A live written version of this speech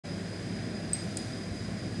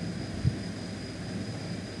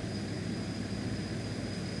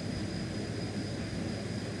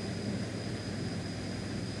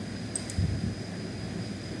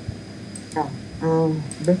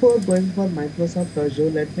Before going for Microsoft Azure,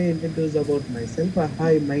 let me introduce about myself.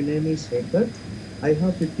 Hi, my name is Sekhar. I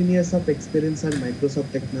have 15 years of experience on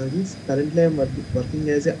Microsoft technologies. Currently, I'm working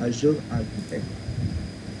as a Azure architect.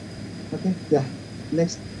 Okay, yeah.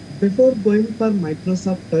 Next, before going for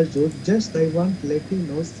Microsoft Azure, just I want to let you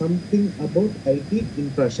know something about IT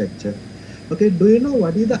infrastructure. Okay, do you know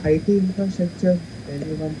what is the IT infrastructure?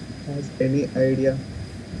 Anyone has any idea?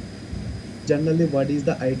 Generally, what is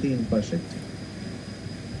the IT infrastructure?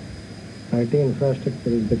 IT infrastructure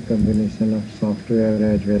is the combination of software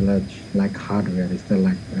as well as like hardware. It's the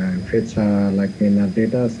like if it's like in a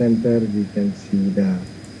data center, we can see the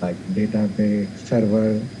like database,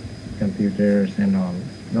 server, computers, and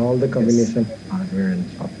all the Yes. combination of hardware and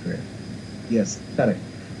software. Yes, correct.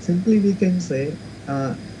 Simply, we can say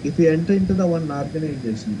if we enter into the one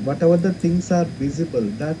organization, whatever the things are visible,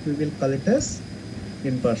 that we will call it as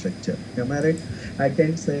infrastructure. Am I right? I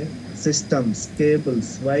can say systems,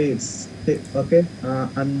 cables, wires, okay,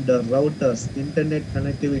 and routers, internet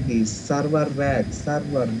connectivity, server rack,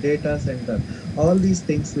 server, data center. All these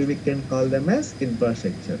things we can call them as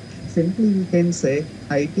infrastructure. Simply, we can say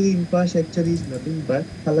IT infrastructure is nothing but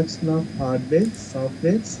collection of hardware,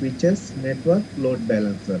 software, switches, network, load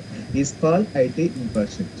balancer is called IT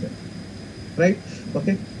infrastructure, right?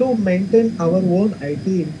 Okay, to maintain our own IT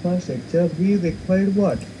infrastructure, we require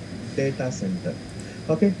what? Data center.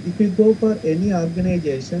 Okay, if you go for any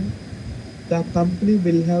organization, the company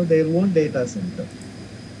will have their own data center.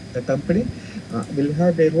 The company will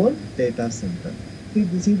have their own data center. See,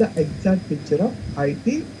 this is the exact picture of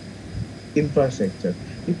IT infrastructure.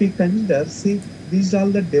 If we consider, see, these are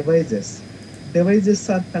the devices. Devices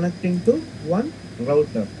are connecting to one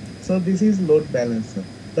router. So this is load balancer.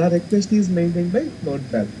 The request is maintained by load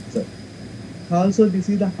balancer. Also, this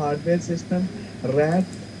is the hardware system, rack,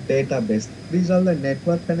 database. These are the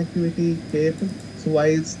network connectivity, cable,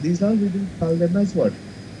 wires. These are we will call them as what?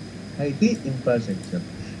 IT infrastructure.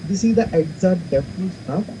 This is the exact definition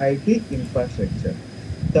of IT infrastructure.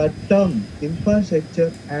 The term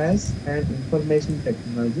infrastructure as an information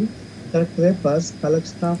technology that refers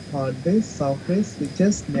collection of hardware, software,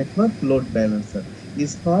 switches, network, load balancer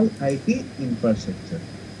is called IT infrastructure.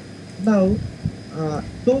 Now,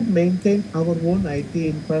 to maintain our own IT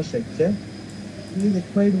infrastructure, we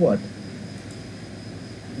required what?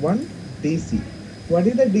 One, DC. What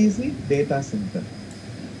is the DC? Data center.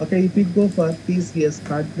 Okay, if we go for TCS,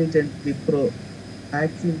 Cognizant, Wipro,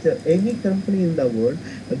 Accenture, any company in the world,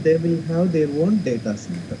 they will have their own data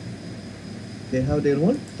center. They have their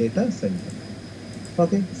own data center.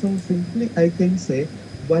 Okay, so simply I can say,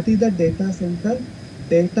 what is the data center?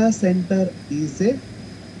 Data center is a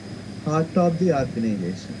heart of the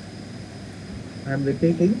organization. I am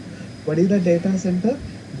repeating, what is the data center?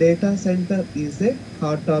 Data center is a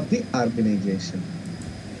heart of the organization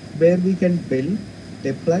where we can build,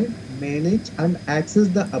 deploy, manage, and access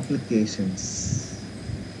the applications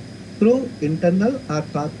through internal or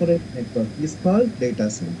corporate network is called data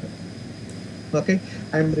center. Okay,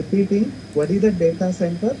 I am repeating, what is the data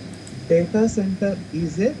center? Data center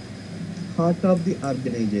is a heart of the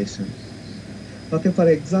organization. Okay, for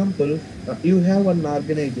example, you have an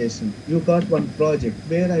organization, you got one project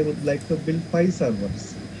where I would like to build 5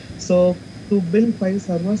 servers. So to build 5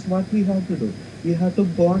 servers, what we have to do? We have to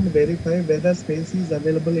go and verify whether space is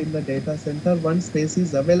available in the data center. Once space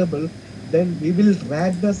is available, then we will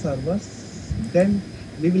rack the servers. Then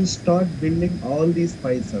we will start building all these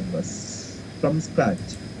 5 servers from scratch.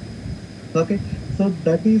 Okay, so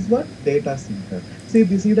that is what data center. See,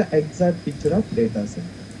 this is the exact picture of data center.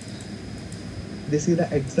 This is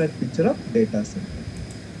the exact picture of data center.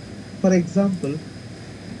 For example,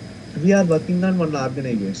 we are working on one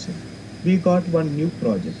organization. We got one new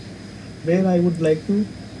project where I would like to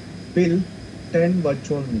build 10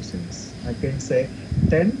 virtual machines. I can say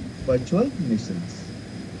 10 virtual machines.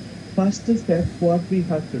 First step, what we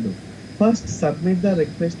have to do? First, submit the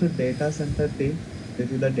request to data center team.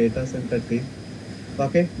 This is the data center team.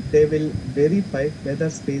 Okay, they will verify whether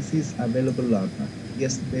space is available or not.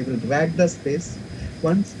 Yes, they will rack the space.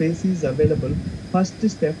 Once space is available, first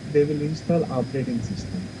step they will install operating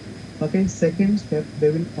system. Okay, second step they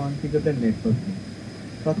will configure the networking.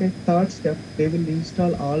 Okay, third step they will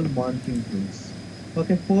install all monitoring tools.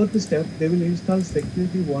 Okay, fourth step they will install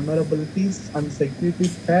security vulnerabilities and security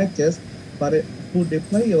patches for to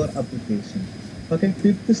deploy your application. Okay,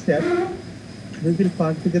 fifth step we will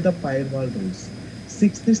configure the firewall rules.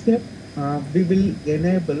 Sixth step, we will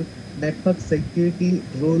enable network security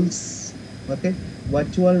rules, okay,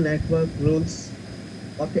 virtual network rules,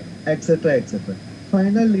 okay, etc. etc.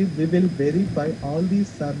 Finally, we will verify all these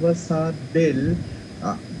servers are built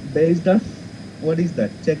uh, based on. what is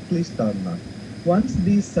that checklist or not. Once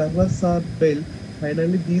these servers are built,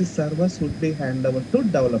 finally these servers would be handed over to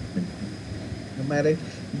development team. Am I right?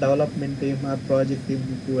 Development team or project team,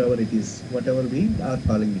 whoever it is, whatever we are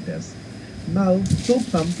calling it as. Now, to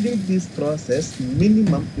complete this process,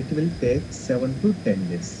 minimum it will take 7 to 10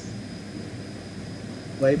 days.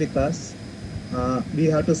 Why? Because we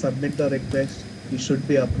have to submit the request. It should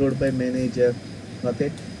be approved by manager.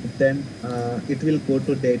 Okay. Then it will go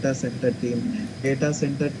to data center team. Data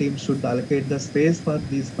center team should allocate the space for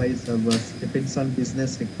these 5 servers. Depends on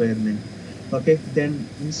business requirement. Okay. Then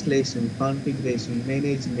installation, configuration,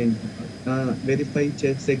 management, verify,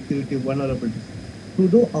 check security, vulnerabilities. To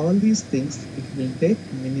do all these things, it will take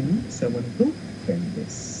minimum 7 to 10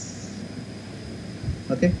 days.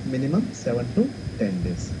 Okay, minimum 7 to 10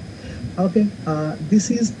 days. Okay, this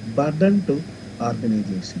is burden to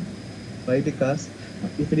organization. Why? Because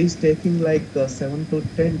if it is taking like 7 to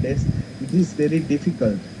 10 days, it is very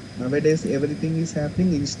difficult. Nowadays, everything is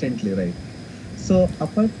happening instantly, right? So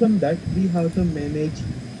apart from that, we have to manage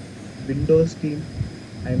Windows team,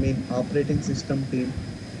 I mean operating system team,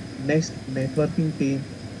 next networking team,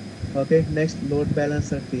 okay, next load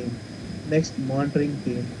balancer team, next monitoring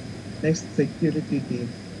team, next security team,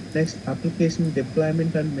 next application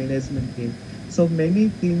deployment and management team. So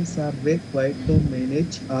many teams are required to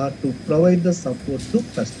manage or to provide the support to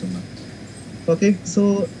customer. Okay,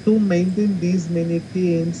 so to maintain these many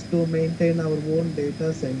teams, to maintain our own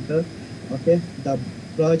data center, okay, the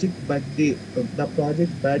project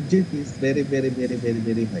budget is very, very, very, very,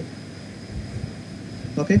 very high.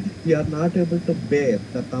 Okay, we are not able to bear,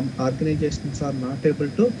 the organizations are not able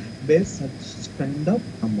to bear such kind of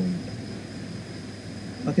amount.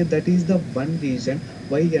 Okay, that is the one reason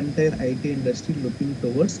why entire IT industry looking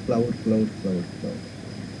towards cloud, cloud, cloud, cloud.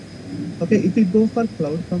 Okay, if we go for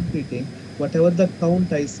cloud computing, whatever the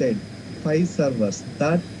count I said, 5 servers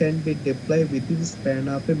that can be deployed within span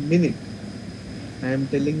of a minute. I am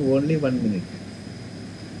telling only 1 minute,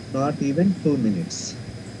 not even 2 minutes.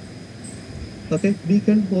 Okay, we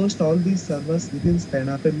can host all these servers within span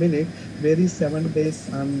of a minute. Where is 7 days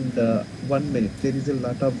and 1 minute? There is a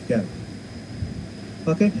lot of gap.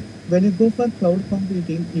 Okay, when you go for cloud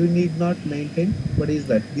computing, you need not maintain what is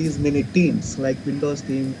that? These many teams like Windows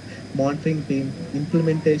team, monitoring team,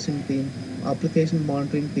 implementation team, application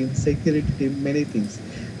monitoring team, security team, many things.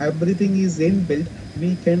 Everything is inbuilt.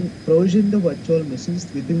 We can provision the virtual machines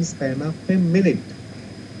within span of a minute.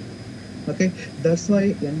 Okay, that's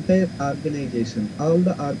why entire organization, all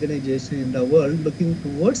the organization in the world looking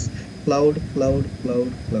towards cloud, cloud,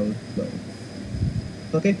 cloud, cloud, cloud.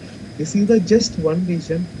 Okay, this is the just one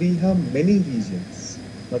region. We have many regions.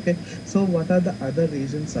 Okay, so what are the other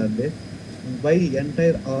regions are there? Why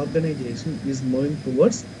entire organization is moving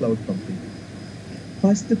towards cloud computing?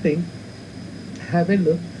 First thing, have a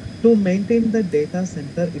look. To maintain the data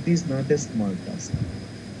center, it is not a small task.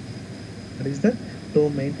 What is that? To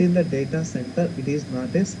maintain the data center, it is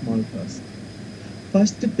not a small task.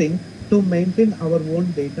 First thing, to maintain our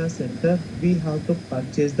own data center, we have to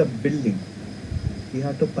purchase the building. We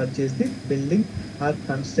have to purchase the building or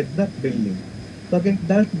construct the building. Okay,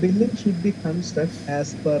 that building should be constructed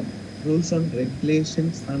as per rules and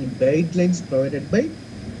regulations and guidelines provided by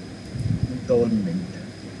government.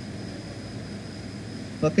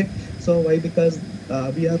 Okay, so why? Because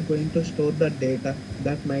we are going to store the data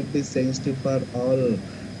that might be sensitive for all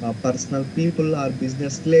personal people or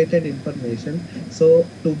business related information. So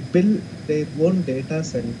to build their own data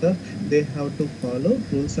center, they have to follow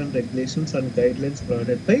rules and regulations and guidelines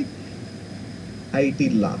provided by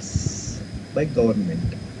IT laws, by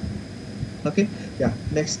government. Okay, yeah,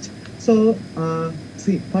 next. So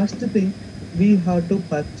see, first thing, we have to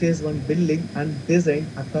purchase one building and design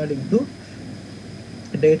according to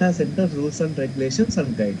data center rules and regulations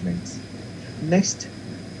and guidelines. Next,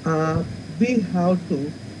 uh, we have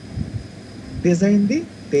to design the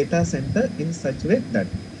data center in such way that,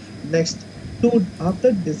 next, to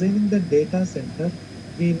after designing the data center,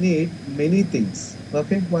 we need many things.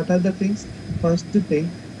 Okay, what are the things? First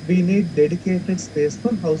thing, we need dedicated space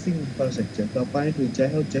for housing infrastructure, the point which I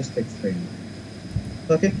have just explained.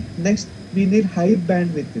 Okay, next, we need high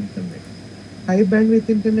bandwidth internet. High bandwidth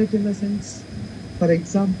internet in the sense, for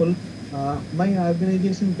example, my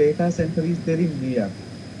organization data center is there in New York.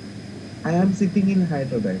 I am sitting in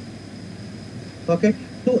Hyderabad. Okay,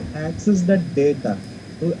 to access the data,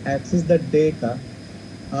 to access the data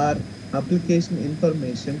or application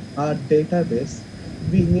information or database,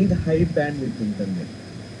 we need high bandwidth internet.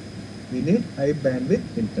 We need high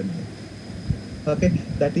bandwidth internet. Okay,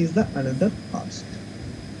 that is the another cost,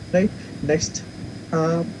 right? Next,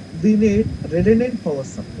 we need redundant power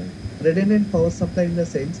supply. Redundant power supply in the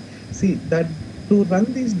sense, see that to run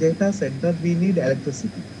this data center, we need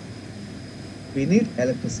electricity. We need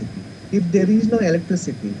electricity. If there is no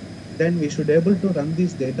electricity, then we should able to run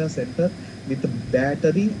this data center with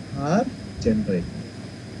battery or generator.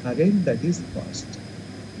 Again, that is cost,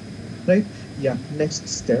 right? Yeah. Next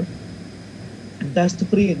step,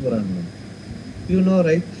 dust-free environment. You know,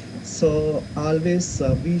 right? So always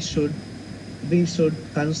we should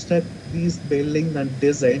construct these building and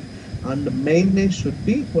design, and the main name should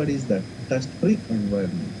be what is that? Dust-free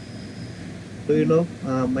environment. Do you know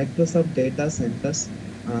Microsoft data centers?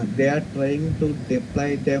 They are trying to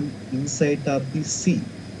deploy them inside of the sea.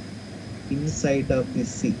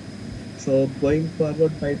 So going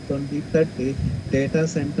forward by 2030, data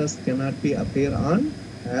centers cannot be appear on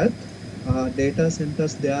Earth. Data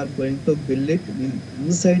centers, they are going to build it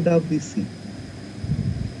inside of the sea.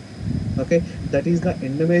 Okay, that is the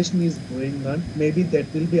innovation is going on. Maybe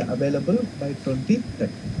that will be available by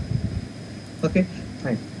 2030. Okay,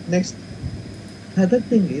 fine. Next, other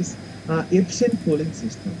thing is efficient cooling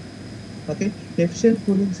system. Okay, efficient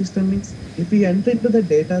cooling system means if we enter into the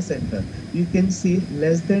data center, you can see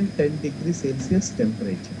less than 10 degrees Celsius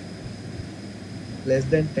temperature. Less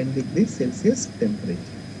than 10 degrees Celsius temperature.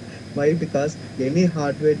 Why? Because any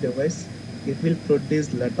hardware device, it will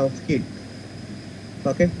produce lot of heat.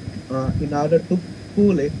 Okay, in order to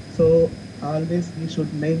cool it, so always we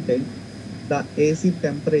should maintain the AC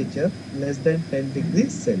temperature less than 10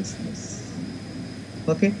 degrees Celsius.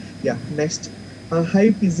 Okay, yeah. Next,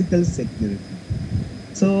 high physical security.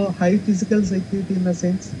 So high physical security in the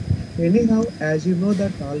sense, anyhow, as you know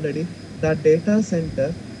that already, the data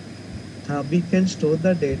center, we can store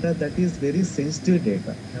the data that is very sensitive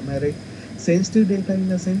data. Am I right? Sensitive data in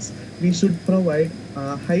the sense, we should provide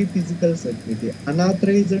high physical security.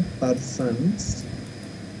 Unauthorized persons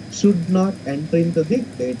should not enter into the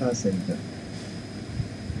data center.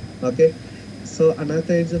 Okay, so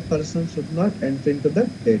unauthorized person should not enter into the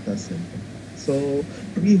data center. So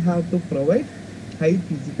we have to provide high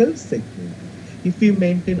physical security. If we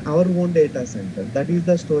maintain our own data center, that is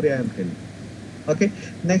the story I am telling. Okay,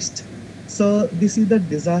 next. So this is the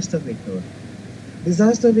disaster recovery.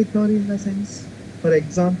 Disaster recovery in the sense, for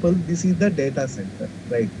example, this is the data center,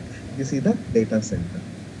 right? This is the data center.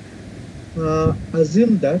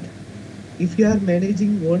 Assume that if you are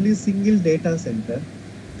managing only single data center,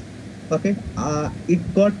 okay,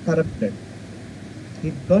 it got corrupted.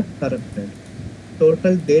 It got corrupted.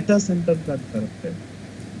 Total data center got corrupted.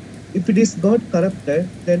 If it is got corrupted,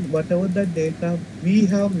 then whatever the data we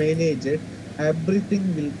have managed,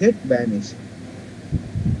 everything will get vanished.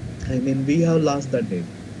 I mean, we have lost the data.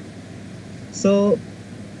 So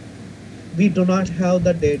we do not have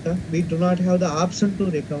the data. We do not have the option to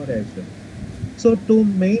recover as well. So to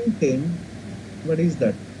maintain, what is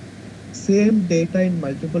that? Same data in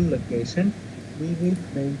multiple location, we need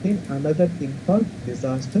maintain another thing called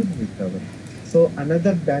disaster recovery. So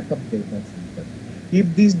another backup data center.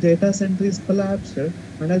 If this data center is collapsed,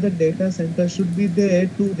 another data center should be there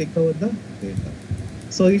to recover the data.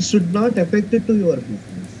 So it should not affect it to your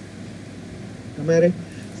business. Am I right?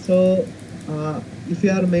 So if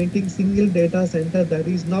you are maintaining single data center, that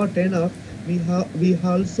is not enough. We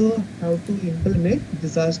also have to implement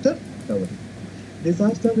disaster recovery.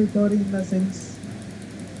 Disaster recovery in the sense,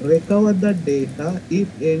 recover the data if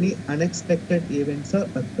any unexpected events are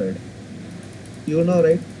occurred. You know,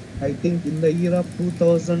 right? I think in the year of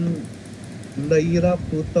 2000, in the year of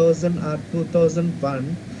 2000 or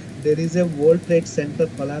 2001, there is a World Trade Center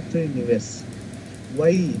collapse in US.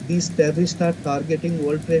 Why these terrorists are targeting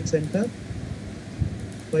World Trade Center?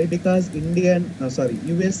 Why? Because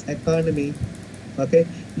US economy, okay,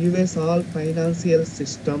 US all financial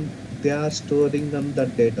system, they are storing on the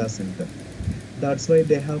data center. That's why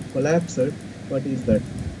they have collapsed. What is that?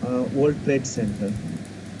 World Trade Center.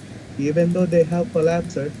 Even though they have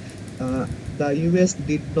collapsed, the US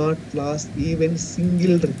did not lose even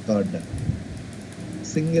single record.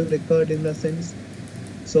 Single record in the sense,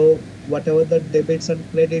 so whatever the debits and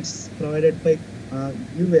credits provided by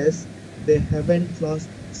US, they haven't lost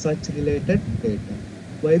such related data.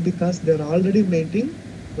 Why? Because they're already maintaining,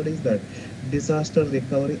 what is that? Disaster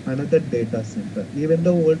recovery, another data center. Even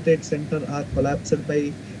though World Trade Center are collapsed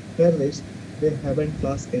by terrorists, they haven't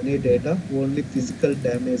lost any data, only physical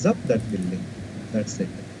damage of that building. That's it.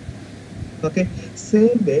 Okay.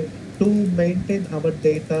 Same way, to maintain our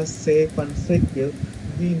data safe and secure,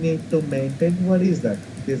 we need to maintain, what is that?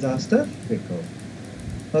 Disaster recovery.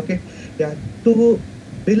 Okay. Yeah. To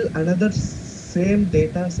build another same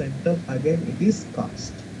data center, again it is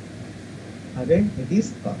cost. Again it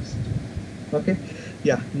is cost. Okay.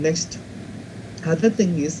 Yeah. Next, other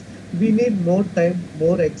thing is we need more time,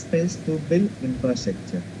 more expense to build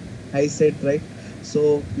infrastructure. I said right.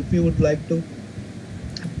 So if you would like to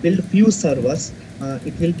build few servers,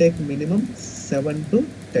 it will take minimum 7 to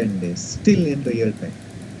 10 days, still in real time.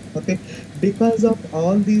 Okay, because of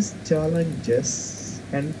all these challenges,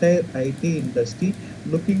 entire IT industry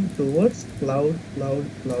looking towards cloud, cloud,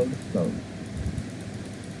 cloud, cloud.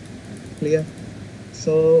 Clear?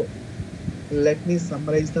 So let me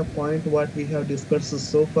summarize the point what we have discussed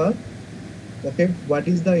so far. Okay, what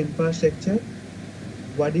is the infrastructure?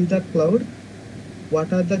 What is the cloud?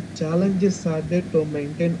 What are the challenges are there to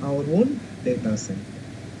maintain our own data center?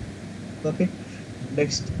 Okay,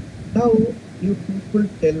 next. Now you people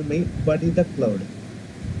tell me what is the cloud?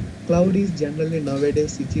 Cloud is generally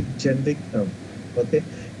nowadays it's a generic term. Okay,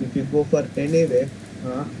 if you go for anywhere,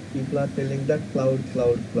 people are telling that cloud,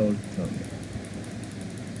 cloud, cloud, cloud.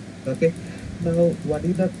 Okay, now what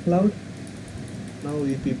is the cloud? Now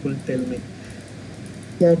you people tell me.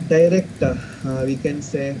 Yeah, direct. We can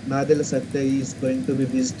say Nadella Satya is going to be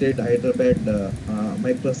visited Hyderabad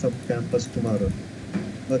Microsoft campus tomorrow.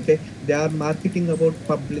 Okay, they are marketing about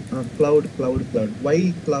public cloud, cloud, cloud.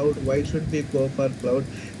 Why cloud? Why should we go for cloud?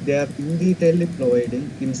 They are in detail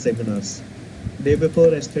providing in seminars. Day before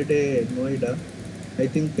yesterday, Noida. I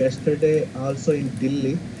think yesterday also in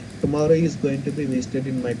Delhi. Tomorrow is going to be visited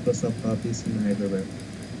in Microsoft office in Hyderabad.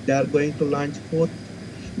 They are going to launch fourth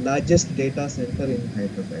largest data center in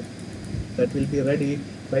Hyderabad. That will be ready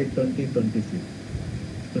by 2025.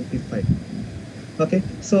 25. Okay,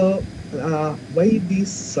 so why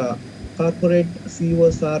these corporate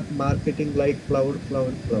CEOs are marketing like cloud,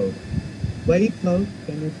 cloud, cloud? Why cloud?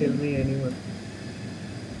 Can you tell me anyone?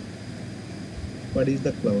 What is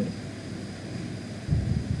the cloud?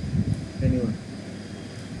 Anyone?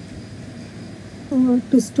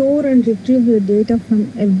 To store and retrieve the data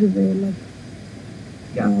from everywhere, like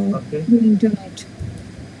Yeah, okay. through internet.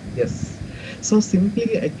 Yes. So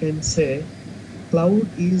simply I can say cloud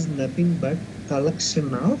is nothing but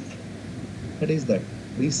collection of, what is that?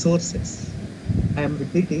 Resources. I am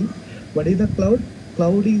repeating. What is the cloud?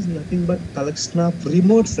 Cloud is nothing but collection of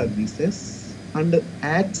remote services and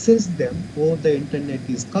access them over the internet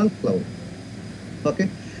is called cloud. Okay.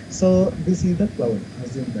 So this is the cloud.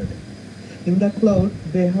 Assume that. In the cloud,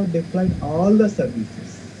 they have deployed all the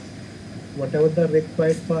services, whatever the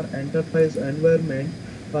required for enterprise environment.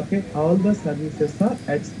 Okay, all the services are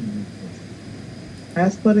at single place.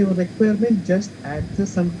 As per your requirement, just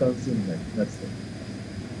access and consume that. That's it.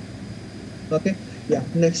 Okay. Yeah.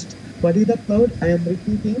 Next, what is the cloud? I am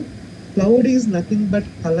repeating. Cloud is nothing but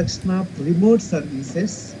collection of remote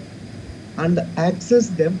services and access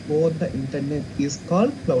them over the internet is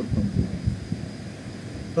called cloud computing.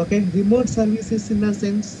 Okay, remote services in a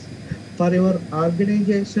sense for your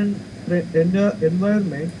organization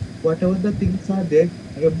environment, whatever the things are there,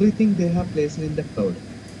 everything they have placed in the cloud.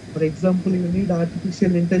 For example, you need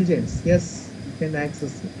artificial intelligence. Yes, you can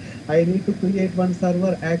access it. I need to create one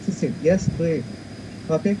server, access it. Yes, do it.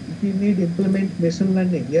 Okay, if you need implement machine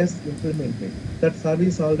learning, yes, implement it. That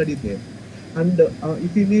service already there. And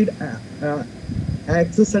if you need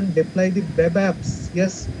access and deploy the web apps,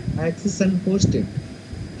 yes, access and post it.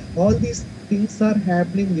 All these things are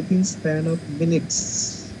happening within span of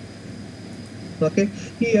minutes. Okay,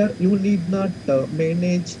 here you need not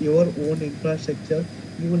manage your own infrastructure.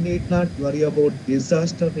 You need not worry about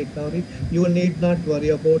disaster recovery. You need not worry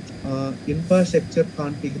about infrastructure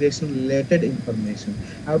configuration related information.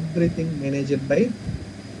 Everything managed by,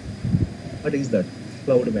 what is that,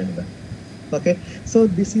 cloud vendor. Okay, so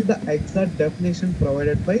this is the exact definition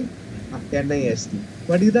provided by NIST.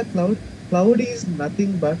 What is the cloud? Cloud is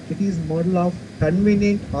nothing but it is model of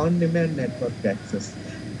convenient on-demand network access.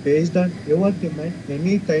 Based on your demand,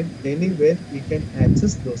 anytime, anywhere, we can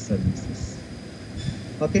access those services.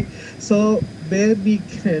 Okay, so where we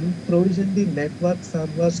can provision the network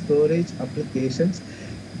server storage applications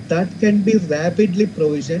that can be rapidly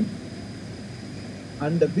provisioned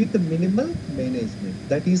and with minimal management.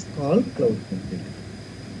 That is called cloud computing.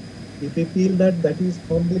 If you feel that that is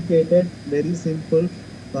complicated, very simple.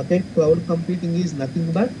 Okay, cloud computing is nothing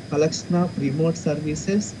but collection of remote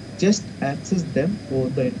services. Just access them over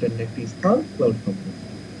the internet is called cloud computing.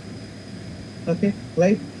 Okay,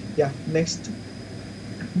 right? Yeah. Next.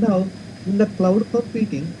 Now, in the cloud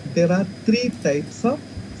computing, there are three types of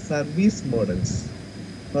service models.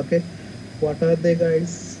 Okay, what are they,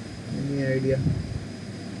 guys? Any idea?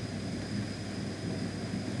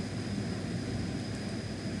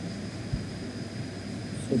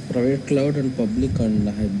 So private cloud and public and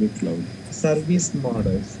hybrid cloud. Service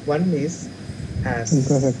models. One is as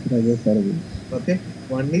Infrastructure as a service. okay.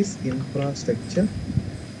 One is infrastructure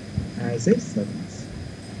as a service.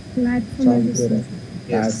 Platform as a Software. service.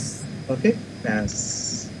 Yes. Okay. PaaS.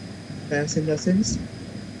 PaaS in the sense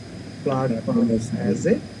platform as a service.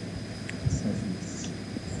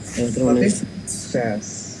 Okay.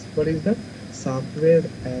 SaaS. What is that? Software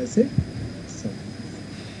as a service.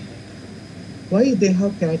 Why they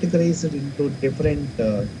have categorized into different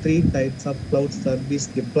three types of cloud service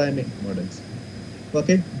deployment models?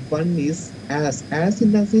 Okay, one is as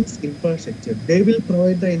in the sense infrastructure. They will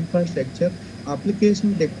provide the infrastructure.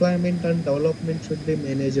 Application deployment and development should be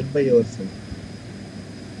managed by yourself.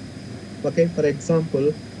 Okay, for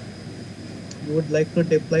example, you would like to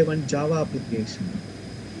deploy one Java application.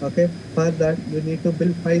 Okay, for that you need to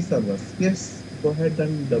build 5 servers. Yes, go ahead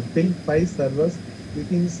and build 5 servers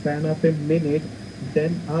within span of a minute.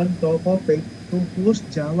 Then on top of it, to host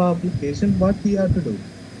Java application, what we have to do?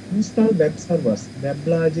 Install web servers,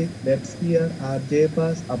 WebLogic, WebSphere, or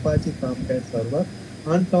JBoss, Apache Tomcat server.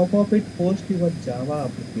 On top of it, host your Java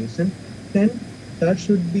application. Then that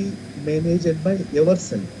should be managed by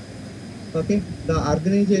yourself. Okay, the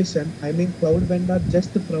organization, I mean cloud vendor,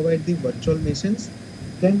 just provide the virtual machines.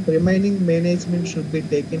 Then remaining management should be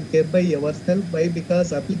taken care by yourself. Why?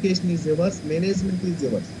 Because application is yours, management is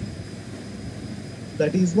yours.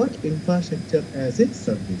 That is what infrastructure as a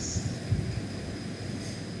service.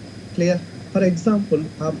 Clear? For example,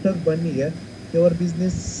 after 1 year, your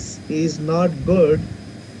business is not good.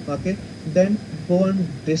 Okay, then go and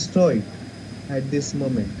destroy it at this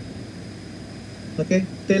moment. Okay,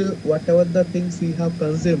 till whatever the things we have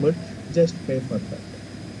consumed, just pay for that.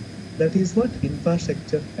 That is what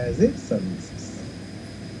infrastructure as a services.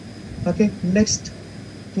 Okay, next,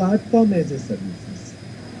 platform as a services.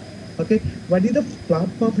 Okay, what is the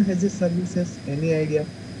platform as a services? Any idea?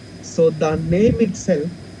 So the name itself,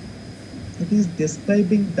 it is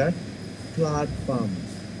describing that platform.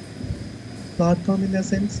 Platform in the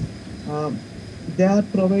sense, they are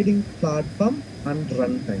providing platform and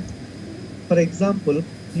runtime. For example,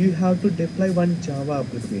 you have to deploy one Java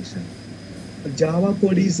application. Java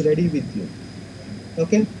code is ready with you.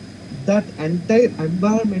 Okay, that entire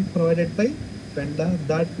environment provided by vendor,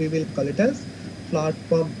 that we will call it as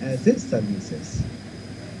platform as a services.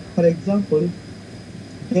 For example,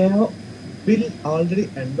 they have built already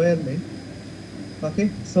environment.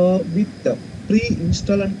 Okay, so with the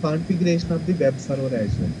pre-install and configuration of the web server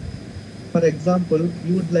as well. For example,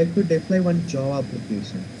 you would like to deploy one Java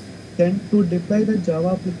application. Then to deploy the Java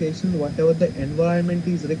application, whatever the environment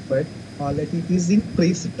is required, already it is in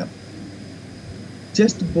pre-setup.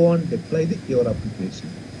 Just go and deploy your application.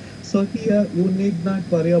 So here you need not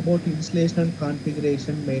worry about installation and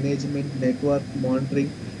configuration, management, network,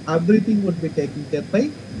 monitoring. Everything would be taken care by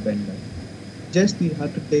vendor. Just you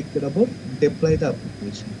have to take care about deploy the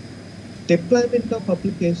application. Deployment of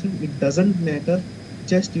application, it doesn't matter.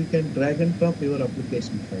 Just you can drag and drop your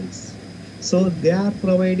application files. So they are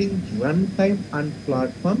providing runtime and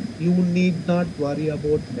platform. You need not worry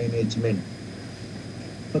about management.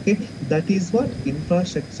 Okay, that is what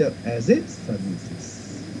infrastructure as a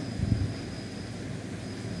services.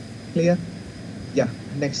 Clear? Yeah.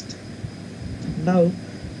 Next. Now,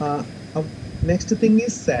 uh, next thing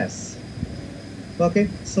is SaaS. Okay,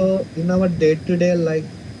 so in our day-to-day life,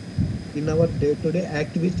 in our day-to-day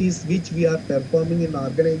activities which we are performing in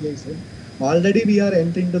organization, already we are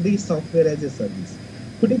entering to the software as a service.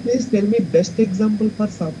 Could you please tell me best example for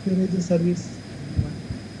software as a service?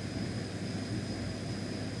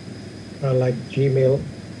 Like Gmail.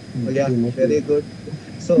 Oh, yeah, very good.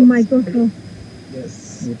 So Microsoft.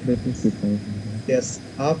 yes, yes,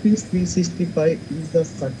 Office 365 is the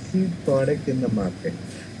succeed product in the market.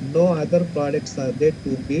 No other products are there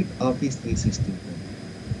to beat Office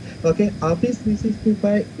 365. Okay, Office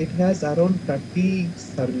 365, it has around 30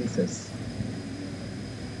 services.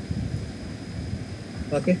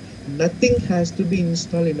 Okay, nothing has to be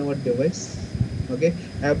installed in our device. Okay,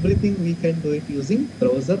 everything we can do it using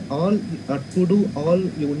browser. All to do all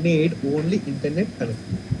you need only internet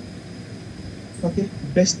connectivity. Okay,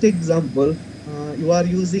 best example, you are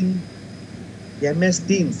using MS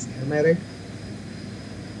Teams. Am I right?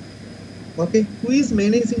 Okay, who is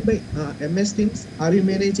managing by MS Teams? Are you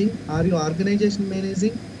managing? Are your organization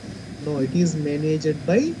managing? No, it is managed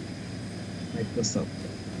by Microsoft.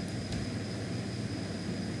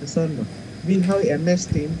 Yes or no? We have MS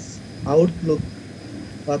Teams, Outlook,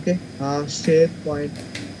 okay, SharePoint,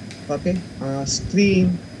 okay,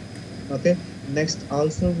 Stream, okay. Next,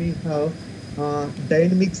 also we have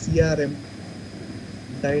Dynamic CRM,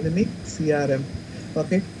 Dynamic CRM,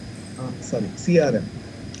 okay, sorry, CRM.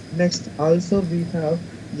 Next, also we have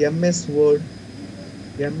MS Word,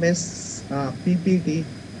 MS PPT,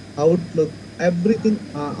 Outlook, Everything,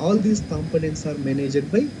 all these components are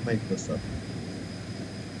managed by Microsoft.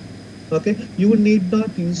 Okay, you need not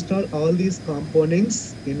install all these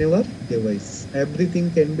components in your device.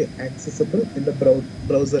 Everything can be accessible in the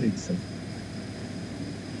browser itself.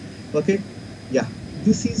 Okay, yeah,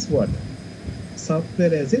 this is what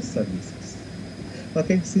software as a services.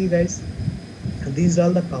 Okay, see guys, these are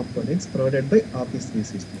the components provided by Office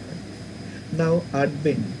 365. Now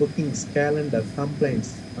admin, bookings, calendar,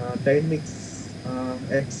 complaints, dynamics,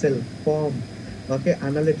 Excel, form, okay,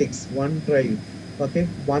 analytics, OneDrive, okay,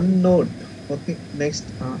 OneNote, okay, next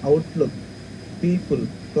Outlook, people,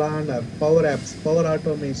 planner, Power Apps, Power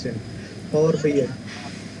Automation, Power BI.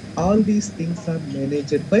 All these things are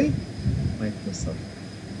managed by Microsoft.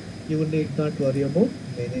 You need not worry about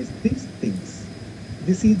manage these things.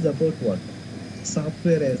 This is about what?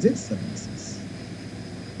 Software as a services.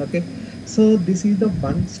 Okay, so this is the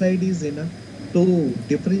one slide is enough to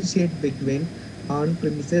differentiate between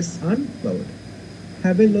on-premises and cloud.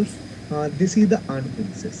 Have a look. This is the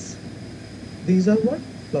on-premises. These are what?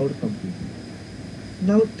 Cloud computing.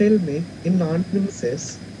 Now tell me, in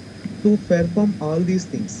on-premises, to perform all these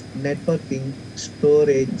things, networking,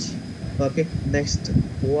 storage, okay, next,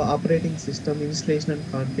 operating system installation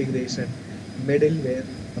and configuration, middleware,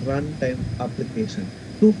 runtime, application.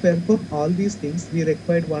 To perform all these things, we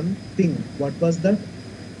required one thing. What was that?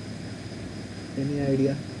 Any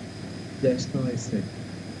idea? Just now I said.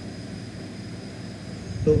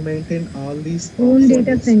 To maintain all these Own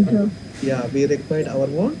data components, center. yeah, we required our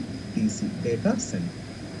own DC, data center.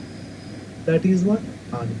 That is what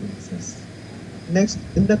on-premises. Next,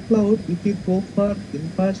 in the cloud, if you go for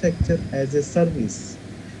infrastructure as a service,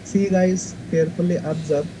 see guys, carefully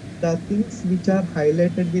observe the things which are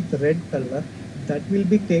highlighted with red color, that will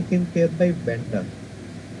be taken care by vendor.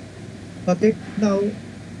 Okay, now,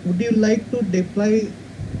 would you like to deploy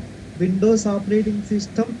Windows operating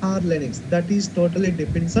system or Linux? That is totally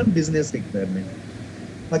depends on business requirement.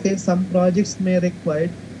 Okay, some projects may require,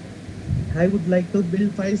 I would like to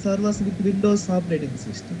build 5 servers with Windows operating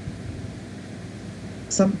system.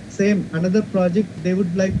 Some same another project, they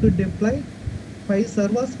would like to deploy 5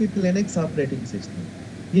 servers with Linux operating system.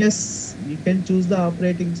 Yes, you can choose the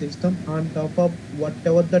operating system on top of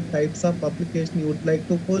whatever the types of application you would like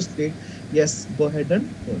to host it. Yes, go ahead and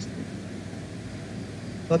host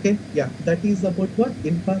it. Okay, yeah, that is about what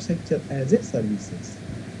infrastructure as a services.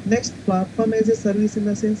 Next, platform as a service, in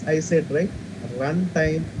the sense I said, right,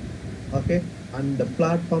 runtime, okay, and the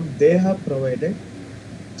platform they have provided,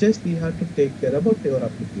 just you have to take care about your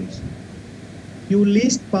application. You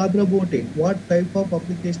least bother about it, what type of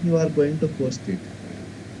application you are going to host it.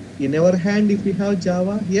 In our hand, if we have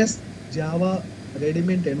Java, yes, Java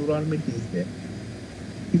ready-made environment is there.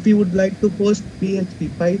 If you would like to host PHP,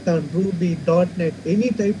 Python, Ruby, .NET, any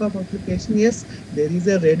type of application, yes, there is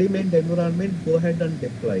a ready-made environment, go ahead and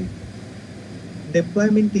deploy.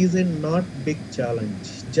 Deployment is a not big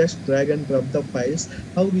challenge. Just drag and drop the files.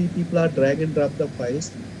 How we people are drag and drop the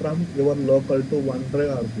files from your local to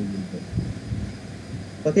OneDrive or Google Drive.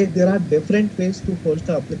 Okay, there are different ways to host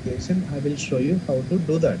the application. I will show you how to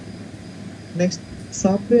do that. Next,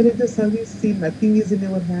 software as a service. See, nothing is in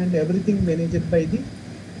our hand. Everything managed by the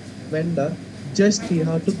vendor. Just you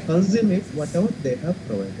have to consume it, whatever they have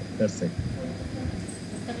provided. That's it.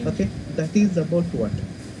 Okay, that is about what?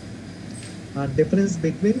 Difference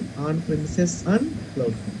between on-premises and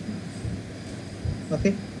cloud computing.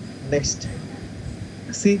 Okay, next.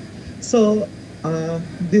 See, so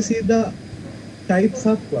this is the types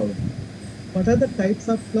of cloud. What are the types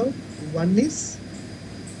of cloud? One is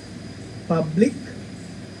public,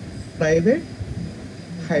 private,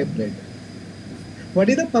 hybrid. What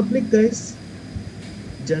is the public, guys?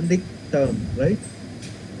 Generic term, right?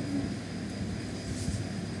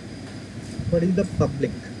 What is the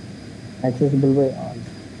public? Accessible by all.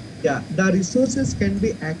 Yeah, the resources can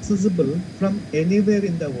be accessible from anywhere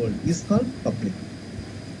in the world is called public.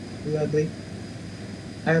 You agree?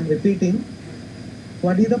 I am repeating.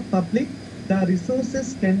 What is the public? The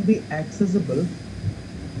resources can be accessible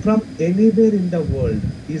from anywhere in the world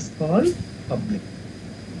is called public.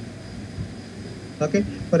 Okay,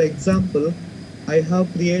 for example, I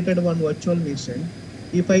have created one virtual machine.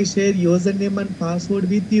 If I share username and password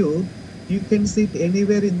with you, you can sit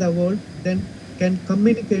anywhere in the world, then can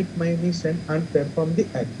communicate my mission and perform the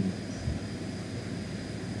activities.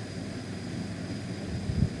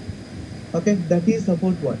 Okay, that is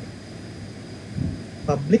about what?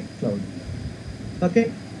 Public cloud.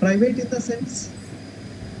 Okay, private in the sense?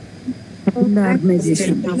 The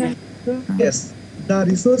organization. Yes, the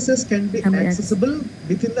resources can be accessible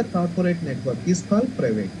within the corporate network is called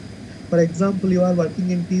private. For example, you are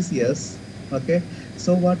working in TCS, Okay,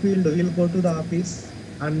 so what we will do, we'll go to the office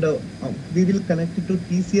and we will connect it to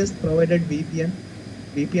TCS provided VPN.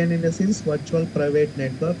 VPN in a sense virtual private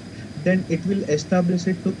network. Then it will establish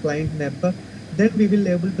it to client network. Then we will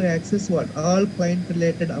able to access what all client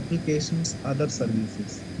related applications, other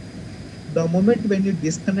services. The moment when you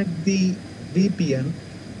disconnect the VPN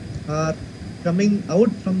or coming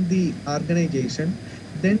out from the organization,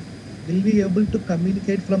 then will we able to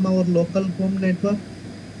communicate from our local home network?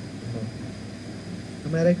 No.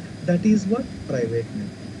 Am I right? That is what private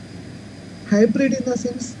network. Hybrid in the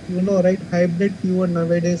sense, you know, right? Hybrid keyword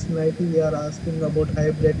nowadays in IT, we are asking about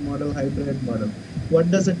hybrid model, hybrid model.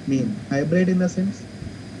 What does it mean? Hybrid in the sense?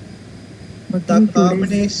 The Working 2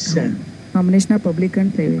 days combination combination of public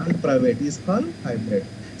and private. and private is called hybrid.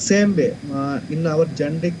 Same way, in our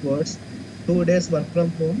generic words, 2 days work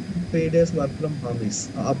from home, 3 days work from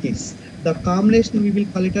office. The combination we will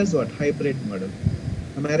call it as what? Hybrid model.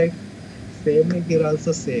 Am I right? Same here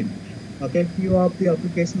also same. Okay, few of the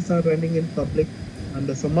applications are running in public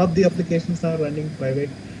and some of the applications are running private.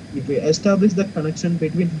 If we establish the connection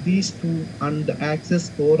between these two and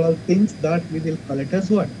access overall things, that we will call it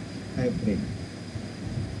as what? Hybrid.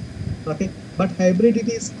 Okay, but hybrid it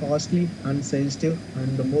is costly and sensitive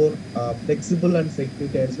and more flexible and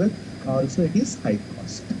security as well. Also, it is high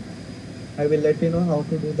cost. I will let you know how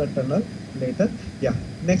to do the tunnel later. Yeah,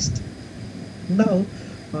 next. Now,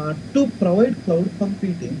 to provide cloud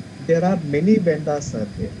computing, there are many vendors are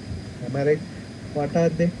there. Am I right? What are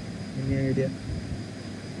they? Any idea?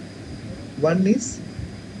 One is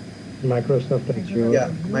Microsoft Azure. yeah,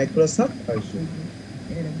 Microsoft Azure.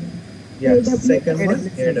 Yeah, second one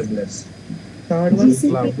AWS. Third one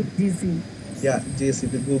Cloud. GC. yeah,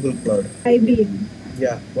 GCP, Google Cloud. IBM.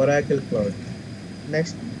 Yeah, Oracle Cloud.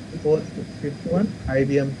 Next, fifth one,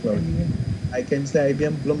 IBM Cloud. I can say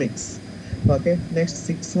IBM Bluemix. Okay, next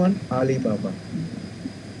sixth one, Alibaba.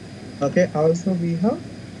 Okay, also we have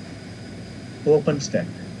OpenStack.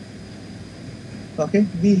 Okay,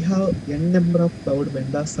 we have n number of cloud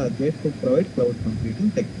vendors are there to provide cloud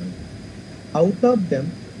computing technology. Out of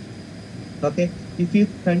them, okay, if you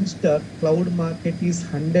consider cloud market is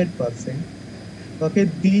 100%, okay,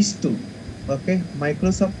 these two, okay,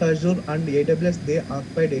 Microsoft Azure and AWS, they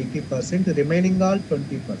occupied 80%, remaining all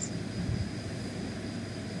 20%.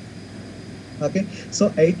 Okay, so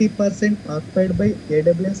 80% occupied by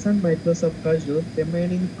AWS and Microsoft Azure,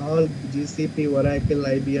 remaining all GCP, Oracle,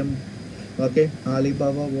 IBM, okay,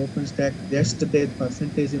 Alibaba, OpenStack, just their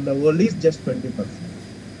percentage in the world is just 20%.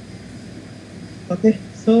 Okay,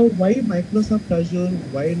 so why Microsoft Azure?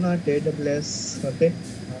 Why not AWS? Okay,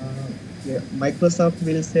 yeah, Microsoft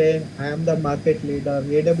will say I am the market leader.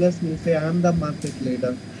 AWS will say I am the market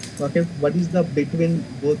leader. Okay, what is the between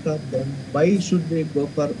both of them? Why should we go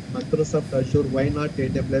for Microsoft Azure? Why not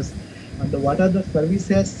AWS? And what are the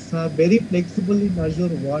services are very flexible in Azure?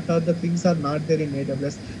 What are the things are not there in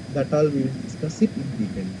AWS? That all we will discuss it in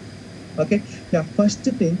detail. Okay, the first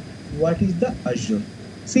thing, what is the Azure?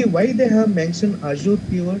 See why they have mentioned Azure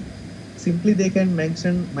keyword. Simply they can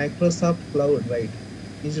mention Microsoft Cloud, right?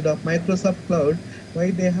 Instead of Microsoft Cloud,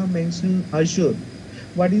 why they have mentioned Azure?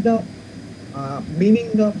 What is the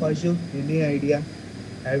meaning of Azure? Any idea?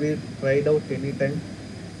 Have you tried out any time?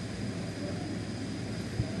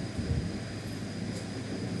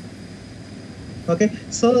 Okay,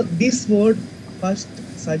 so this word first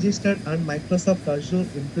suggested and Microsoft Azure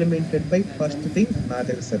implemented by first thing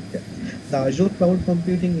Nadal Satya. The Azure Cloud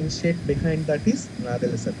Computing Initiate behind that is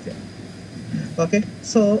Nadal Satya. Okay,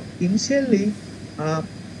 so initially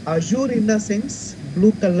Azure in the sense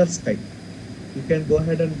blue color sky. You can go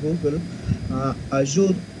ahead and Google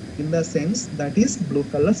Azure in the sense that is blue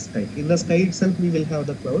color sky. In the sky itself we will have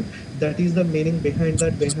the cloud. That is the meaning behind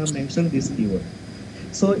that they have mentioned this keyword.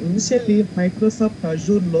 So initially Microsoft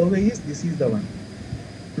Azure logo is this is the one.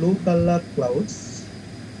 Blue color clouds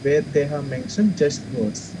where they have mentioned just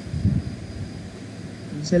words.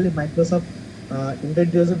 Initially Microsoft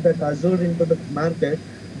introduced that Azure into the market.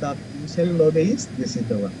 The initial logo is this is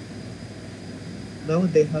the one. Now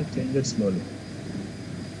they have changed it slowly.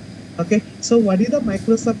 Okay, so what is the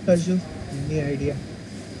Microsoft Azure? Any idea?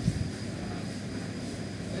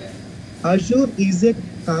 Azure is a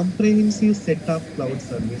comprehensive set of cloud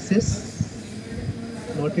services.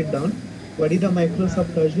 Note it down. What is the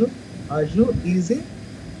Microsoft Azure? Azure is a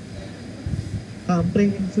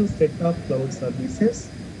comprehensive set of cloud services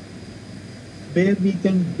where we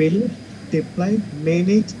can build, deploy,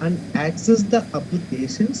 manage, and access the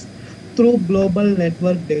applications through global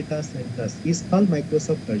network data centers. Is called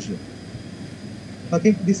Microsoft Azure.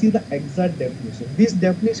 Okay, this is the exact definition. This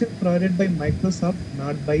definition provided by Microsoft,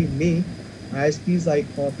 not by me. As is, I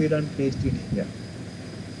copied and pasted here.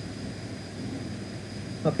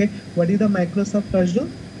 Okay, what is the Microsoft Azure?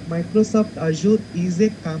 Microsoft Azure is a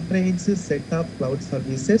comprehensive set of cloud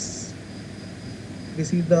services.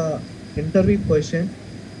 This is the interview question.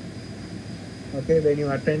 Okay, when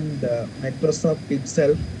you attend Microsoft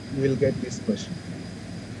itself, you will get this question.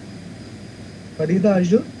 What is the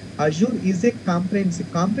Azure? Azure is a comprehensive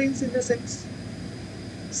in the sense,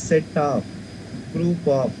 set of, group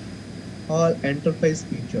of all enterprise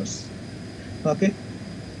features. Okay,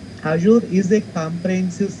 Azure is a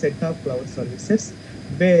comprehensive set of cloud services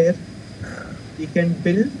where you can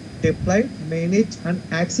build, deploy, manage, and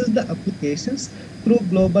access the applications through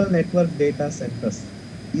global network data centers.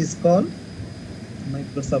 Is called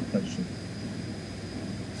Microsoft Azure.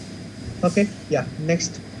 Okay, yeah,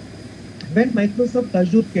 next. When Microsoft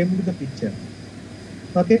Azure came into the picture,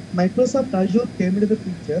 okay, Microsoft Azure came into the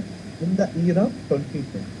picture in the year of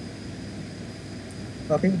 2010.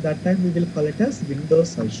 Okay, that time we will call it as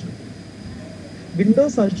Windows Azure.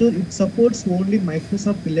 Windows Azure, it supports only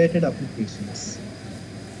Microsoft related applications.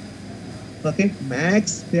 Okay,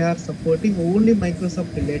 Macs, they are supporting only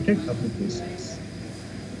Microsoft related applications.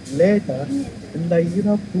 Later, in the year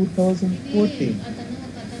of 2014,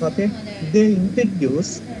 okay, they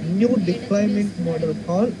introduced new deployment model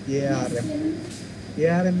called ARM.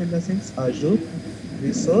 ARM in the sense Azure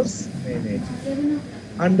Resource Manager.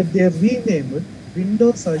 And they renamed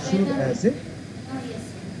Windows Azure as a,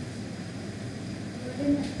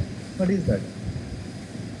 what is that?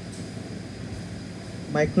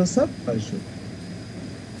 Microsoft Azure.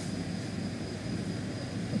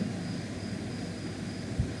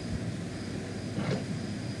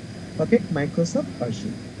 Okay, Microsoft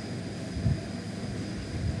Azure.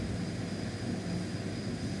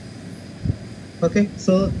 Okay,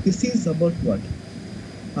 so this is about what?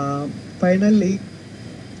 Finally,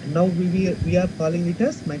 now we are calling it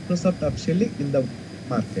as Microsoft officially in the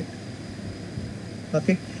market.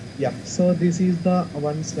 Okay, yeah, so this is the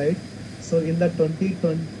one slide. So in the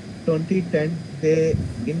 2010, they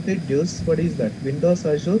introduced, what is that? Windows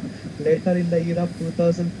Azure. Later in the year of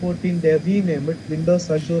 2014, they renamed Windows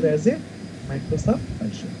Azure as a Microsoft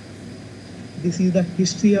Azure. This is the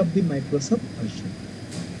history of the Microsoft Azure.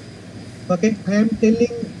 Okay, I am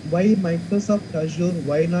telling why Microsoft Azure,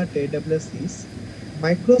 why not AWS is,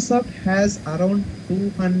 Microsoft has around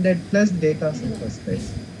 200 plus data centers,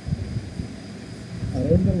 guys.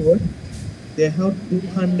 Around the world, they have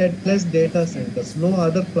 200 plus data centers. No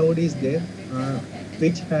other cloud is there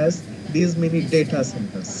which has these many data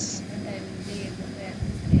centers.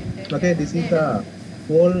 Okay, this is the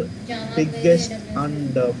whole biggest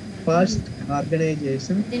and first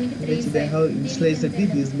organization which they have installed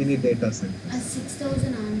these many data centers.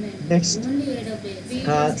 Next,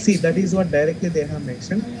 see, that is what directly they have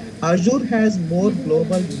mentioned. Azure has more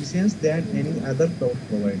global instance than any other cloud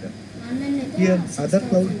provider. Here, other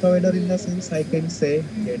cloud provider in the sense I can say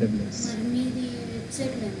AWS.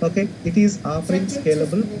 Okay, it is offering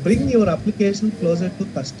scalable. Bring your application closer to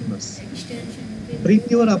customers. Bring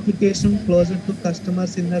your application closer to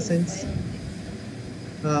customers in the sense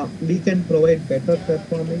we can provide better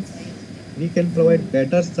performance. We can provide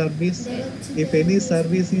better service. If any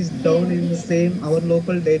service is down in the same our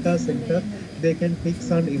local data center, they can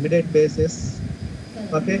fix on immediate basis.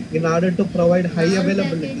 Okay, in order to provide high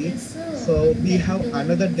availability, so we have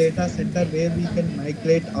another data center where we can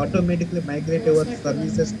automatically migrate our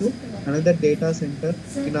services to another data center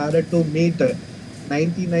in order to meet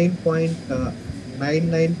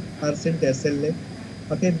 99.99% SLA.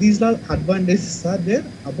 Okay, these are advantages are there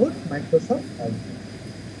about Microsoft Azure.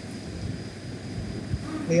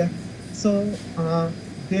 Yeah, so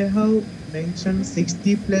they have mentioned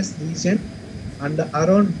 60 plus region and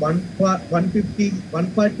around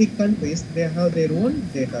 140 countries, they have their own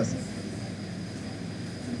data center.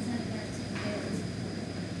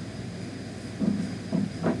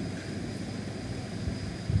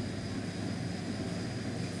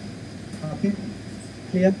 Okay,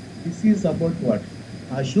 clear? This is about what?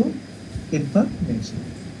 Azure information.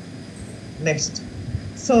 Next.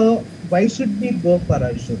 So why should we go for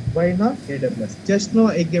Azure? Why not AWS? Just now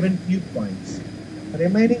I given few points.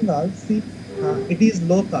 Remaining all, see, it is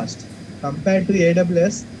low cost. Compared to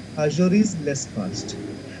AWS, Azure is less cost.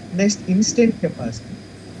 Next, instant capacity.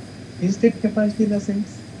 Instant capacity in the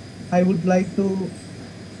sense, I would like to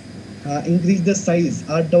increase the size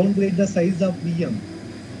or downgrade the size of VM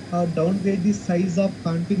or downgrade the size of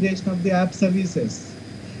configuration of the app services.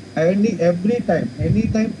 Every time,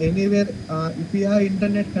 anytime, anywhere, if you have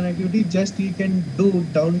internet connectivity, just you can do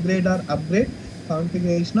downgrade or upgrade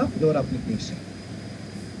configuration of your application.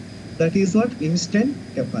 That is what instant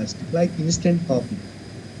capacity, like instant copy.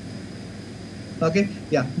 Okay,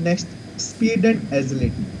 yeah. Next, speed and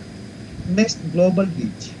agility. Next, global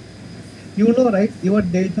reach. You know, right? Your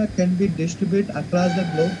data can be distributed across the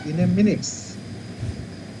globe in a minutes.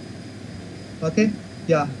 Okay,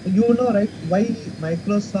 yeah. You know, right? Why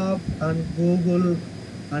Microsoft and Google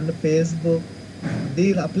and Facebook,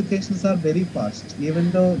 their applications are very fast, even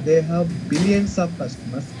though they have billions of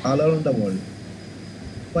customers all around the world.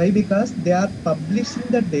 Why? Because they are publishing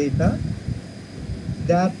the data.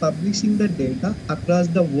 They are publishing the data across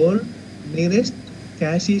the world nearest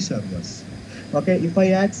cache servers. Okay, if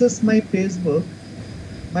I access my Facebook,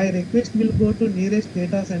 my request will go to nearest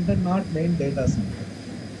data center, not main data center.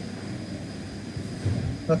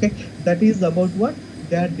 Okay, that is about what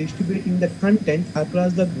they are distributing the content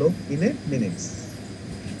across the globe in a minutes.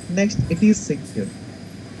 Next, it is secure.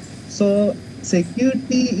 So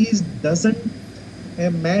security is doesn't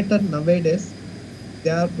matter nowadays. They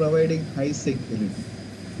are providing high security.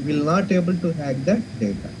 You will not able to hack the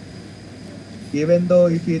data. Even though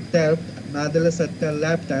if you tap Nadala Satya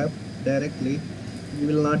laptop directly, you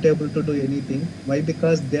will not able to do anything. Why?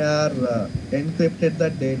 Because they are encrypted the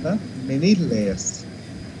data many layers.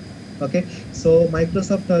 Okay, so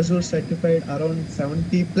Microsoft Azure certified around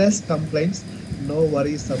 70 plus complaints. No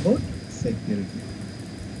worries about security.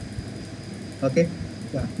 Okay,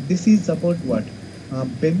 yeah, this is about what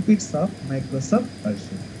benefits of Microsoft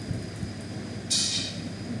Azure.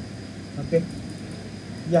 Okay,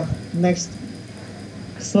 yeah, next.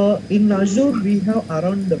 So in Azure, we have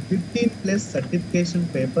around 15 plus certification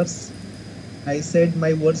papers. I said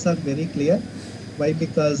my words are very clear. Why?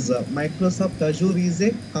 Because Microsoft Azure is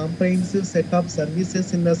a comprehensive set of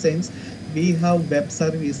services in the sense we have web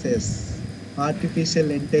services,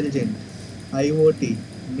 artificial intelligence, IoT,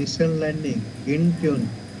 machine learning, Intune,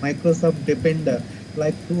 Microsoft Defender,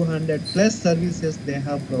 like 200 plus services they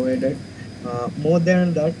have provided. More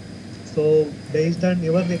than that, so based on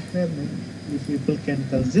your requirement, you people can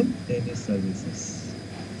consume any services.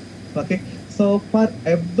 Okay, so for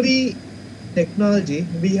every technology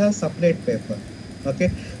we have separate paper.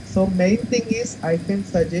 Okay, so main thing is I can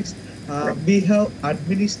suggest we have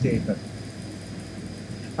administrator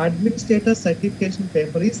certification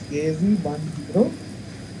paper is AZ104.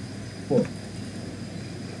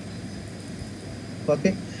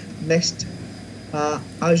 Okay, next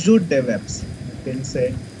Azure DevOps, you can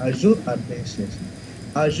say Azure administration,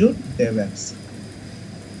 Azure DevOps.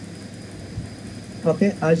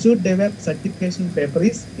 Okay, Azure DevOps certification paper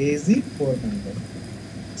is AZ400.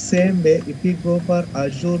 Same way, if we go for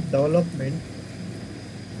Azure development,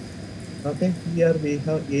 okay, here we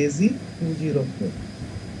have AZ204.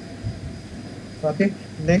 Okay,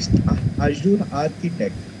 next Azure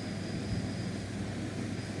Architect.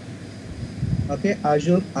 Okay,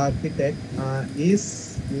 Azure Architect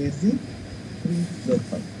is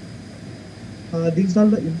AZ305. These are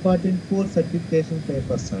the important 4 certification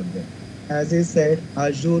papers are there. As I said,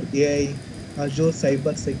 Azure AI, Azure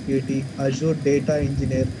Cyber Security, Azure Data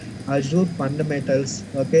Engineer, Azure Fundamentals,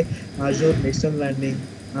 okay, Azure Machine Learning,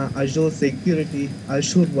 Azure Security,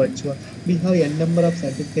 Azure Virtual. We have a number of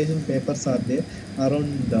certification papers are there,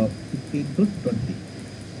 around 15 to 20.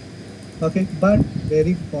 Okay, but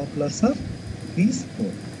very popular are these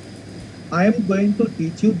 4. I am going to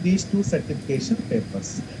teach you these 2 certification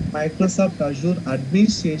papers, Microsoft Azure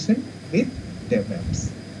Administration with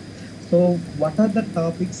DevOps. So what are the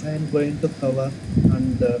topics I am going to cover,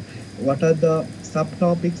 and what are the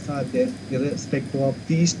subtopics are there irrespective of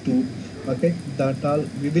these 2? Okay, that all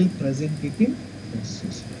we will present it in next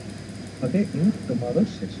session. Okay, in tomorrow's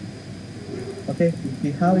session. Okay, if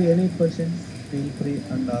you have any questions, feel free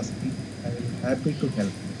and ask me. I will be happy to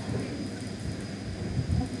help you.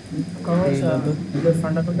 Covers the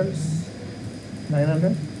fundamentals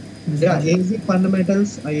 900. Yeah, AZ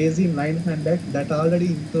fundamentals, AZ 900, that already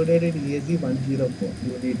included in AZ 104.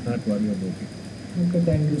 You need not worry about it. Okay,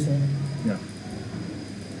 thank you, sir. Yeah.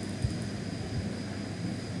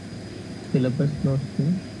 Syllabus notes.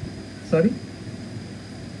 Sorry?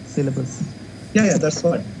 Syllabus. Yeah, that's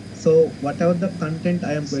what. So whatever the content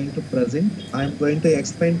I am going to present, I am going to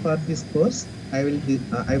explain for this course. I will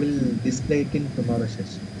display it in tomorrow's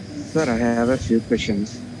session. Sir, I have a few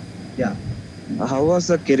questions. Yeah. How was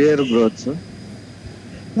the career growth, sir?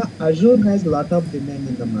 Yeah, Azure has a lot of demand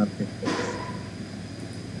in the marketplace.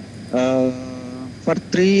 For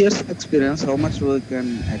 3 years experience, how much we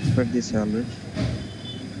can expect the salary?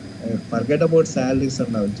 Forget about salaries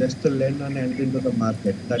and all. Just to learn and enter into the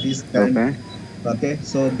market. That is okay. Okay.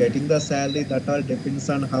 So getting the salary, that all depends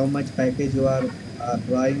on how much package you are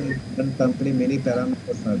drawing in company. Many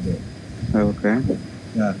parameters are there. Okay.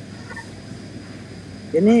 Yeah.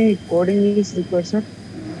 Any coding is required, sir?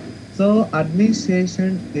 So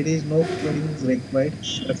administration, there is no coding is required.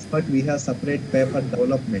 That's what we have separate paper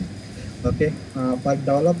development. Okay, for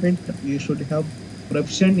development, you should have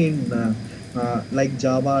proficient in like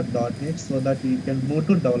Java, .NET, so that you can move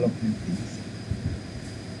to development things.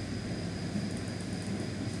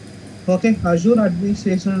 Okay, Azure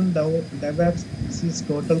Administration DevOps, this is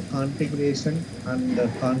total configuration and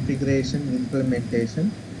configuration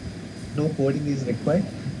implementation. No coding is required.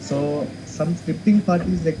 So some scripting part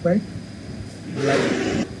is required, like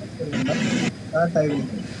that I will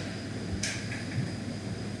help.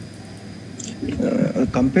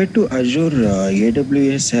 Compared to Azure,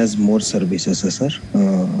 AWS has more services, sir.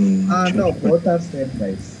 No, both are same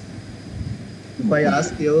guys. If I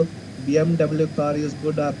ask you, BMW car is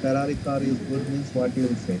good or Ferrari car is good, means what you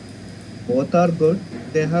will say? Both are good.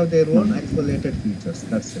 They have their own isolated features.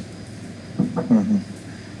 That's it.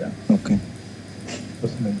 Yeah. Okay.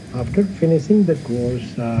 After finishing the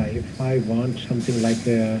course, if I want something like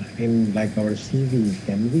in like our CV,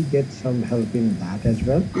 can we get some help in that as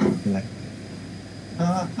well? Like,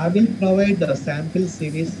 I will provide the sample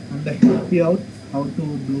series and help you out how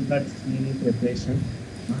to do that CV preparation.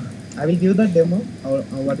 I will give the demo or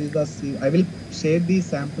what is the CV. I will share the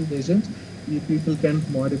sample versions. If people can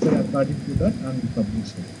modify according to that and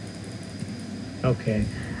publish it. okay.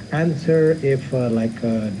 And sir, if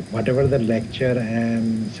whatever the lecture,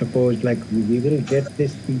 and suppose like we will get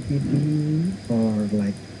this PPT or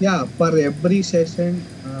like. Yeah, for every session,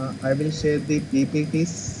 I will share the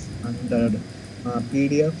PPTs and the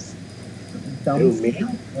PDFs, terms,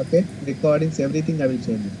 okay, recordings, everything I will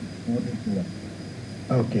share with you. More than that.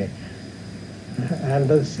 Okay. And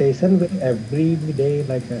the session will every day,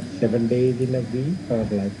 like 7 days in a week, or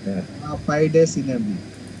like 5 days in a week.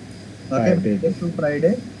 Okay, 5 days. Monday to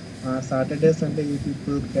Friday, Saturday, Sunday, you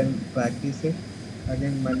people can practice it.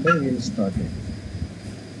 Again, Monday we will start it.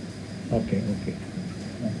 Okay.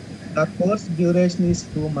 The course duration is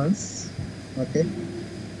 2 months. Okay.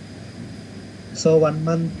 So 1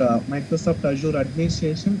 month Microsoft Azure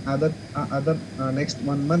Administration. Next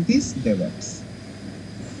 1 month is DevOps.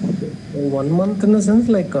 1 month in the sense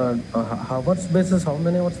like hours basis, how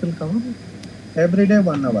many hours will come? Every day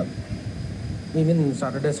 1 hour. Even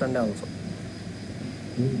Saturday, Sunday also.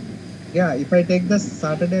 Yeah, if I take the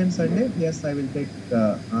Saturday and Sunday, yes, I will take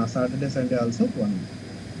Saturday, Sunday also 1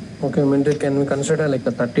 hour. Okay, Mindri, can we consider like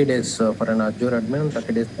 30 days for an Azure admin and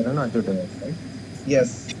 30 days for an Azure DevOps, right?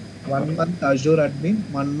 Yes, 1 month Azure admin,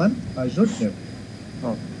 1 month Azure Dev.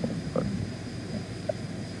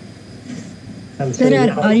 Sir,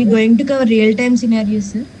 are you going to cover real-time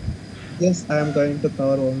scenarios, sir? Yes, I am going to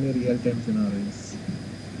cover only real-time scenarios.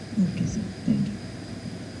 Okay, sir. Thank you.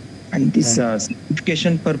 And this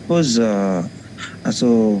certification purpose,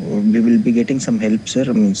 so we will be getting some help,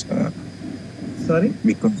 sir. Means, sorry?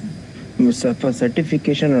 Because for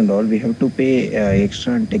certification and all, we have to pay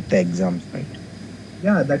extra and take the exams, right?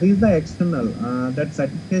 Yeah, that is the external. That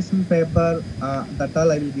certification paper, that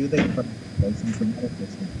all I will give the information.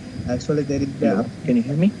 Actually, there is the. Hello? Can you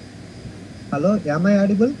hear me? Hello, am I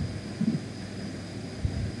audible?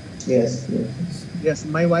 Yes. Yes,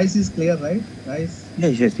 my voice is clear, right, guys?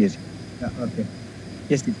 Yes. Yeah, okay.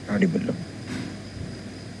 Yes, it's audible.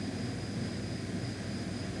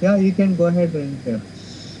 Yeah, you can go ahead and share.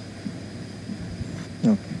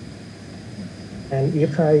 Okay. And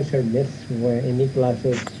if I should miss any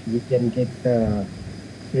classes, we can get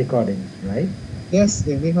recordings, right? Yes,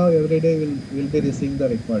 anyhow, every day we'll be receiving the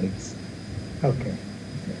recordings. Okay.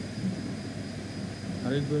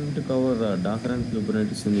 Are you going to cover Docker and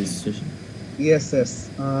Kubernetes in this session? Yes.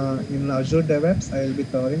 In Azure DevOps, I will be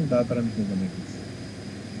covering Docker and Kubernetes.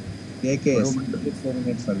 AKS,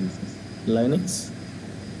 Kubernetes services. Linux?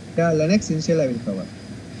 Yeah, Linux initial I will cover.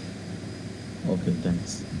 Okay,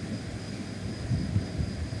 thanks.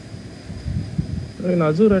 In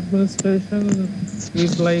Azure administration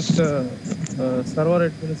is like server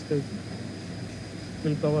administration.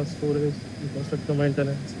 Will cover storage, infrastructure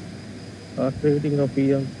maintenance, creating a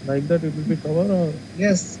VM. Like that it will be covered, or?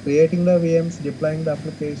 Yes, creating the VMs, deploying the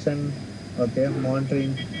application, okay,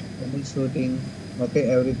 monitoring, troubleshooting,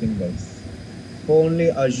 okay, everything guys.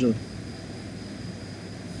 Only Azure.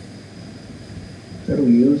 So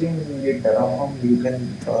using the Terraform, you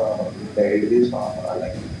can guide this on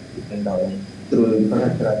like you can download through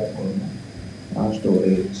infrastructure as a whole,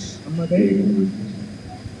 storage.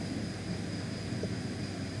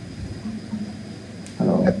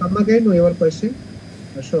 Hello. Come again, your question,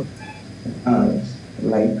 Ashok.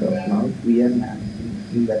 Like now we are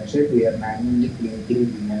in website, we are manually creating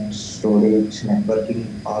VMs, storage, networking,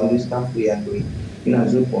 all this stuff we are doing in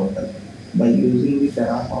Azure portal. by using the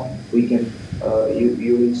Terraform, we can,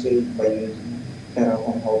 you will say by using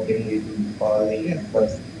Terraform, how can we do all the Yes, network?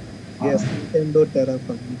 yes. Yes, we can do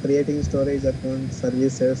Terraform. Creating storage accounts,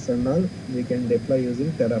 services and all, we can deploy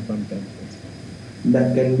using Terraform templates.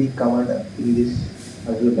 That can be covered in this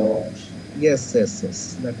Azure DevOps. Yes, yes,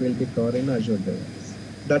 yes. That will be covered in Azure DevOps.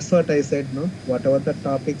 That's what I said, no? Whatever the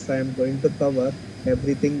topics I am going to cover,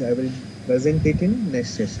 everything I will present it in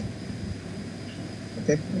next session.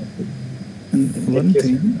 Okay? And one Thank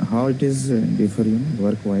you. thing, how it is differ,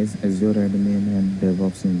 work-wise, Azure admin and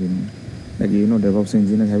DevOps engineer. Like, DevOps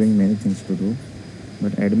engineer having many things to do,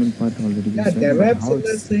 but admin part already you Yeah, said, but DevOps how in the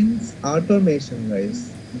it's sense automation,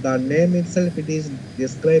 guys. The name itself, it is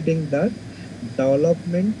describing that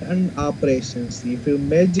development and operations. If you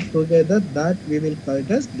merge together, that we will call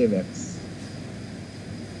it as DevOps.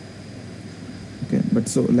 okay. But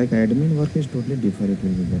so like admin work is totally different, it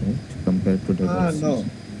will be there, right? Compared to DevOps. No,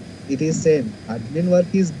 it is same. Admin work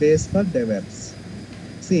is based for DevOps.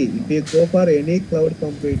 See, if you go for any cloud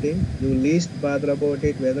computing, you least bother about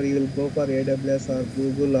it whether you will go for AWS or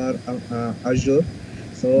Google or Azure.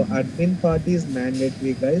 So admin part is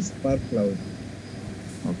mandatory, guys, for cloud.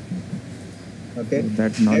 Okay. So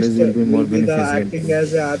that knowledge Next, will be you more will be the beneficial. acting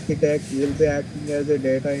as an architect. You will be acting as a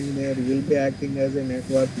data engineer. You will be acting as a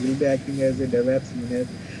network. You will be acting as a DevOps engineer.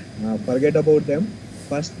 Forget about them.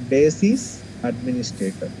 First base is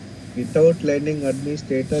administrator. Without learning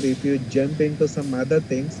administrator, if you jump into some other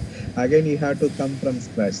things, again you have to come from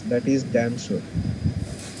scratch. That is damn sure.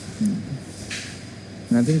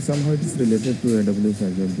 And I think somehow it is related to AWS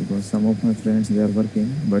as well, because some of my friends, they are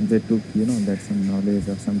working, but they took, that some knowledge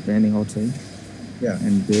or some training outside. Yeah.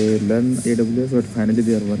 And they learn AWS, but finally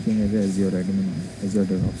they are working as a Azure admin, Azure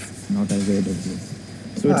DevOps, not as a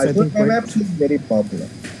AWS. So it's, I think, DevOps is very popular.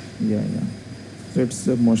 Yeah. So it's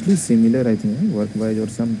mostly similar, I think, work-wise, or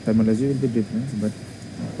some terminology will be different, but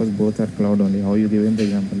because both are cloud only. How you give them the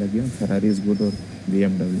example, like, Ferrari is good or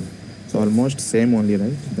BMW. So almost same only,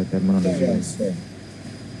 right? The terminology wise.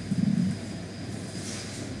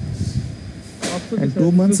 And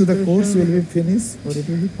 2 months the course will be finished, or it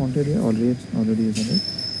will be counted here already, isn't it?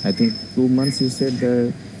 I think 2 months you said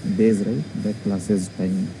the days, right? The classes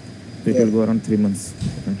time. So it will go around 3 months,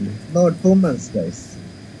 apparently. No, 2 months, guys.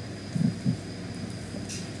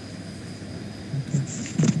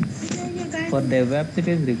 For DevOps, it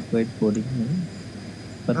is required coding.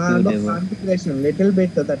 For No, DevOps. configuration, little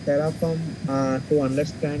bit the Terraform to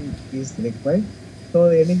understand is required. So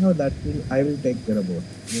anyhow, that I will take care about.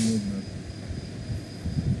 You need not.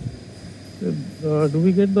 Do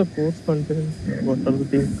we get the course content? What are the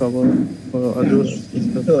things covered for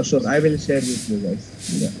Azure? Sure. I will share with you guys.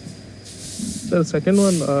 Yeah. The second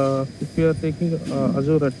one, if we are taking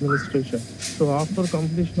Azure administration, so after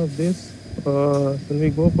completion of this, can we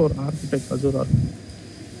go for architect, Azure architect?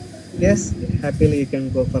 Yes, happily you can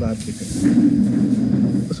go for architect.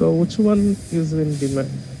 So which one is in demand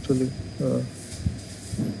actually?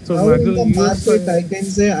 So now in the market, I can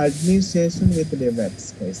say administration with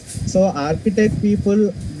DevOps, guys. So architect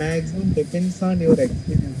people maximum depends on your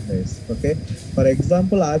experience, guys. Okay. For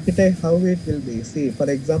example, architect, how it will be. See, for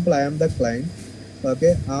example, I am the client.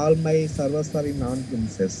 Okay. All my servers are in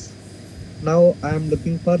on-premises. Now I am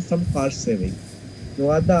looking for some cost saving. You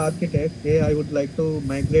are the architect. Hey, I would like to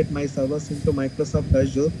migrate my servers into Microsoft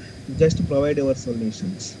Azure. Just provide your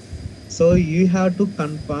solutions. So you have to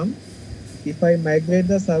confirm, if I migrate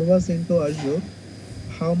the servers into Azure,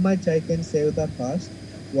 how much I can save the cost,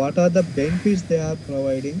 what are the benefits they are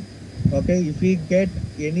providing. Okay, if we get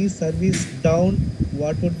any service down,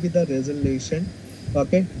 what would be the resolution.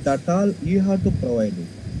 Okay, that all you have to provide it.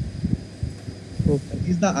 That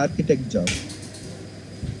is the architect job.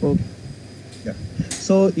 Okay. Yeah.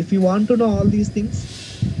 So if you want to know all these things,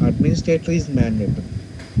 administrator is mandatory.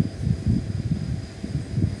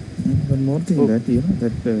 One more thing that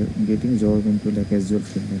getting job into like Azure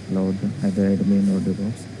field, like cloud, either admin or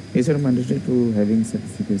DevOps, is it mandatory to having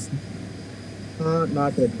certification?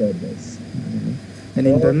 Not required, guys. An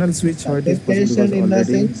internal switch, how it is possible, because in already the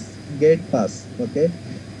sense gate pass. Okay,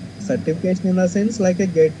 certification in the sense like a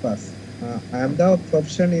gate pass. I am the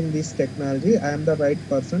profession in this technology. I am the right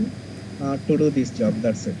person to do this job.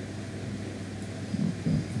 That's it.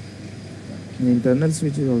 An internal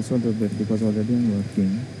switch is also the best, because already I'm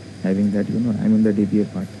working, having that, I'm in the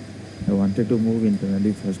DBA part. I wanted to move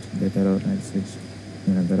internally first, later on I switch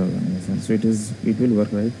in another organization. So it will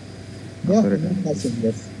work, right? Yeah,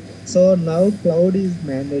 yes. So now cloud is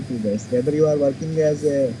mandatory, guys. Whether you are working as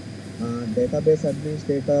a database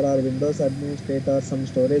administrator or Windows administrator, some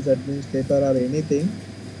storage administrator or anything,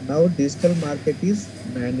 now digital market is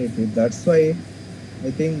mandatory. That's why I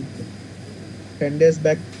think 10 days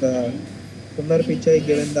back, Sundar Pichai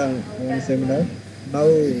given the one seminar. Now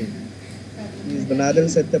is the Nadal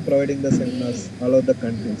Sette providing the seminars all over the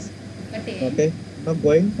countries. Okay. Now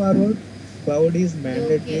going forward, cloud is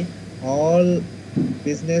mandatory. All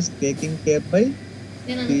business taking care by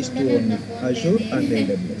these two only, Azure and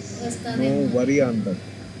AWS. No worry on that.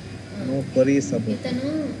 No worries about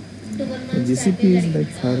it. GCP is like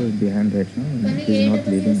far behind right now. It is not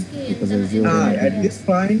leading because Azure and At this AWS.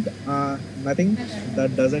 point, nothing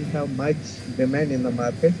that doesn't have much demand in the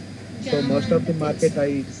market. So most of the market,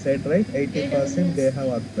 I said right, 80% they have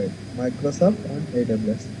occupied Microsoft and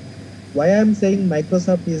AWS. Why I'm saying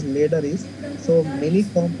Microsoft is leader is so many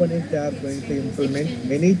components they are going to implement.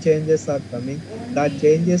 Many changes are coming. That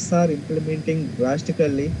changes are implementing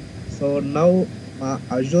drastically. So now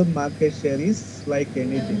Azure market share is like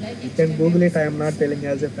anything. You can Google it. I am not telling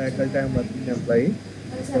as a faculty. I am working employee.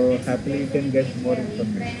 So happily you can get more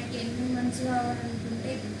information.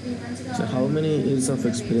 So how many years of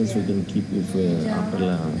experience we can keep if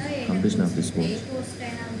after completion of this course?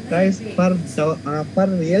 Guys, for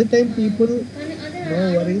real time people, no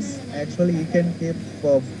worries. Actually, you can keep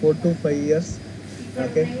for 4 to 5 years.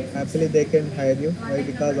 Okay, happily they can hire you. Why?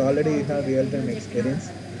 Because already you have real time experience.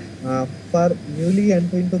 For newly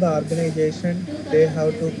entering to the organization, they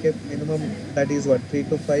have to keep minimum, that is what, 3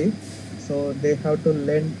 to 5. So they have to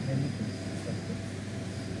learn anything.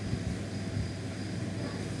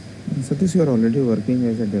 Satish, you are already working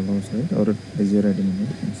as a DevOps, right? Or Azure admin,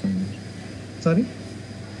 right? Somewhere. Sorry?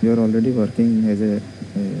 You are already working as a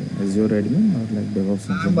Azure admin or like DevOps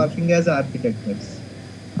engineer? I'm working as an architect.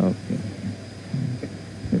 Okay.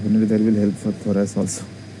 Definitely that will help for us also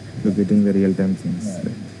to getting the real-time things.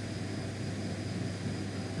 Right?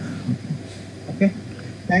 Okay.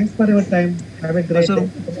 Thanks for your time. Have a great day.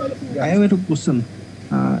 I have a question.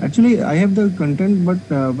 Actually, I have the content, but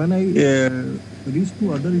when I reach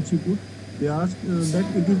to other institute, they ask that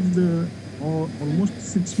it is almost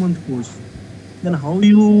 6-month course. Then how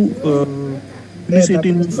you finish it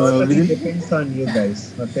in totally within? depends on you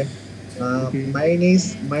guys. Okay.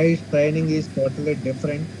 My training is totally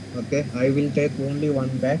different. Okay. I will take only one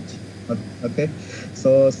batch. Okay.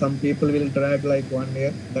 So some people will drag like 1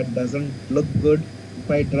 year. That doesn't look good. If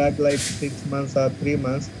I drag like 6 months or 3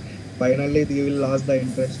 months, finally you will lose the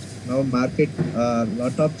interest. Now market,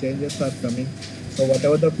 lot of changes are coming. So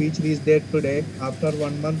whatever the feature is there today, after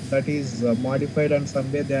 1 month that is modified and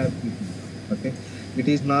somewhere they are keeping. Okay. It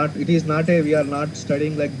is not we are not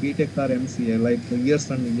studying like BTech or MCA like years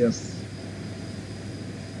and years.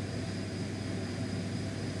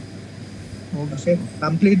 Okay.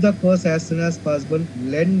 Complete the course as soon as possible,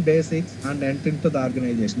 learn basics and enter into the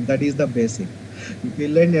organization. That is the basic. If you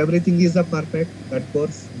learn everything is the perfect, that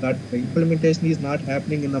course, that implementation is not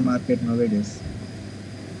happening in the market nowadays.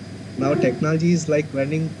 Now technology is like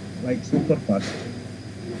running like super fast.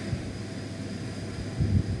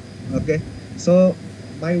 Okay. So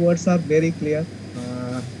my words are very clear.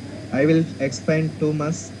 I will explain 2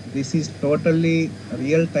 months. This is totally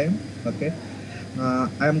real time. Okay.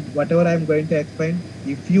 Whatever I'm going to explain.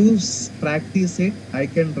 If you practice it, I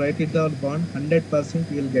can write it down.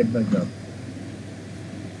 100% you will get the job.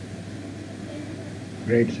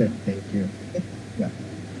 Great, sir. Thank you. Yeah.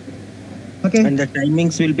 Okay. And the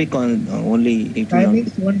timings will be only.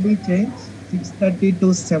 Timings won't be changed. 6:30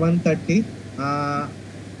 to 7:30.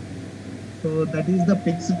 So that is the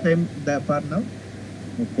fixed time for now.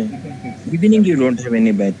 Okay. Beginning you don't have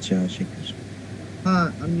any batch, Sekhar.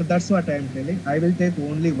 And that's what I am telling. I will take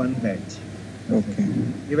only one batch. Okay.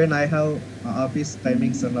 Even I have office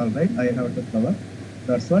timings and all right. I have to cover.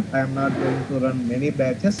 That's what I am not going to run many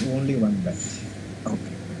batches. Only one batch.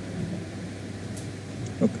 Okay.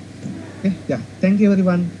 Okay. Yeah. Thank you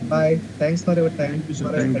everyone. Bye. Thanks for your time. Thank you,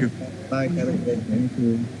 sir. Thank you. Bye. Have a great day. Thank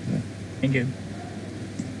you. Thank you.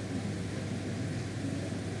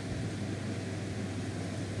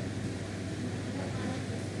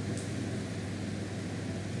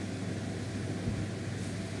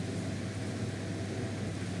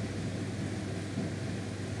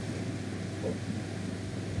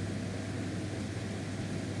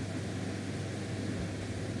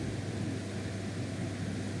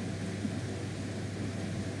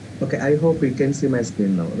 Okay, I hope you can see my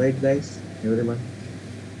screen now, right guys? Everyone?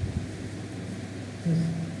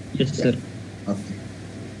 Yes, sir. Okay.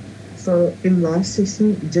 So in last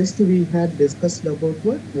session, just we had discussed about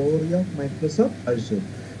what? Overview of Microsoft Azure.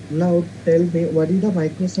 Now tell me, what is the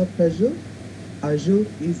Microsoft Azure? Azure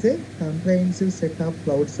is a comprehensive set of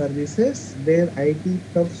cloud services where IT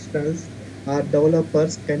professionals or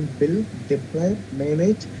developers can build, deploy,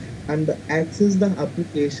 manage, and access the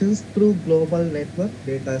applications through global network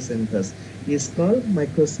data centers is called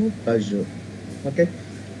Microsoft Azure. Okay.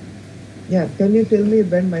 Yeah, can you tell me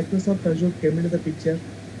when Microsoft Azure came into the picture?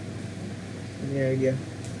 Any idea?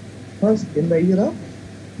 First, in the year of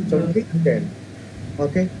 2010.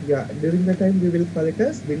 Okay, yeah, during the time we will call it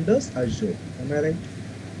as Windows Azure. Am I right?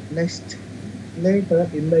 Next, later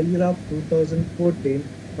in the year of 2014,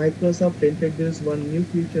 Microsoft introduced one new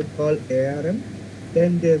feature called ARM.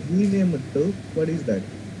 Then they renamed it to, what is that?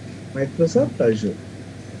 Microsoft Azure.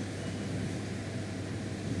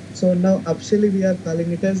 So now officially we are calling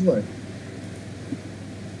it as what?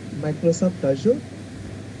 Microsoft Azure.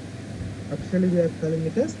 Actually, we are calling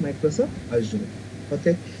it as Microsoft Azure.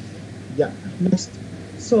 Okay. Yeah. Next.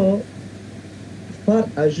 So for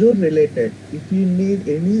Azure related, if you need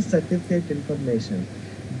any certificate information,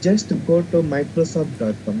 just go to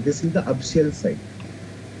Microsoft.com. This is the official site.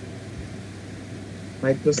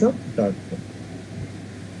 Microsoft.com.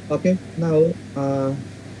 Okay. Now,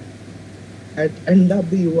 at end of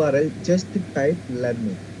the URL, just type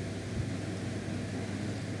learning.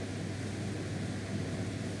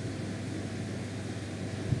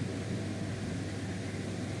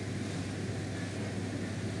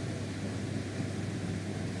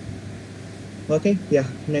 Okay, yeah,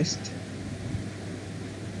 next.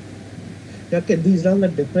 Okay, these are the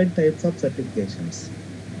different types of certifications.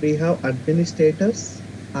 We have administrators,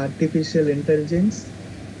 artificial intelligence,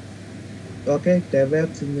 okay,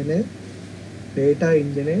 DevOps engineer, data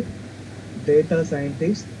engineer, data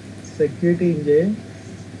scientist, security engineer,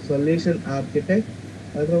 solution architect.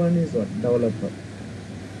 Other one is what? Developer.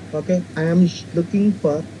 Okay, I am looking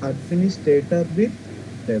for administrator with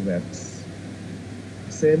DevOps.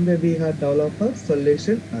 Same way we have developer,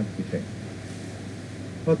 solution architect.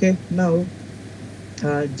 Okay, now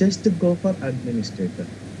just go for administrator.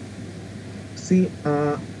 See,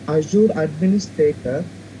 Azure administrator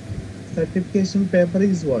certification paper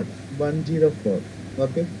is what? 104.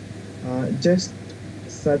 Okay, just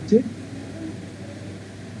search it.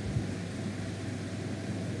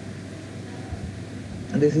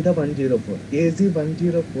 This is the 104.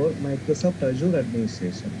 AZ104 Microsoft Azure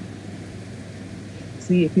Administration.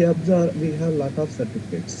 See, if you observe, we have lot of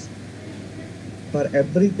certificates. For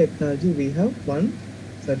every technology, we have one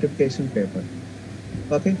certification paper.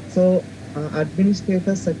 Okay, so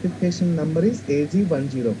administrator certification number is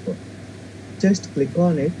AZ104. Just click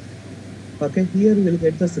on it. Okay, here you will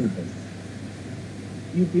get the syllabus.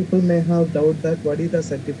 You people may have doubt that what is the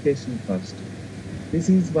certification cost. This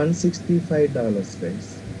is $165,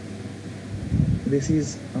 guys. This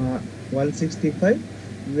is 165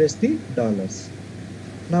 USD dollars.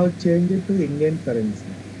 Now change it to Indian currency.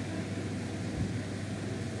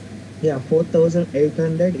 Yeah,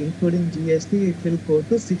 4,800 including GST, it will go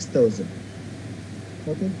to 6,000.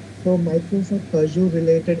 Okay, so Microsoft Azure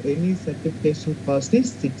related any certification cost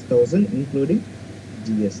is 6,000 including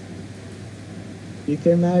GST. You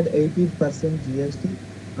can add 18% GST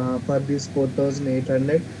for this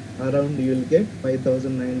 4,800, around you will get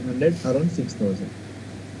 5,900, around 6,000.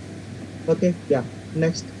 Okay, yeah,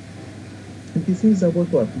 next. This is about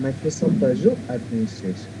what? Microsoft Azure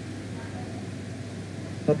administration.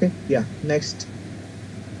 Okay, yeah, next.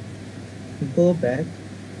 Go back.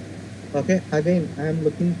 Okay, again, I am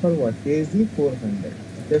looking for what? AZ400.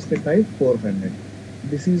 Just type 400.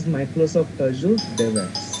 This is Microsoft Azure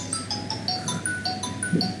DevOps.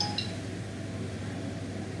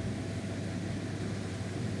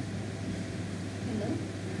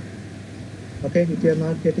 Okay, if you are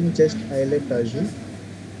not getting, just highlight Azure.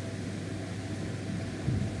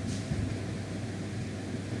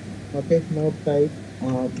 Okay, now type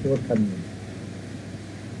 400.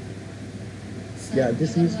 Yeah,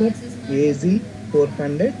 this is what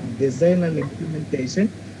AZ400 design and implementation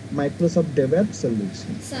Microsoft DevOps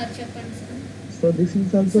solution. So this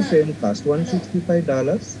is also same cost,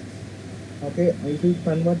 $165. Okay, if you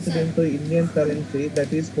convert it into Indian currency,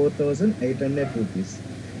 that is 4,800 rupees.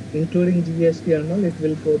 Including GST and all, it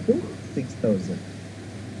will go to 6,000.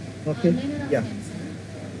 Okay, yeah.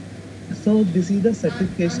 So this is the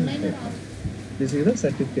certification paper. This is the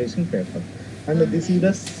certification paper. And this is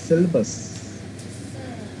the syllabus.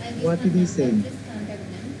 What it is saying?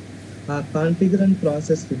 Configure and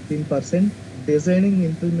process 15%, designing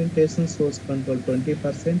implementation source control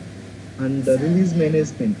 20%, and release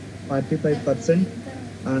management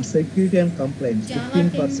 45%, security and compliance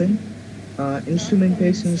 15%,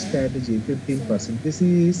 instrumentation strategy 15%. This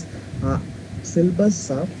is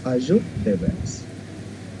syllabus of Azure DevOps.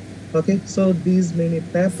 Okay, so these many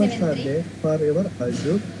papers are there for your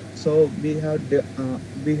Azure. So we have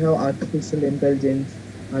artificial intelligence,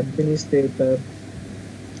 administrator,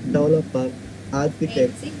 developer,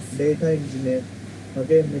 architect, data engineer,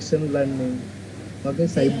 okay, machine learning, okay,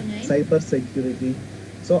 cyber security.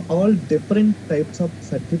 So all different types of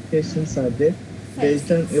certifications are there.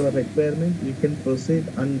 Based on your requirement, you can proceed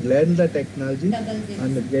and learn the technology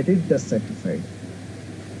and get it the certified.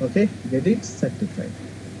 Okay, get it certified.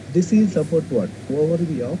 This is about what?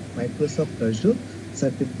 Overview of Microsoft Azure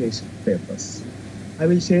certification papers. I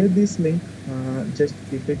will share this link. Just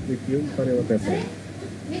keep it with you for your reference.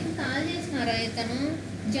 మీకు call చేసినారా ఇతను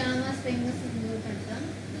Java spring అంట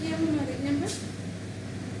ఏమో మరి number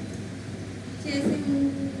చేసి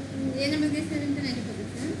ఏ number చేశారంటే నేను చెప్తాను.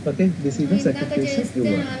 Okay, this is the certification you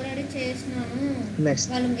want. Already చేసినాను. Next,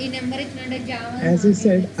 వాళ్ళు ఈ number ఇచ్చినంటే Java as I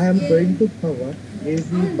said, I am going to cover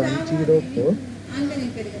AZ104. Online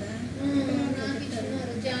అయిపోయింది కదా నాకు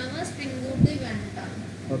ఇచ్చినారు Java spring boot ఇవంట.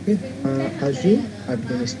 Okay, Azure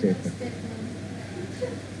Administrator.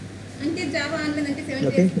 అంటే జావా ఆన్లైన్ అంటే 7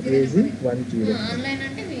 Okay, AZ104. ఆన్లైన్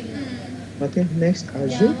అంటే వీళ్ళు. Okay, next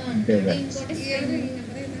Azure DevOps.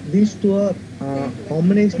 These two are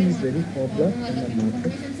combination is very popular in the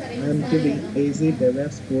market. I am giving AZ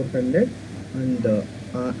DevOps 400 and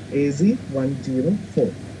AZ104.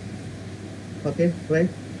 Okay,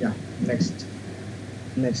 right? Yeah. Next.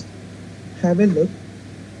 Have a look.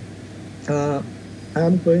 I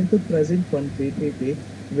am going to present one PPT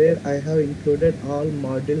where I have included all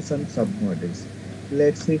modules and submodules.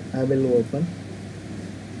 Let's see. I will open.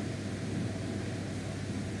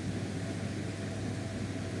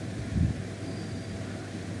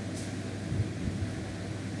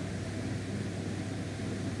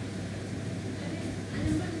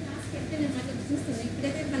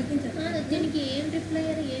 దీనికి ఏం reply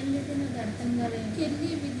అయ్యారు ఏం లేదు నాకు అర్థం కాలేదు. కెళ్ళి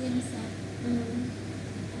విద్యను సార్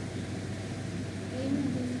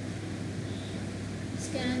ఏమంటే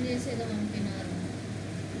scan చేసేదో పంపినారు.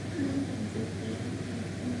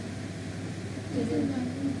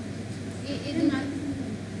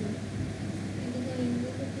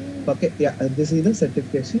 Okay, yeah, this is the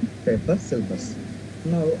certification paper syllabus.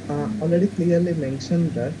 Now, already clearly mentioned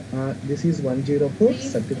that this is 104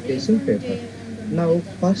 certification paper. Now,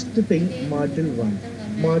 first thing, module 1.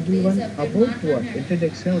 Module 1 about what?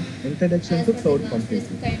 Introduction to cloud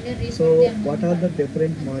computing. So, what are the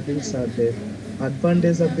different modules are there?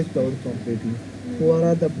 Advantage of the cloud computing. Who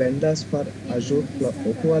are the vendors for Azure cloud?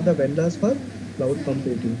 Who are the vendors for cloud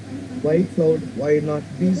computing? Why cloud? Why not?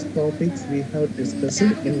 These topics we have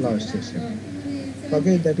discussed in last session.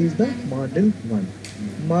 Okay, that is the module 1.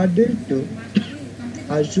 Module 2,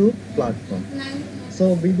 Azure platform. So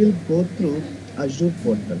we will go through Azure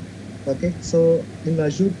portal. Okay, so in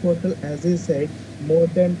Azure portal, as I said, more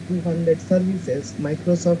than 200 services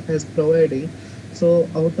Microsoft has providing. So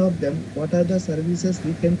out of them, what are the services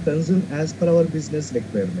we can consume as per our business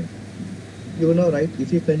requirement? You know, right? If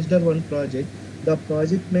you consider one project, the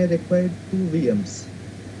project may require 2 VMs.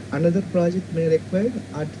 Another project may require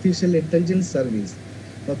artificial intelligence service.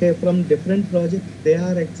 Okay, from different projects, they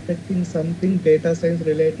are expecting something data science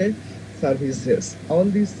related services. All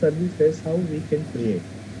these services, how we can create.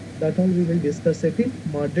 That all we will discuss it in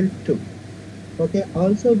module 2. Okay,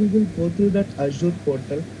 also we will go through that Azure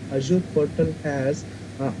portal. Azure portal has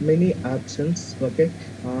many options. Okay,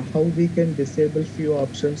 how we can disable few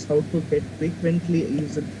options, how to get frequently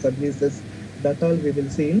used services. That all we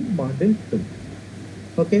will see in module 2.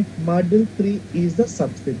 Okay, module 3 is the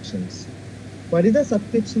subscriptions. What is the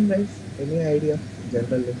subscription, guys? Any idea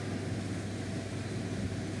generally?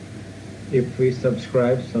 If we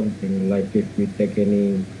subscribe something, like if we take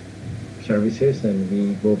any services and we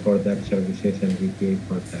go for that services and we pay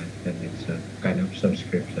for that, then it's a kind of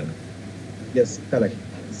subscription. Yes, correct.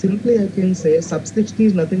 Simply I can say subscription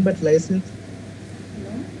is nothing but license.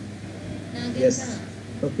 Yes.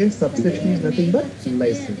 Okay, subscription is nothing but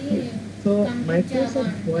license. So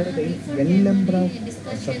Microsoft providing any number of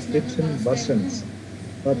subscription versions.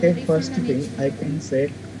 Okay, first thing I can say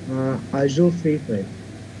Azure Free Trade.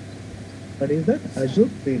 What is that? Azure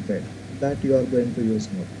Free Trade that you are going to use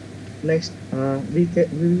more. Next, we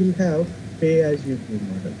will have Pay as you go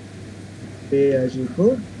model. Pay as you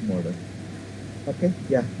go model. Okay,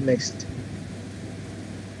 yeah. Next.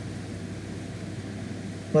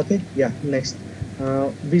 Okay, yeah. Next,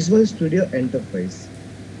 Visual Studio Enterprise.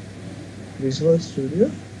 Visual Studio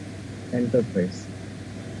Enterprise.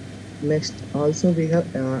 Next, also we have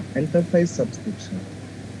Enterprise subscription.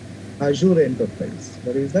 Azure Enterprise.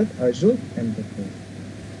 What is that? Azure Enterprise.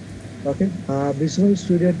 Okay, Visual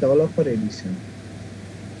Studio Developer Edition.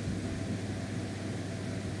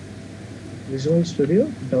 Visual Studio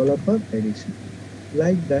Developer Edition.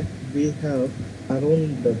 Like that, we have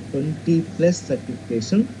around 20 plus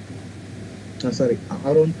certification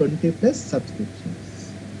around 20 plus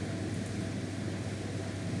subscriptions.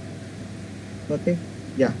 Okay,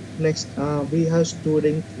 yeah. Next, we have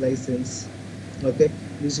student license. Okay,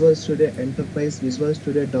 Visual Studio Enterprise, Visual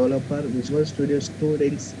Studio Developer, Visual Studio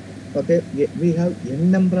Students. Okay, we have n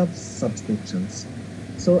number of subscriptions.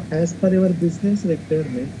 So as per your business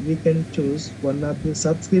requirement, we can choose one of the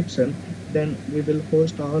subscription. Then we will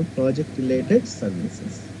host all project related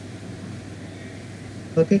services.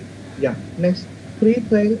 Okay, yeah. Next, free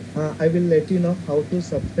trial. I will let you know how to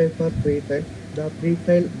subscribe for free trial. The free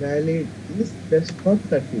trial valid is just for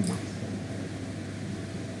 30 days.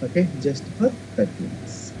 Okay, just for 30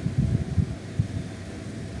 days.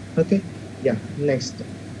 Okay, yeah. Next.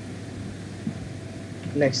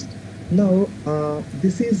 Now,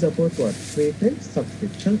 this is about what? Free trial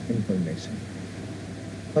subscription information.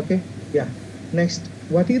 Okay, yeah. Next,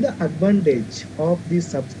 what is the advantage of these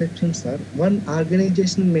subscriptions? Sir, one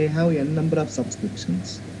organization may have n number of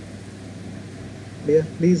subscriptions.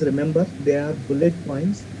 Please remember, they are bullet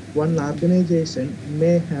points. One organization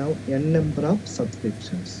may have n number of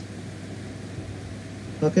subscriptions.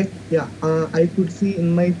 Okay, yeah. I could see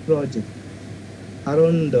in my project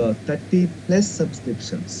around 30 plus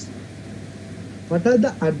subscriptions. What are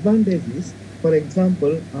the advantages? For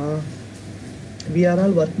example, we are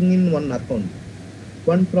all working in one account.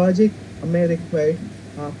 One project may require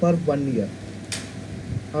for 1 year.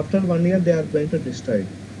 After 1 year, they are going to destroy it.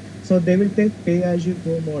 So they will take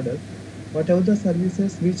pay-as-you-go model. Whatever the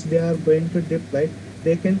services which they are going to deploy,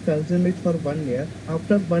 they can consume it for 1 year.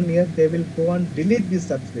 After 1 year, they will go and delete this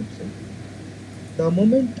subscription. The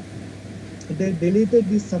moment they deleted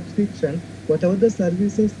this subscription, whatever the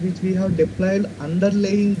services which we have deployed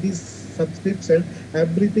underlying this subscription,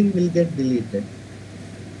 everything will get deleted.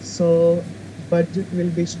 So budget will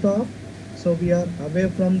be stopped. So we are away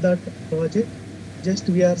from that project. Just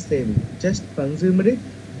we are saving. Just consumed it.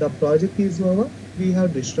 The project is over. We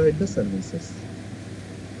have destroyed the services.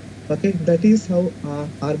 Okay, that is how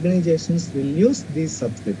organizations will use these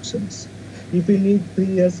subscriptions. If you need 3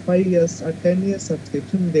 years, 5 years, or 10 years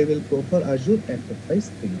subscription, they will go for Azure Enterprise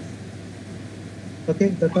things. Okay,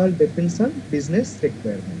 that all depends on business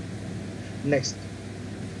requirement. Next,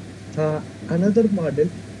 another model,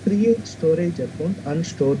 create storage account and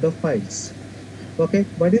store the files. Okay,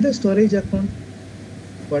 what is the storage account?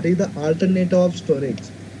 What is the alternative of storage?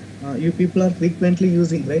 You people are frequently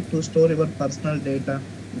using, right, to store your personal data,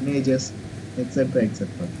 images, etc., etc.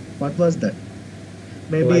 What was that?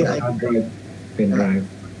 Maybe like hard drive, pen drive.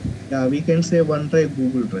 Yeah, we can say OneDrive,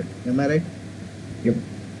 Google Drive. Am I right? Yep.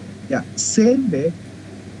 Yeah, same way,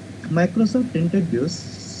 Microsoft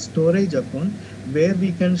introduced storage account where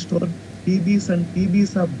we can store TBs and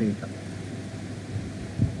TBs of data.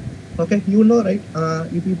 Okay, you know, right?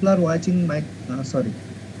 You people are watching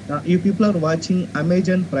you people are watching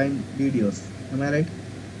Amazon Prime videos. Am I right?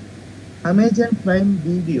 Amazon Prime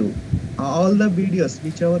Video, all the videos,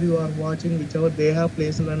 whichever you are watching, whichever they have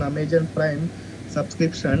placed on Amazon Prime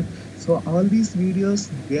subscription. So all these videos,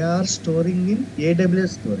 they are storing in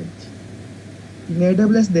AWS storage. In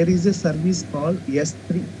AWS, there is a service called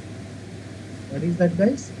S3. What is that,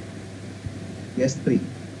 guys? S3.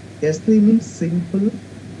 S3 means simple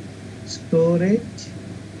storage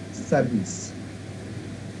service.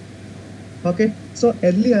 Okay, so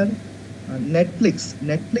earlier, Netflix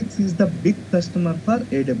is the big customer for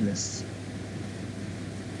AWS.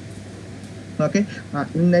 Okay,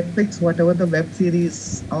 in Netflix, whatever the web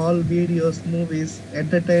series, all videos, movies,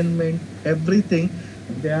 entertainment, everything,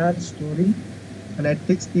 they are storing.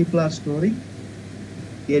 Netflix people are storing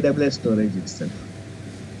AWS storage itself.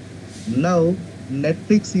 Now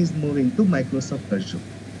Netflix is moving to Microsoft Azure.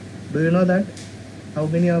 Do you know that? How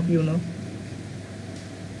many of you know?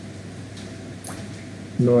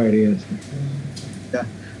 No idea. Yeah,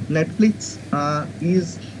 Netflix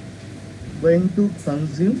is going to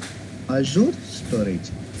consume Azure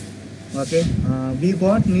storage. Okay, we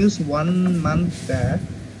got news 1 month back.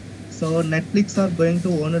 So Netflix are going to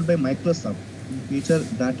own it by Microsoft. In future,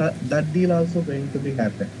 that deal also going to be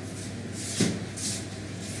happen.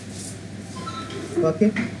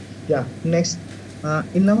 Okay, yeah. Next,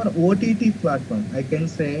 in our OTT platform, I can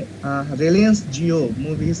say Reliance Jio,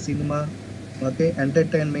 movies, cinema, okay,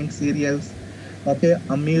 entertainment, serials, okay,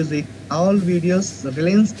 music, all videos,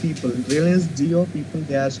 Reliance Jio people,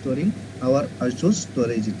 they are storing our Azure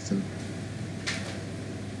storage itself.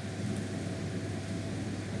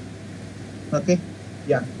 Okay,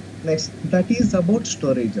 yeah. Next, that is about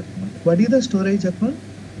storage account. What is the storage account?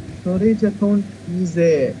 Storage account is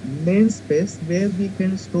a namespace where we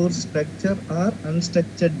can store structured or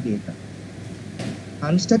unstructured data.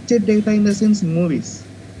 Unstructured data in the sense movies.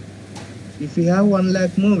 If we have 1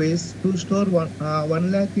 lakh movies, to store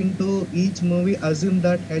 1 lakh into each movie, assume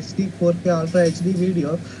that HD 4K Ultra HD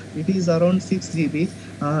video, it is around 6 GB.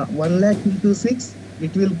 1 lakh into 6,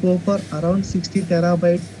 it will go for around 60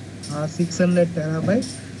 terabyte, 600 terabyte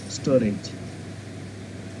storage.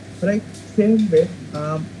 Right? Same way,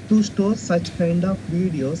 to store such kind of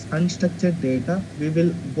videos, unstructured data, we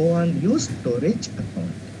will go and use storage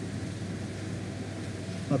account.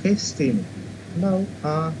 Okay, streaming. Now,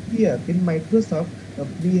 here in Microsoft,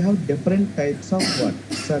 we have different types of what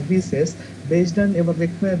services. Based on our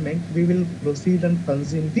requirement, we will proceed and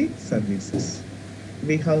consume the services.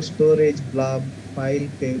 We have storage, blob, file,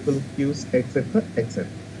 table, queues, etc., etc.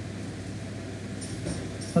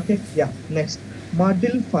 Okay, yeah. Next,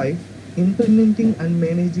 Module 5, implementing and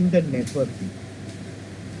managing the networking.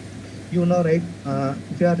 You know, right?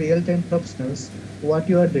 If you are real-time professionals, what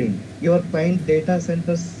you are doing? Your client data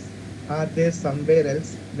centers are there somewhere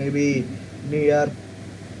else, maybe New York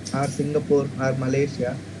or Singapore or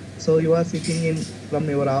Malaysia. So you are sitting in from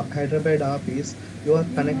your Hyderabad office. You are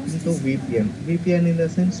connecting to VPN. VPN in the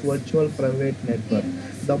sense virtual private network.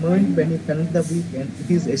 The moment when you connect the VPN,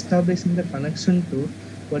 it is establishing the connection to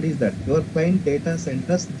what is that? Your client data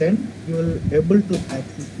centers. Then you will able to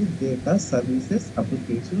access the data services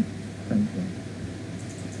application content.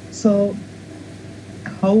 So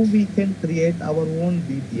how we can create our own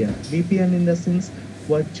VPN? VPN in the sense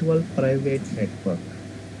virtual private network.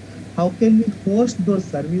 How can we host those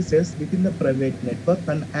services within the private network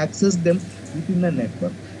and access them within the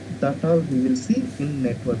network? That all we will see in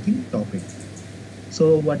networking topic.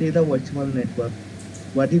 So what is the virtual network?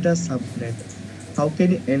 What is the subnet? How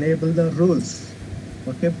can you enable the rules?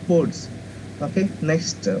 Okay, ports. Okay,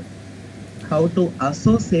 next, how to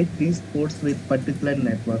associate these ports with particular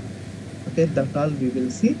network. Okay, that all we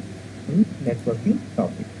will see in networking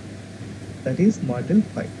topic. That is module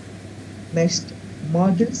 5. Next,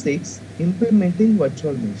 module 6, implementing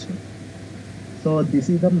virtual machine. So this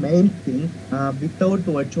is the main thing. Without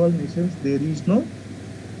virtual machines, there is no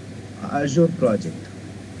Azure project.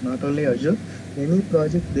 Not only Azure, any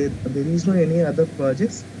project, there is no any other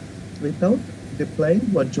projects without deploying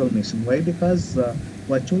virtual machine. Why? Because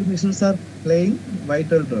virtual machines are playing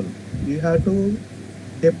vital role. You have to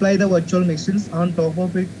deploy the virtual machines, on top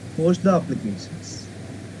of it host the applications.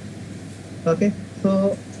 Okay,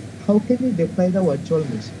 so how can we deploy the virtual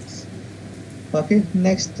machines? Okay,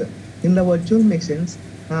 next, in the virtual machines,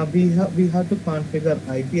 we have to configure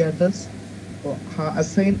IP address,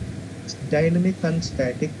 assign dynamic and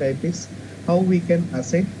static types. How we can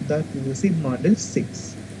assign that, we will see module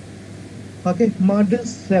 6. Okay, module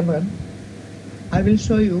 7, I will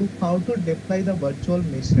show you how to deploy the virtual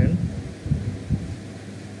machine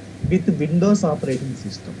with Windows operating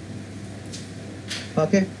system.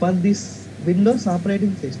 Okay, for this Windows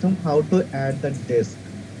operating system, how to add the disk,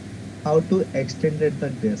 how to extend the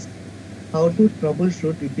disk, how to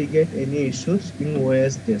troubleshoot if we get any issues in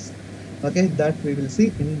OS disk. Okay, that we will see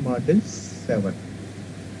in module 7.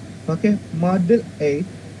 Okay, module 8,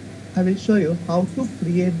 I will show you how to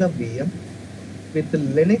create the VM with the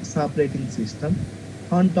Linux operating system.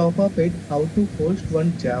 On top of it, how to host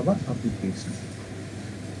one Java application.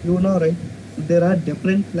 You know, right? There are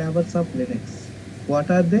different flavors of Linux. What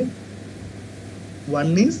are they?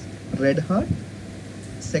 One is Red Hat.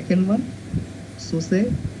 Second one,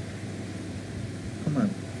 SUSE. Come on.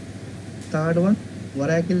 Third one,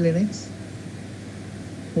 Oracle Linux.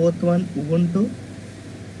 Fourth one, Ubuntu.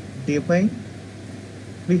 Debian.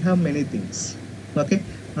 We have many things. Okay.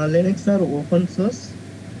 Linux are open source.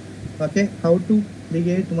 Okay. How to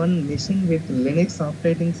create one machine with Linux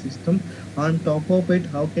operating system. On top of it,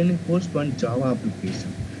 how can you host one Java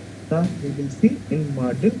application? That we will see in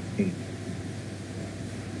module 8.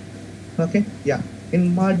 Okay, yeah.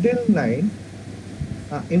 In module 9,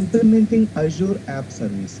 implementing Azure App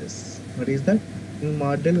Services. What is that? In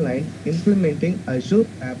module 9, implementing Azure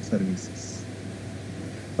App Services.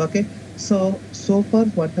 Okay, so far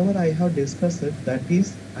whatever I have discussed, that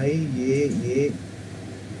is IaaS.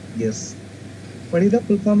 What is the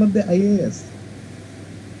full form of the IaaS?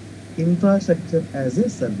 Infrastructure as a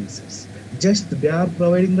services. Just they are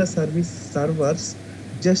providing the service servers,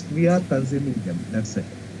 just we are consuming them. That's it.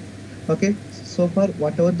 Okay, so far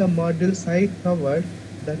whatever the modules I covered,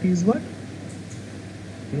 that is what?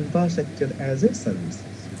 Infrastructure as a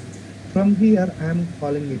services. From here I am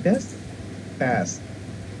calling it as PaaS,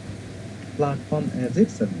 platform as a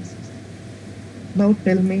services. Now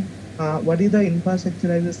tell me, what is the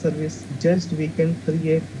infrastructure as a service? Just we can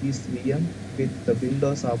create this VM with the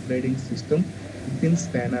Windows operating system within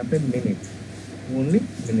span of a minute, only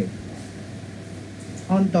minute.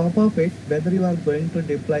 On top of it, whether you are going to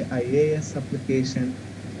deploy IAS application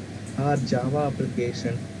or Java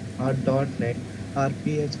application or .NET or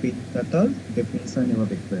PHP, that all depends on your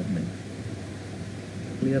requirement.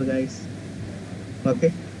 Clear, guys?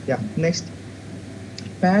 Okay. Yeah. Next,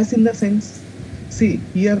 PaaS in the sense, see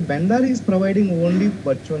here vendor is providing only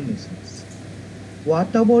virtual machines.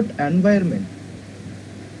 What about environment?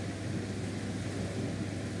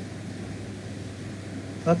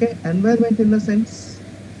 Okay, environment in the sense,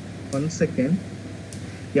 one second.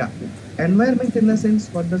 Yeah, environment in the sense,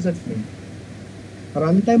 what does that mean?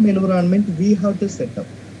 Runtime environment we have to set up.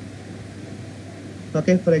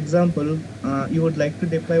 Okay, for example, you would like to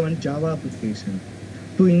deploy one Java application.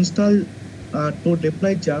 To install, to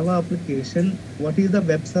deploy Java application, what is the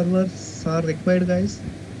web servers are required, guys?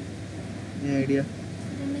 Any idea?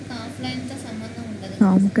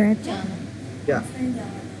 Tomcat. Yeah,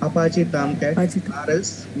 Apache Tomcat, or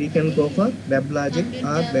else we can go for WebLogic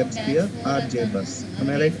or WebSphere or JBus. Am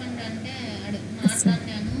I right?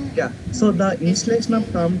 Yeah, so the installation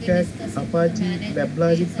of Tomcat, Apache,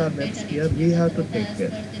 WebLogic or WebSphere, we have to take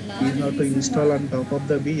care. We have to install on top of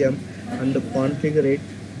the VM and configure it,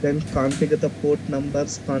 then configure the port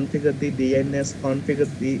numbers, configure the DNS, configure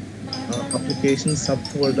the application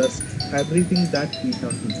subfolders, everything that we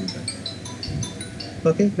have to do that.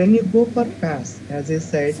 Okay, when you go for PaaS, as I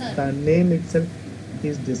said, the name itself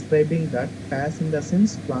is describing that PaaS in the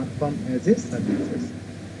sense platform as a services.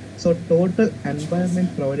 So total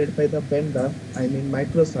environment provided by the vendor, I mean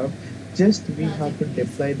Microsoft, just we have to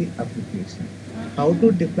deploy the application. How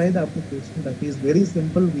to deploy the application? That is very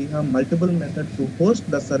simple. We have multiple methods to host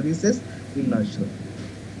the services in Azure.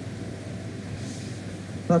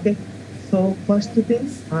 Okay. So first thing,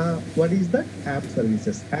 what is the app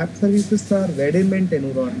services? App services are ready-made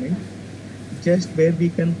environment, just where we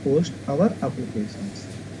can host our applications.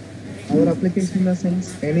 Our application in the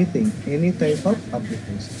sense anything, any type of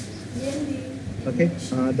application. Okay,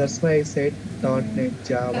 that's why I said .NET,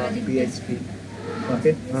 Java, PHP.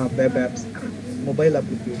 Okay, web apps, mobile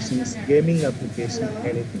applications, gaming application,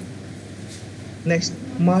 anything. Next,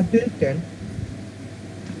 module 10,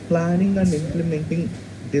 planning and implementing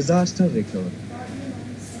disaster recovery.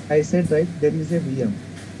 I said, right, there is a VM.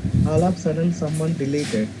 All of a sudden someone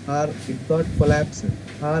deleted, or it got collapsed,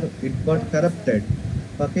 or it got corrupted.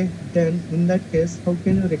 Okay, then in that case, how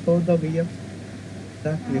can you recover the VM?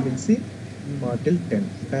 That we will see in module 10,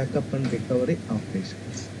 backup and recovery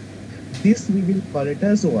operations. This we will call it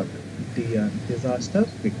as what? Disaster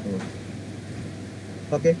recovery.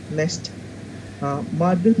 Okay, next,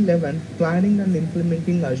 module 11, planning and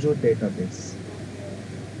implementing Azure database.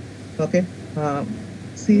 Okay,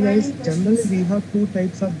 see guys, generally we have two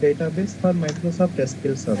types of database for Microsoft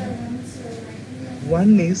SQL Server.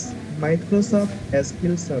 One is Microsoft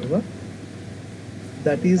SQL Server,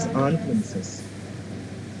 that is on-premises.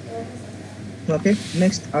 Okay,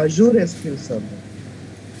 next Azure SQL Server,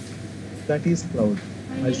 that is cloud,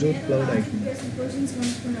 Azure Cloud IT.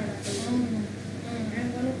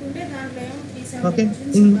 Okay,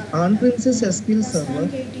 in on-premises SQL Server,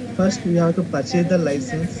 first we have to purchase the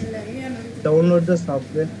license, download the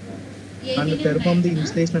software, and perform the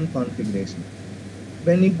installation and configuration.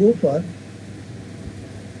 When you go for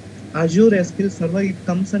Azure SQL Server, it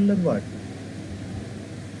comes under what?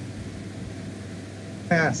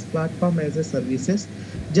 PaaS, platform as a services.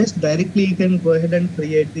 Just directly you can go ahead and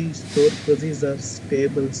create the store procedures,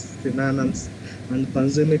 tables, synonyms, and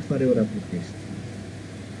consume it for your application.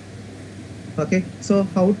 Okay, so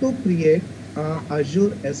how to create Azure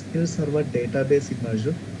SQL Server database in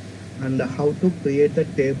Azure, and how to create the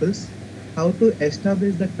tables, how to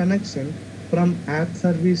establish the connection from app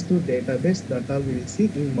service to database, that all we will see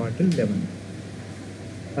in module 11.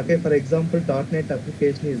 Okay, for example, .NET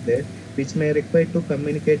application is there, which may require to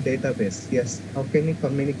communicate database. Yes, how can you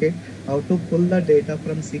communicate? How to pull the data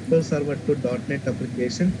from SQL Server to .NET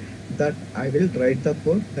application, that I will write the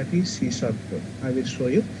code, that is C# code. I will show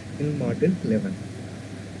you in module 11.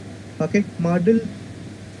 Okay, module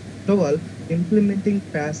 12, implementing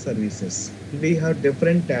PaaS services. We have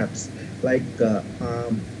different tabs like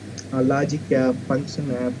logic app,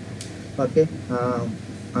 function app. Okay,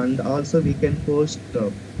 and also we can host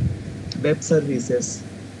web services.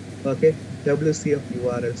 Okay, WCF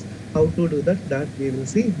URLs. How to do that? That we will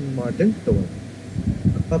see in module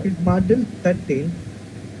 12. Okay, module 13,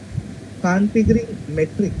 configuring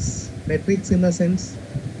metrics. Metrics in the sense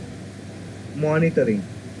monitoring.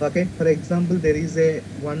 Okay, for example, there is a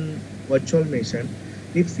one virtual machine.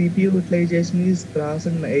 If CPU utilization is crossed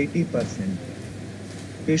 80%,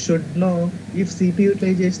 we should know if CPU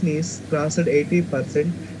utilization is crossed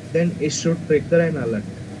 80%, then it should trigger an alert.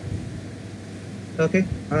 Okay,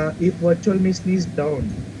 if virtual machine is down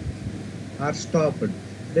or stopped,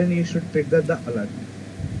 then you should trigger the alert.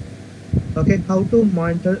 Okay, how to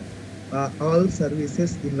monitor all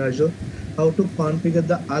services in Azure, how to configure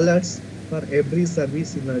the alerts for every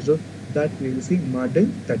service in Azure, that we will see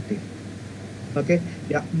module 30. Okay,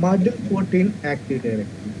 yeah, module 14, Active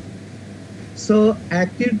Directory. So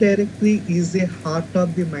Active Directory is a heart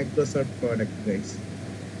of the Microsoft product, guys.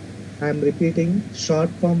 I am repeating, short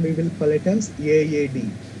form we will call it as AAD.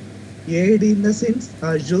 AAD in the sense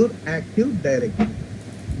Azure Active Directory.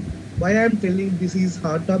 Why I am telling this is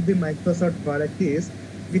heart of the Microsoft product is,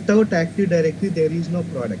 without Active Directory there is no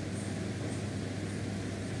product.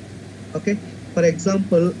 Okay, for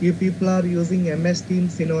example, you people are using MS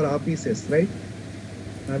Teams in our offices, right?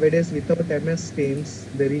 Nowadays without MS Teams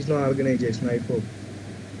there is no organization, I hope.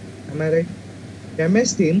 Am I right?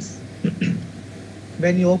 MS Teams,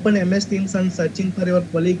 when you open MS Teams and searching for your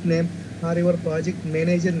colleague name or your project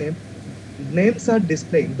manager name, names are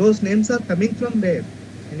displaying. Those names are coming from where?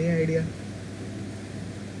 Any idea?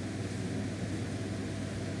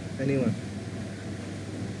 Anyone?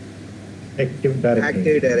 Active Directory.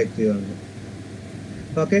 Active Directory only.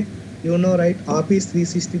 Okay, you know, right? Office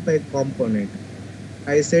 365 component.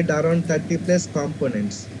 I said around 30 plus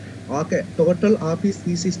components. Okay, total Office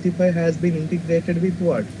 365 has been integrated with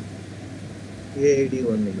what? AAD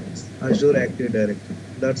only, guys. Azure Active Directory.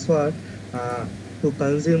 That's what to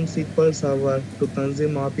consume SQL Server, to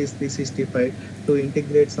consume Office 365, to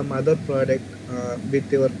integrate some other product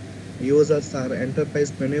with your users or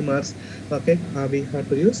enterprise consumers. Okay, we have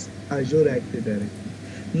to use Azure Active Directory.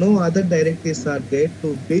 No other directories are there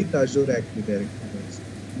to beat Azure Active Directory.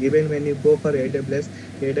 Even when you go for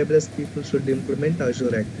AWS people should implement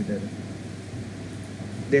Azure Active Directory.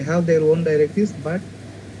 They have their own directories, but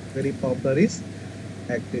very popular is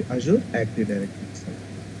Azure Active Directory.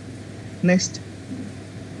 Next,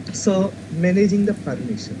 so managing the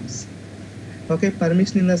permissions. Okay,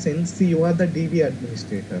 permission in the sense, see, you are the DB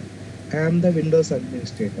administrator. I am the Windows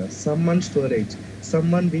administrator. Someone storage,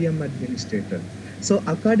 someone VM administrator. So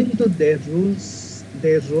according to their rules,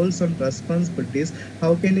 their roles and responsibilities,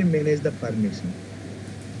 how can you manage the permission?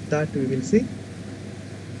 That we will see.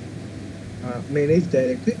 Manage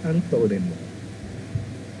directory and cloud environment.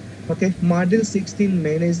 Okay, module 16,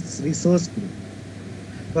 manage resource group.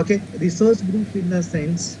 Okay, resource group in the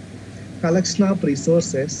sense, collection of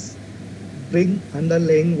resources bring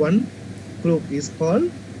underlying one group is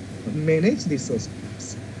called manage resource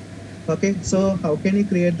groups. Okay, so how can you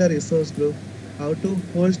create the resource group? How to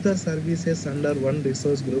host the services under one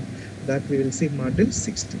resource group, that we will see module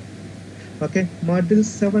 16. Okay, module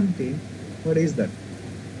 17, what is that?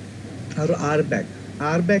 Or RBAC.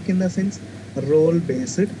 RBAC in the sense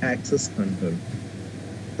role-based access control.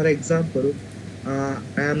 For example, I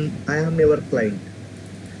am your client.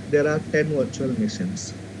 There are 10 virtual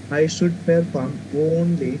machines. I should perform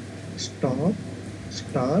only stop,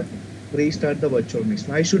 start, restart the virtual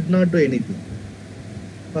machine. I should not do anything.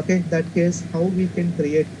 Okay, that case, how we can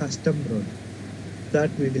create custom role? That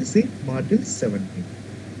we will see module 17.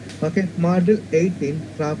 Okay, module 18,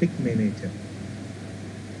 traffic manager.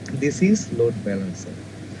 This is load balancer.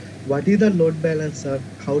 What is the load balancer?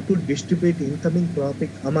 How to distribute incoming traffic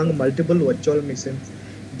among multiple virtual machines?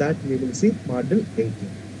 That we will see module 18.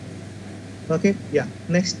 Okay, yeah.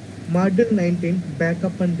 Next, module 19,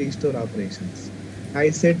 backup and restore operations. I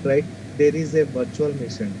said, right, there is a virtual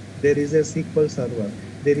machine, there is a SQL server,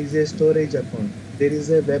 there is a storage account, there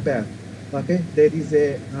is a web app. Okay, there is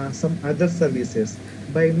a some other services.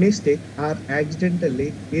 By mistake or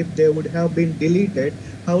accidentally, if they would have been deleted,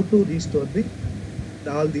 how to restore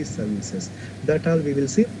all these services? That all we will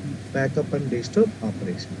see backup and restore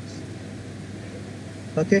operations.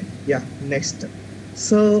 Okay, yeah. Next,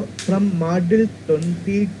 so from module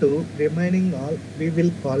 22 remaining all, we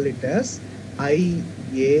will call it as IaaC.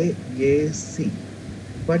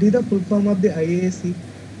 What is the full form of the IaaC?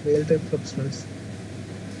 Real-time professionals.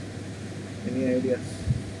 Any idea?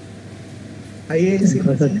 IaaC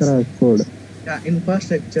Infrastructure as code. Yeah,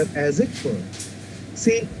 infrastructure as a code.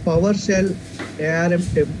 See, PowerShell, ARM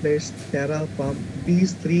templates, Terraform,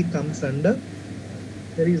 these three comes under,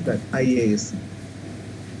 there is that IaaC.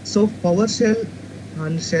 So PowerShell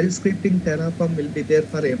and shell scripting, Terraform will be there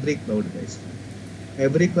for every cloud, guys.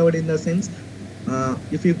 Every cloud in the sense,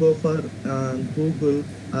 if you go for Google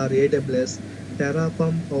or AWS,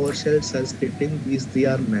 Terraform, PowerShell, shell scripting, these three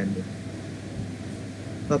are mandatory.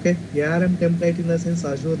 Okay, ARM template in the sense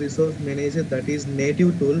Azure Resource Manager, that is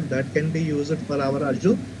native tool that can be used for our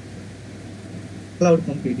Azure cloud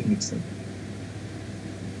computing itself.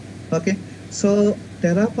 Okay, so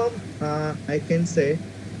Terraform, I can say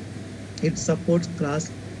It supports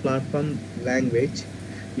cross-platform language.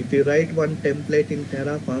 If you write one template in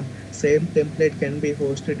Terraform, same template can be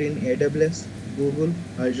hosted in AWS, Google,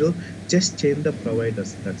 Azure. Just change the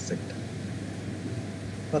providers. That's it.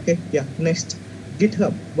 Okay, yeah. Next,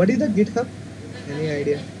 GitHub. What is the GitHub? Any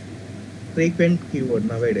idea? Frequent keyword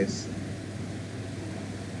nowadays.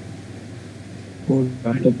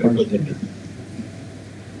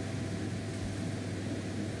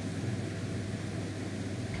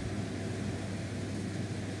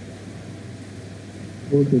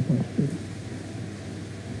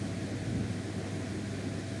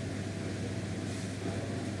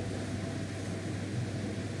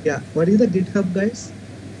 Yeah, what is the GitHub, guys?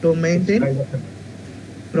 To maintain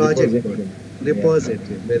project code,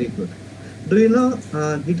 repository. Very good. Do you know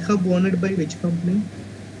GitHub owned by which company?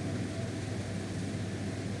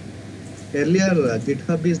 Earlier,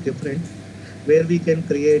 GitHub is different, where we can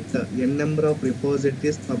create n number of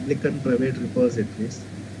repositories, public and private repositories.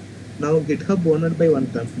 Now, GitHub owned by one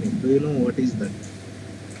company. Do you know what is that?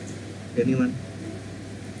 Anyone?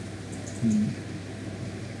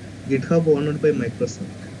 GitHub owned by Microsoft.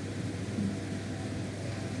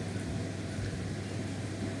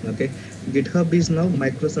 Okay, GitHub is now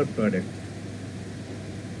Microsoft product.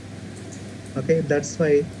 Okay, that's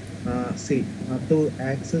why see to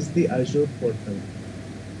access the Azure portal.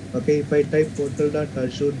 Okay, if I type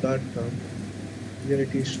portal.azure.com, here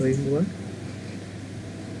it is showing what?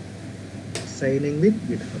 Signing with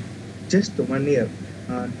GitHub. Just 1 year,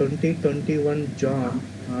 2021 John,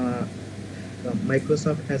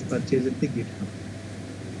 Microsoft has purchased the GitHub.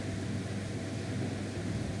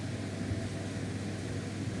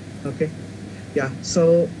 Okay, yeah.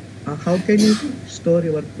 So how can you store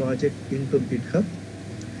your project into GitHub?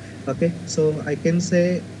 Okay, so I can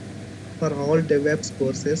say for all DevOps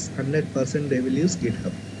courses, 100% they will use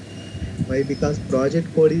GitHub. Why? Because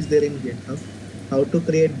project code is there in GitHub. How to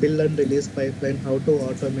create build and release pipeline, how to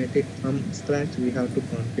automate it from scratch, we have to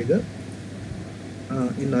configure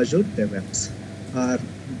in Azure DevOps or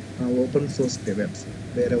open source DevOps,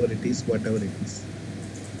 wherever it is, whatever it is.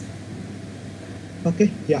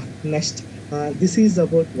 Okay, yeah, next. This is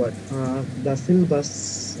about what? The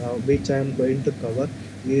syllabus which I am going to cover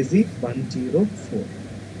is AZ104.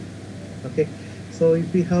 Okay, so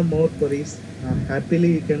if we have more queries,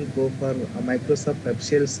 happily you can go for a Microsoft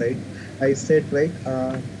official site. I said right,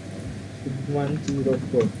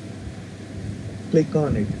 104. Click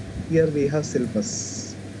on it. Here we have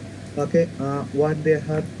syllabus. Okay, what they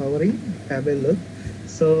are covering, have a look.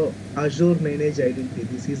 So Azure Manage Identity,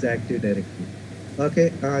 this is Active Directory.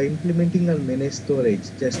 Okay, implementing and manage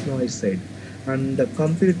storage, just now I said. And the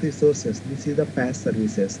compute resources, this is the PaaS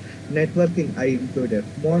services. Networking, I included.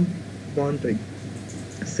 Monitoring,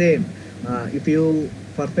 same. If you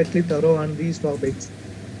perfectly thorough on these topics,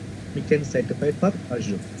 you can certify for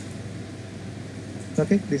Azure.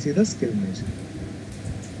 Okay, this is the skill measure.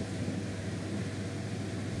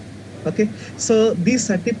 Okay, so these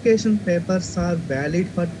certification papers are valid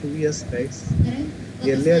for 2 years, guys.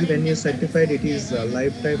 Earlier, when you certified, it is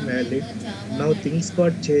lifetime valid. Now things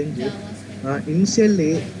got changed.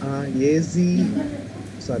 Initially,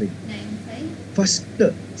 first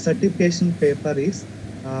certification paper is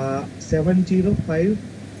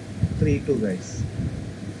 70532, guys.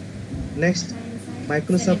 Next,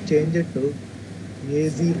 Microsoft changed it to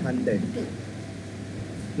AZ100.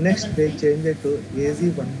 Next, they changed it to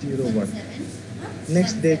AZ101.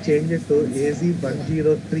 Next, they changed it to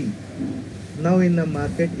AZ103. Now in the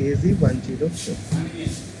market, AZ104.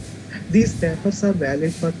 These papers are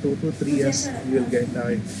valid for 2 to 3 years. You will get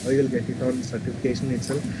it on certification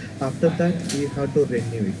itself. After that, we have to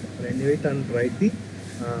renew it and write the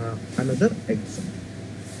another exam.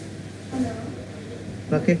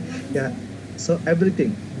 Okay, yeah. So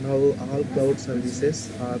everything now, all cloud services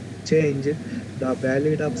are changed. The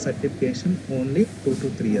valid of certification only 2 to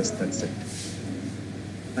 3 years. That's it.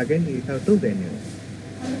 Again, you have to renew.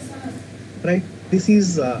 Right, this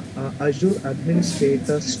is Azure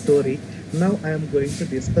Administrator story. Now I am going to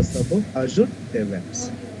discuss about Azure DevOps.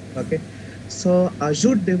 Okay, so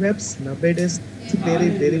Azure DevOps nowadays is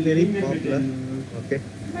very popular. Okay,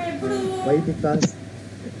 why? Because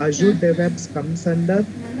Azure DevOps comes under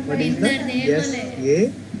what is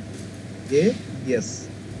the SaaS.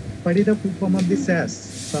 What is the full form of the SaaS?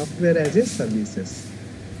 Software as a Services.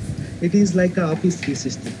 It is like a Office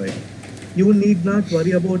 365. You need not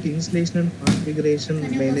worry about installation and configuration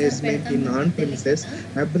management in on-premises.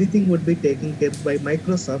 Everything would be taken care by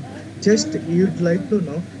Microsoft. Just you'd like to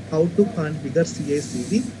know how to configure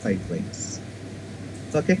CI/CD pipelines.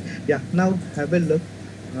 Okay, yeah. Now have a look.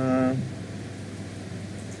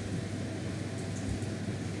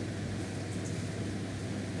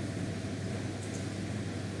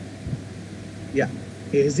 Yeah,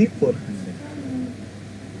 AZ400.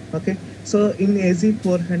 Okay, so in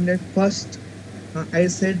AZ400, first I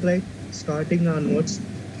said right, starting onwards,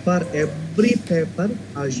 for every paper,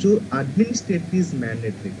 Azure administrator is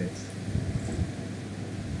mandatory, guys.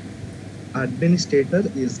 Administrator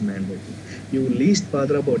is mandatory. You least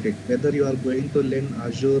bother about it, whether you are going to learn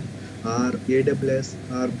Azure or AWS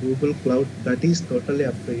or Google Cloud, that is totally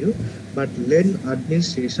up to you. But learn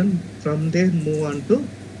administration, from there move on to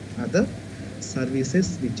other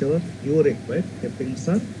services, whichever you require, depends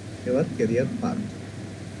on your career path.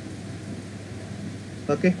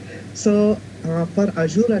 Okay, so for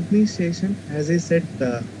Azure administration, as I said,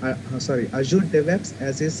 Azure DevOps,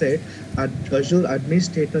 as I said, Azure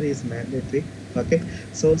administrator is mandatory. Okay,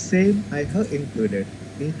 so same I have included,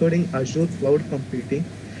 including Azure cloud computing,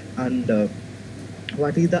 and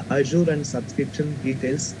what is the Azure and subscription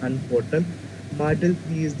details and portal. Module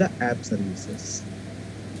 3 is the app services.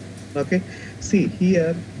 Okay, see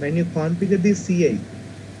here, when you configure the CI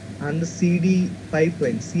and the CD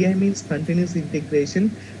pipeline, CI means continuous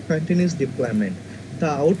integration, continuous deployment. The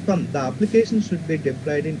outcome, the application should be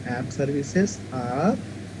deployed in app services, or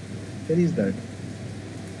where is that?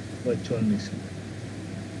 Virtual machine.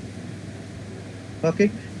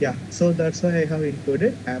 Okay, yeah, so that's why I have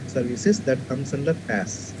included app services, that comes under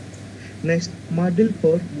tasks. Next, module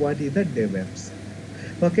 4, what is the DevOps?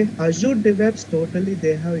 Okay, Azure DevOps, totally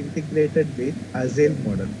they have integrated with Azure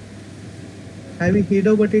model. Have you heard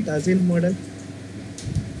about it, Azure model?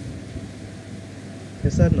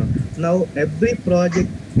 Yes or no? Now, every project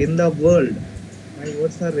in the world, my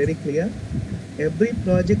words are very clear. Every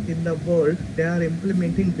project in the world, they are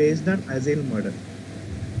implementing based on Azure model.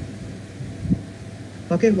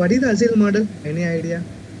 Okay, what is the Azure model? Any idea?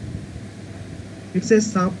 It's a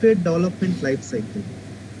software development life cycle.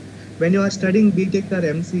 When you are studying BTech or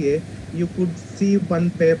MCA, you could see one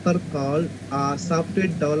paper called software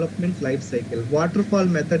development life cycle. Waterfall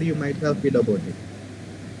method, you might have heard about it.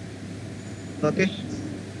 Okay.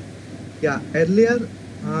 Yeah, earlier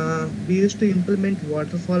we used to implement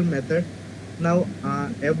waterfall method. Now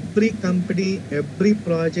every company, every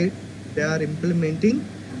project, they are implementing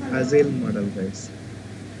Agile model, guys.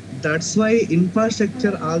 That's why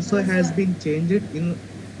infrastructure also has been changed in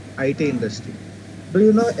IT industry. Do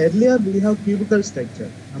you know, earlier we have cubicle structure,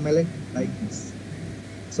 like this.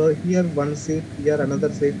 So here one seat, here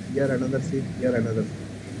another seat, here another seat, here another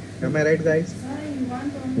seat. Am I right, guys?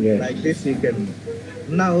 Yes. Like this you can move.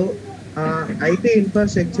 Now IT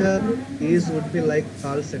infrastructure would be like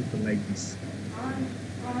call center, like this.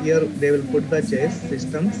 Here they will put the chairs,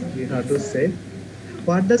 systems, we have to say.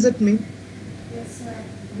 What does it mean?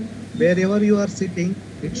 Wherever you are sitting,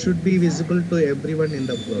 it should be visible to everyone in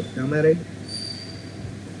the floor. Am I right?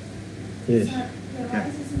 Yes.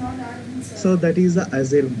 Yeah. So that is the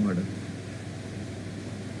Agile model.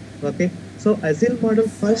 Okay. So Agile model,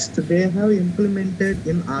 first they have implemented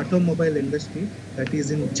in automobile industry, that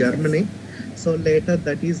is in Germany. So later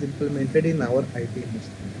that is implemented in our IT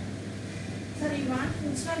industry. Sir, you want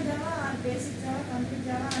full stack Java or basic Java, complete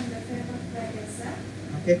Java and the framework package, sir?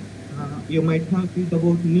 Okay. You might have heard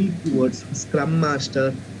about need keywords, Scrum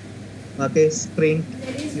Master, okay, Sprint,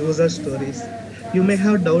 user stories. You may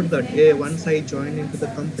have doubt that, hey, once I join into the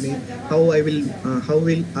company, how I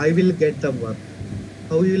will get the work?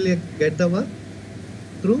 How will I get the work?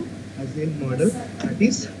 Through Agile model, that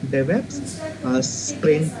is DevOps,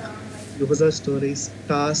 Sprint, user stories,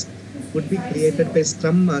 task would be created by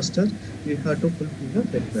Scrum Master. You have to fulfill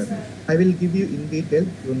the requirement. I will give you in detail.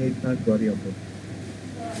 You need not worry about it.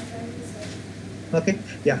 Okay,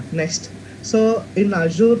 yeah, next. So in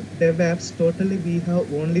Azure DevOps, totally we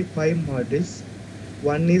have only 5 modules.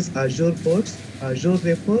 One is Azure Boards, Azure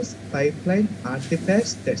Repos, Pipeline,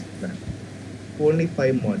 Artifacts, Test Plan. Only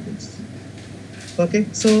 5 modules. Okay,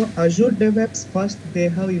 so Azure DevOps, first they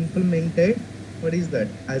have implemented, what is that?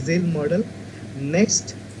 Agile model.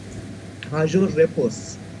 Next, Azure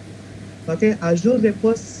Repos. Okay, Azure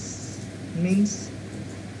Repos means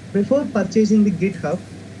before purchasing the GitHub,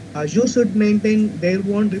 Azure should maintain their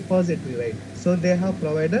own repository, right? So they have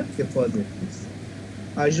provided repositories,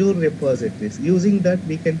 Azure repositories. Using that,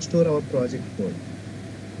 we can store our project code.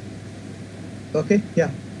 Okay,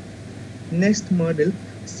 yeah. Next model,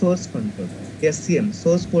 source control, SCM,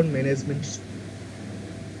 source code management.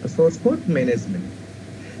 Source code management.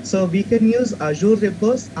 So we can use Azure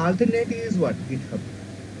repos. Alternative is what? GitHub.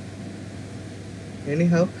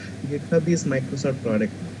 Anyhow, GitHub is Microsoft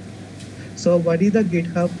product. So what is the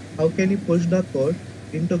GitHub? How can you push the code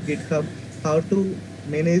into GitHub? How to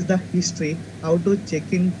manage the history? How to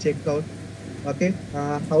check in, check out? Okay,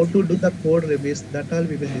 how to do the code reviews? That all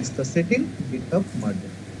we will discuss it in GitHub module.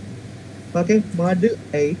 Okay, module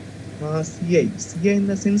 8, CI in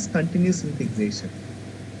the sense continuous integration.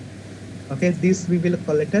 Okay, this we will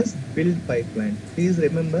call it as build pipeline. Please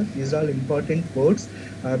remember, these are important words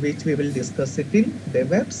which we will discuss it in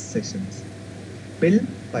DevOps sessions. Build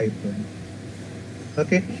pipeline.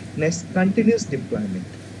 Okay, next continuous deployment.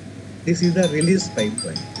 This is the release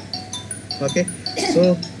pipeline. Okay,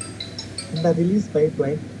 so in the release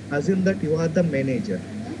pipeline, assume that you are the manager.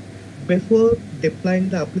 Before deploying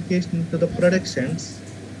the application into the productions,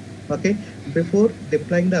 okay, before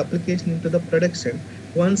deploying the application into the production,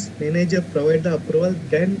 once manager provide the approval,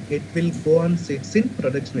 then it will go on sits in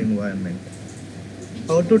production environment.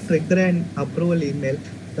 How to trigger an approval email,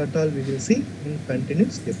 that all we will see in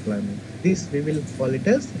continuous deployment. This we will call it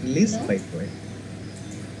as release pipeline.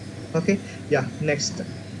 Okay, yeah, next.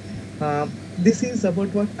 This is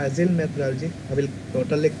about what Agile methodology I will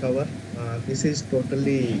totally cover. This is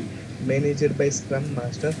totally managed by Scrum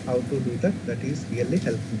Master. How to do that? That is really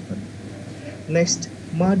helpful for me. Next,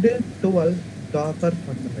 module 12, Docker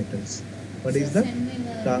fundamentals. What is the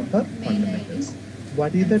Docker fundamentals?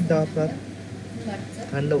 What is the Docker?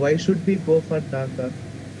 And why should we go for Docker?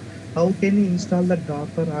 How can you install the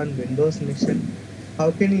Docker on Windows machine? How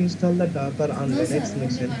can you install the Docker on Linux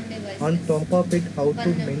machine? On top of it, how to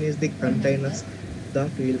manage the containers? That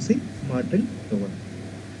we will see module 12.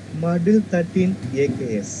 Module 13,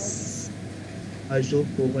 AKS, Azure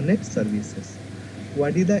Kubernetes Services.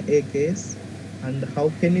 What is the AKS and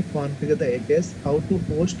how can you configure the AKS? How to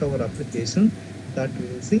host our application? That we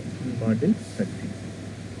will see in module 13.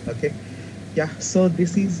 Okay. Yeah, so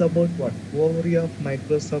this is about what? Overview of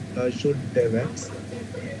Microsoft Azure DevOps.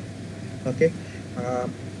 Okay.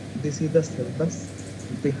 This is the syllabus.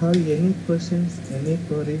 If you have any questions, any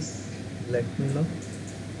queries, let me know.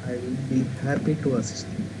 I will be happy to assist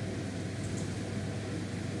you.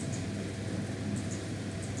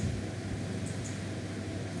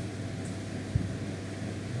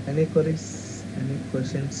 Any queries, any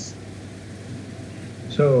questions?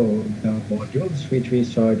 So the modules which we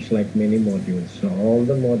saw, it's like many modules. So all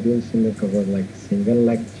the modules in the cover like single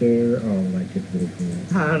lecture or like it will be?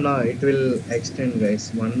 No, it will extend,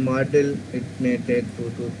 guys. One module, it may take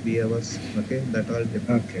 2 to 3 hours. Okay, that all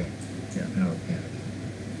depends. Okay. Yeah. Okay.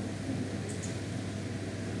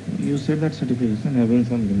 You said that certification having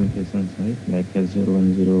some limitations, right? Like Azure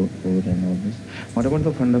 104 and all this. What about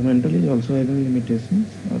the fundamental is also having limitations,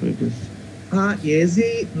 or it is?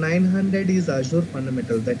 AZ900 is Azure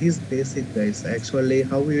fundamental. That is basic, guys. Actually,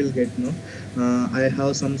 how we will get I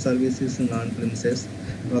have some services in on-premises.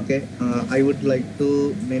 Okay, I would like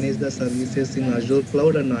to manage the services in Azure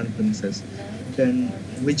cloud and on-premises. Then,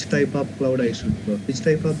 which type of cloud I should go? Which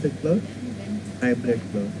type of the cloud? Hybrid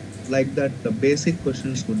cloud. Like that, the basic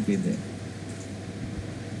questions would be there.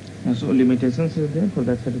 So limitations is there for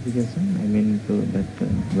that certification? I mean, to that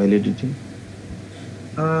validity.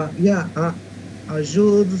 Azure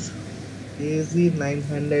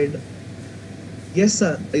AZ900. Yes,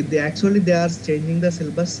 sir. They are changing the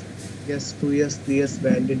syllabus. Yes, 2 years, 3 years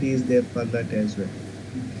validity is there for that as well.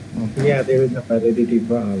 Okay. Yeah, there is a validity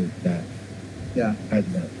for all that. Yeah. As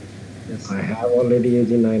well. Yes. I have already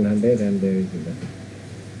AZ900 and there is that.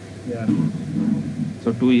 Yeah.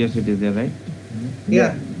 So 2 years it is there, right?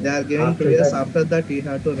 Yeah, they are giving After 2 years. that, After that, you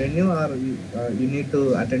have to renew or you need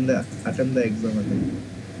to attend the exam again.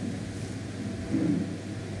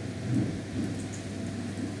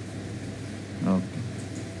 Okay.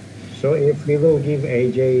 So if we will give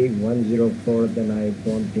AJ 104, then I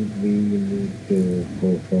don't think we need to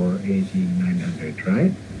go for AZ900,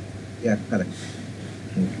 right? Yeah, correct.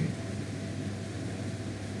 Okay.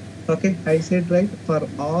 Okay, I said right, for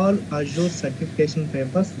all Azure certification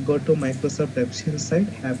papers, go to Microsoft official site.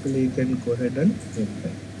 Happily, you can go ahead and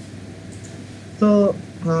verify. So,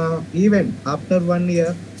 even after 1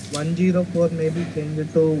 year, 104 may be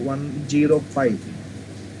changed to 105.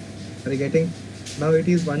 Are you getting? Now it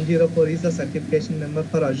is 104 is the certification number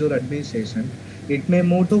for Azure administration. It may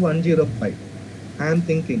move to 105. I am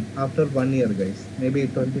thinking after 1 year, guys, maybe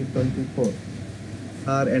 2024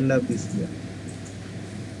 or end of this year.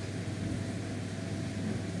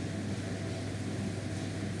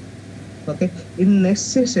 Okay, in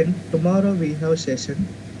next session, tomorrow we have session.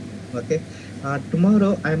 Okay,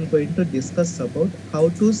 tomorrow I am going to discuss about how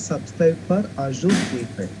to subscribe for Azure Free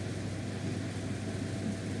Trial.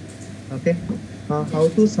 Okay, how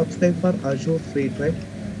to subscribe for Azure Free Trial.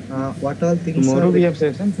 What all things tomorrow we have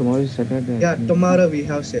session? Tomorrow is Saturday. Yeah, tomorrow we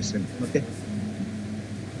have session. Okay.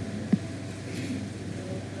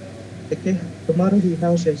 Okay, tomorrow we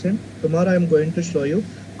have session. Tomorrow I am going to show you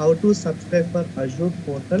how to subscribe for Azure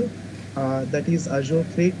portal that is Azure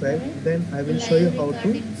Free Trial. Then I will show live you how to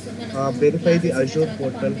recordings మనము verify the classes అయిన Azure తర్వాత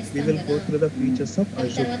portal. We పంపిస్తాం will కదా, go through the features of అవి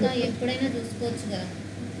Azure తర్వాత portal. ఎప్పుడైనా చూసుకోవచ్చు కదా.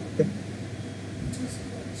 Okay.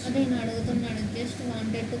 అదే నేను అడుగుతున్నాడు, just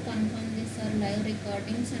wanted to confirm this are live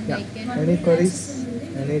recordings and I can. Any queries?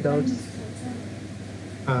 Any doubts?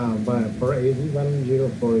 But for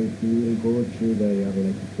AZ104, if you will go through the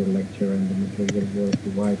your lecture and the material you are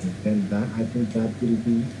providing, then that I think that will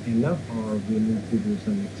be enough, or we need to do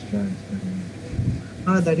some extra experiment.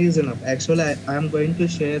 That is enough. Actually, I am going to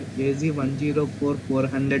share AZ104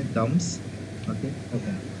 400 dumps. Okay.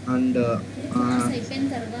 Okay. And class అయిపోయిన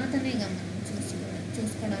తర్వాతనే కదా మనం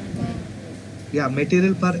చూసుకోవడానికి. yeah,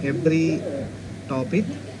 material for every topic,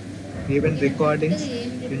 even recordings,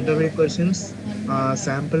 interview questions,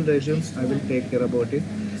 sample resumes. I will take care about it,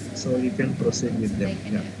 so you can proceed with them.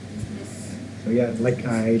 Yeah. So yeah, like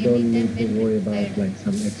I don't need to worry about like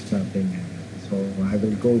some extra thing. So I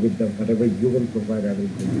will go with the whatever you will provide. I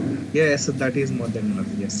will go. Yes, that is more than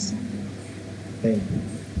enough. Yes. Thank you.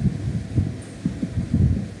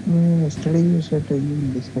 Yesterday you said you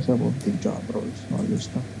will discuss about the job roles, all this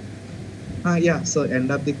stuff. Yeah, so end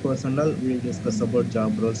of the course and all, we'll discuss about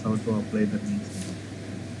job roles, how to apply the things.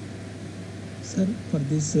 Sir, for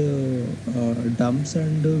this dumps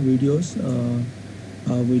and videos,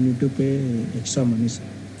 we need to pay extra money, sir.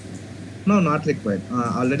 No, not required.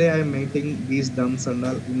 Already I am making these dumps and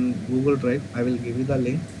all in Google Drive. I will give you the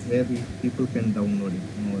link where people can download it.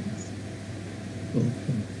 No worries.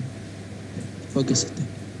 Okay. Okay, sir.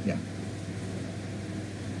 Yeah.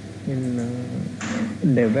 In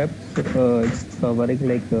DevOps, it's covering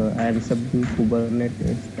like Ansible,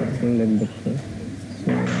 Kubernetes, something like that.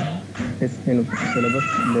 So this kind of syllabus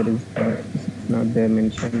there is not there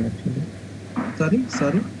mentioned actually.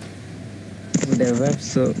 Sorry. DevOps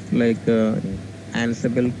like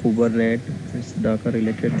Ansible, Kubernetes, Docker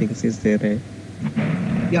related things is there, right?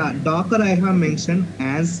 Yeah, Docker I have mentioned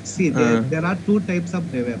as, see, there are two types of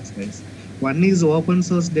DevOps, guys. One is open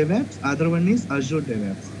source DevOps, other one is Azure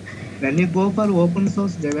DevOps. When you go for open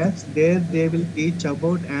source DevOps, there they will teach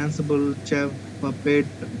about Ansible, Chef, Puppet,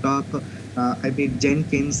 Docker,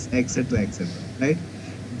 Jenkins, etc., right?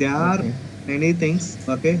 There are many things.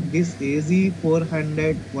 Okay, this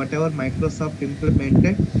AZ400, whatever Microsoft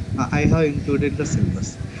implemented, I have included the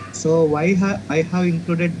syllabus. So why I have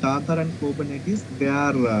included Docker and Kubernetes? They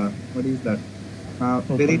are what is that?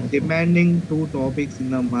 Very demanding two topics in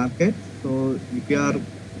the market. So if you are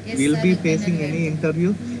will be facing any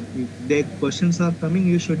interview, if the questions are coming,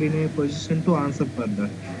 you should in a position to answer for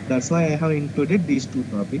that. That's why I have included these two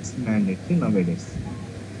topics mandatory nowadays.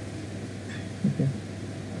 Okay.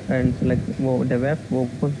 And like DevOps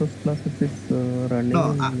open source classes is running.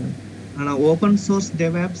 No, open source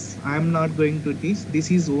DevOps I am not going to teach.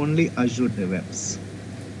 This is only Azure DevOps.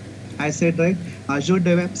 I said right, Azure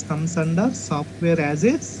DevOps comes under software as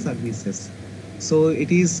a services. So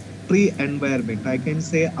it is pre-environment. I can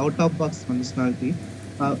say out-of-box functionality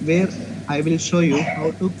where I will show you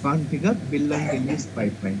how to configure build and release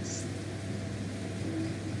pipelines.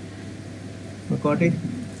 Got it?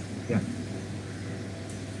 Yeah.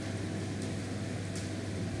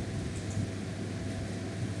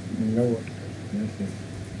 No.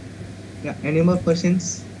 Yeah. Any more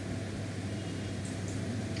questions?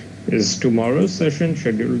 Is tomorrow's session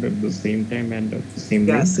scheduled at the same time and at the same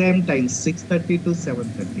link? Same time, 6:30 to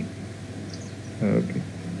 7:30. Okay.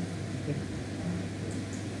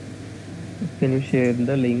 Can you share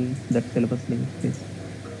the link, that syllabus link, please?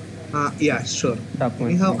 Yeah, sure.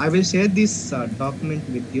 Anyhow, I will share this document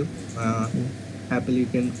with you. Happily, you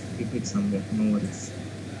can keep it somewhere. No worries.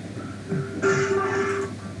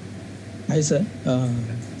 Hi, sir.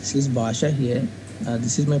 This is Basha here.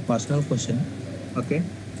 This is my personal question. Okay.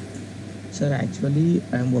 Sir, actually,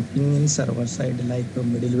 I am working in server side, like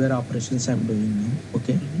middleware operations I am doing now.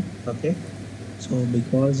 Okay. Okay. So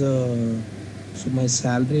because so my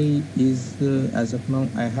salary is as of now,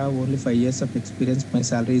 I have only 5 years of experience. My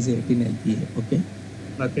salary is 18 LPA. Okay.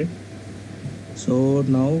 Okay. So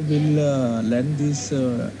now we'll learn this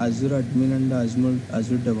Azure admin and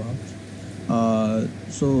Azure DevOps.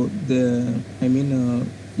 So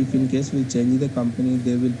if in case we change the company,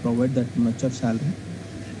 they will provide that much of salary.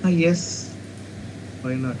 Yes.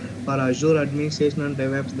 Why not? For Azure administration and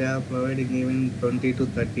DevOps, they are providing even 20 to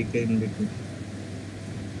 30K in between.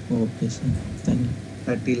 Okay, sir. Thank you.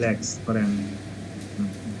 30 lakhs per annum.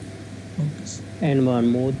 Okay, sir. And one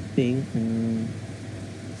more thing,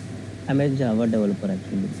 I'm a Java developer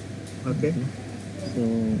actually. Okay. So,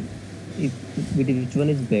 which one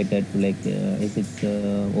is better? Like, is it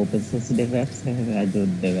open source DevOps or Azure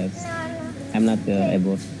DevOps? I'm not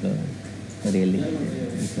about really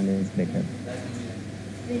which one is better?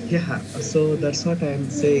 Yeah, so that's what I'm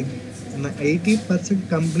saying. 80%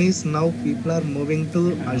 companies now people are moving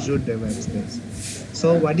to Azure DevOps space.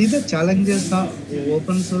 So what is the challenges of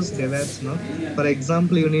open source DevOps now? For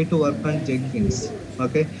example, you need to work on Jenkins.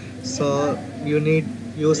 Okay, so you need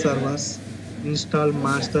use servers, install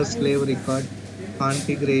master slave record,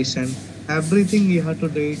 configuration, everything you have to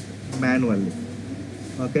do it manually.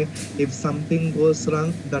 Okay, if something goes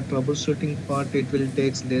wrong, the troubleshooting part it will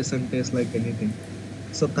take days and days like anything.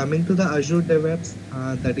 So coming to the Azure DevOps,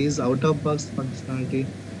 that is out of box functionality.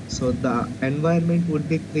 So the environment would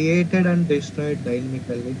be created and destroyed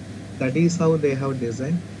dynamically. That is how they have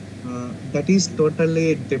designed. That is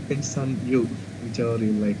totally depends on you, whichever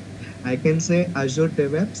you like. I can say Azure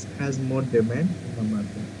DevOps has more demand in the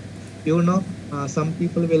market. Some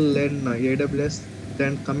people will learn AWS.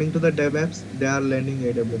 Then coming to the DevOps, they are learning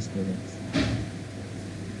AWS DevOps.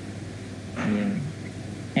 Yeah,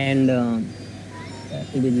 and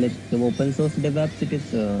it is like the open source DevOps. It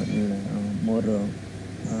is more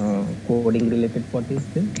coding related. What is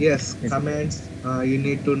this? Yes, commands. You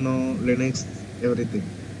need to know Linux, everything.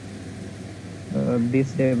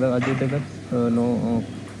 This Azure DevOps, no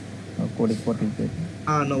coding. What is it?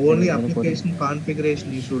 No, only application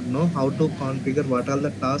configuration. You should know how to configure what are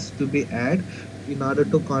the tasks to be added in order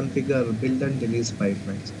to configure build and release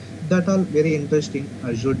pipelines. That all very interesting.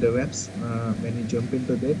 Azure DevOps. When you jump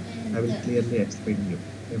into that, I will clearly explain you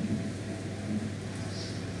everything.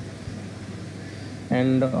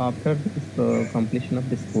 And after this completion of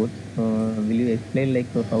this course, will you explain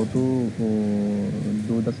like how to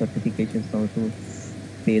do the certifications, how to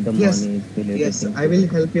pay the Yes, money? yes, I will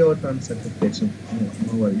help you out on certification.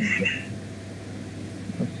 No worries.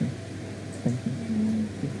 Okay, thank you.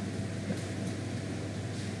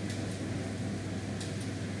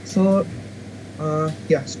 So,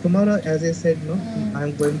 yes, tomorrow, as I said, no, I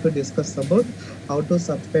am going to discuss about how to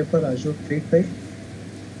subscribe for Azure Free Trial.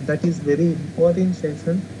 That is very important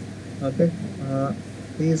session. Okay,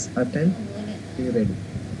 please attend. Be ready.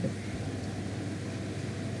 Okay.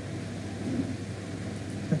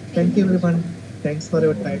 Thank you, everyone. Thanks for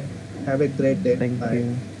your time. Have a great day. Thank Bye.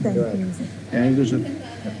 you. Thank you. Thank you, sir.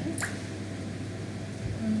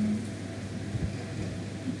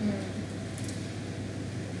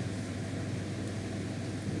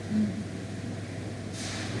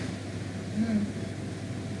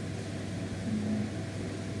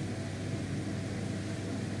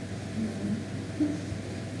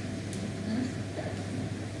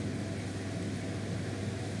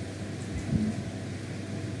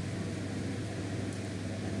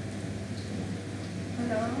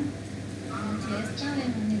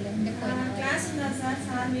 Class ఉందా sir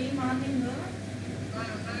sir morning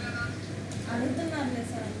అడుగుతున్నారులే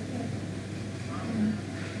sir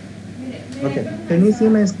Okay. Can you see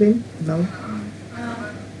my screen now?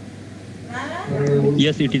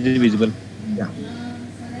 Yes, it is visible. Yeah.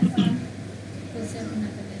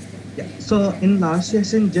 Yeah. So in last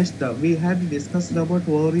session, just we had discussed about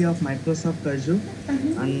overview of Microsoft Azure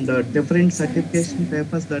and different certification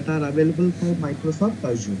papers that are available for Microsoft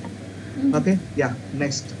Azure. Okay. Yeah.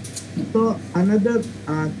 Next. So another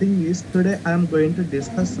thing is today I am going to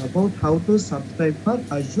discuss about how to subscribe for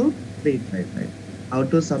Azure Free Trial. How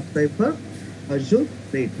to subscribe for Azure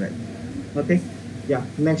Free Trial. Okay. Yeah.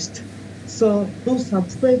 Next. So to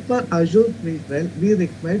subscribe for Azure Free Trial, we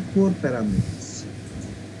require 4 parameters.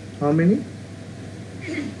 How many?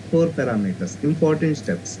 4 parameters. Important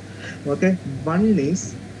steps. Okay. One is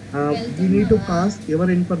you need to pass your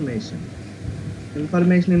information.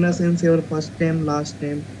 Information in a sense your first name, last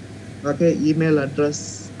name, okay, email address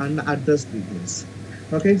and address details.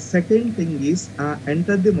 Okay. Second thing is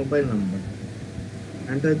enter the mobile number.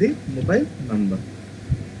 Enter the mobile number.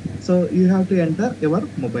 So you have to enter your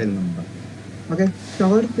mobile number. Okay.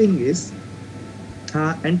 Third thing is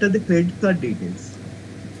enter the credit card details.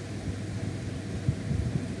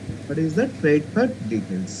 What is that? Credit card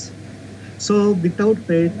details. So without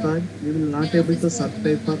credit card, you will not able to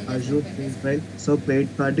subscribe for Azure Free Trial. So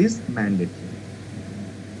credit card is mandatory.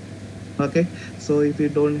 Okay. So if you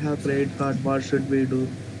don't have credit card, what should we do?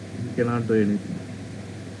 We cannot do anything.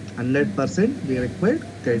 100% we require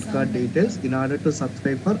credit card details in order to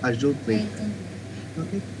subscribe for Azure Free Trial.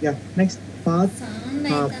 Okay. Yeah. Next part.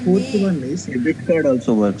 Fourth one is Debit card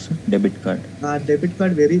also works. Debit card. Debit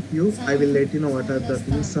card very few. I will let you know what are the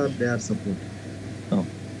things are they are supported. Oh.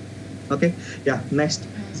 Okay. Yeah. Next.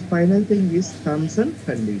 Final thing is terms and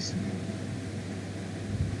conditions.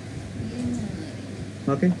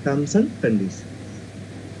 Okay. Terms and conditions.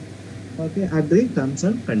 Okay. Agree terms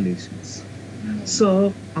and conditions. So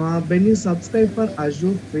when you subscribe for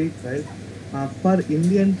Azure Free Trial, For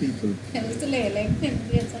Indian people,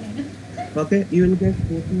 okay, you will get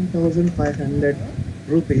 14,500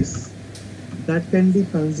 rupees that can be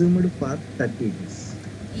consumed for 30 days.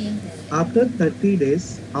 After 30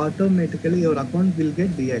 days, automatically your account will get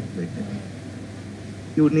deactivated.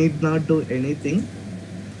 You need not do anything.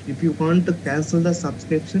 If you want to cancel the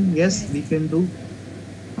subscription, yes, we can do.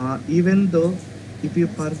 Even though if you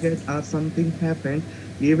forget or something happened,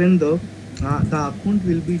 even though the account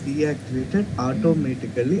will be deactivated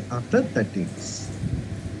automatically after 30 days.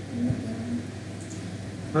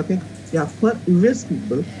 Okay, yeah, for US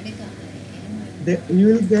people, you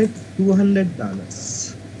will get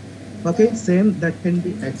 $200. Okay, same that can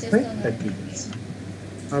be expired 30 days.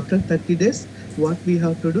 After 30 days, what we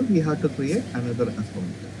have to do? We have to create another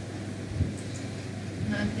account.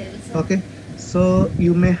 Okay, so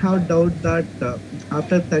you may have doubt that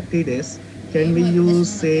after 30 days, can we use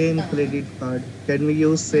same credit card? Can we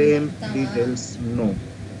use same details? No.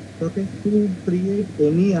 Okay, to create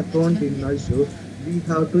any account in Azure, we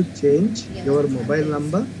have to change your mobile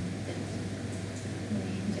number.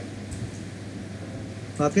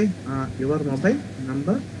 Okay, your mobile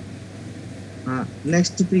number.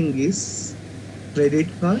 Next thing is credit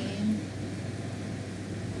card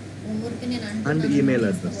and email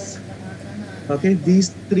address. Okay, these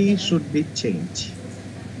three should be changed.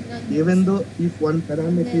 Even though if one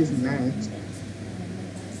parameter is matched,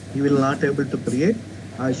 you will not able to create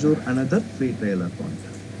Azure another free trial account.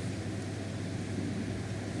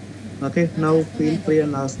 Okay, now feel free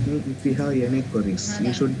and ask me if you have any queries.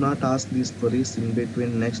 You should not ask these queries in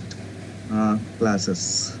between next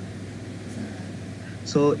classes.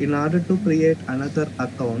 So in order to create another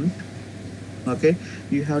account, okay,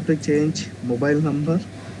 you have to change mobile number,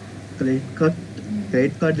 credit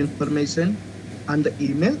card information, and the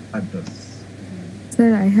email address.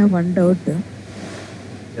 Sir, I have one doubt.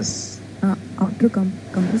 Yes. After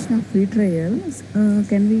completion of free trials,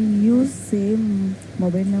 can we use same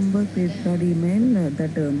mobile number, credit card, email,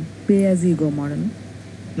 that pay-as-you-go model?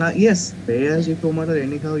 Yes, pay-as-you-go model.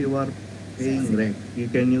 Anyhow, you are paying rent. You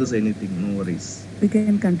can use anything. No worries. We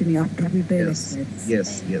can continue after free trial.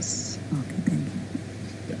 Yes. Yes. Okay, thank you.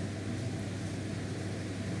 Yeah.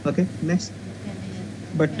 Okay, next.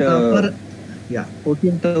 But yeah,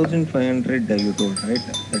 14,500 you told, right?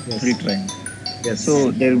 That's free trial. Yes. So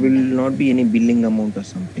there will not be any billing amount or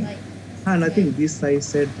something. Nothing. This I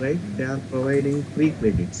said, right? They are providing free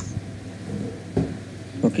credits.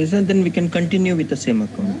 Okay, so then we can continue with the same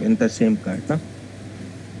account and the same card, huh?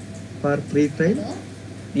 For free trial?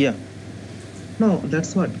 Yeah. No,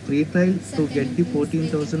 that's what free trial. To get the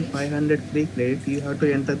 14,500 free credit, you have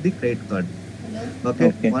to enter the credit card.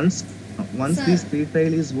 Okay. Once this free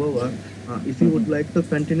trial is over, if you would like to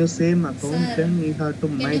continue same account, then you have to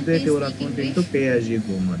migrate your account into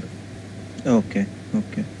pay-as-you-go model. Okay.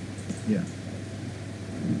 Yeah.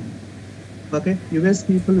 Okay. US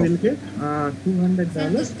people will get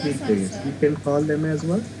 $200 free credits. You can call them as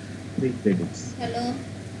well free credits. Hello.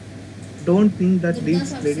 Don't think that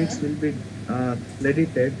these credits will be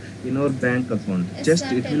credited in our bank account. Just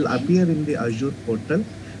it will appear in the Azure portal.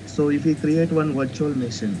 So if we create one virtual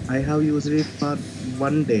machine, I have used it for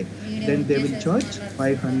 1 day, then they will charge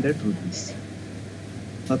 500 rupees.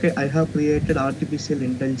 Okay, I have created artificial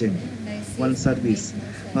intelligence, one service.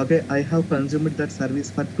 Okay, I have consumed that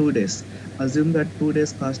service for 2 days. Assume that 2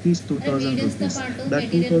 days cost is 2,000 rupees.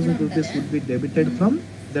 That 2,000 rupees would be debited from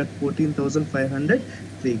that 14,500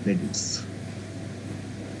 free credits.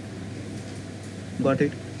 Got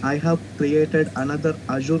it? I have created another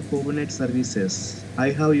Azure Kubernetes services. I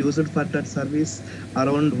have used for that service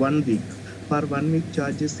around 1 week. For 1 week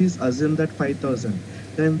charges is assume that 5,000.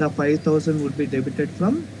 Then the 5,000 would be debited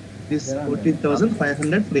from this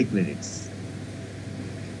 14,500 free credits.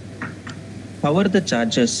 How are the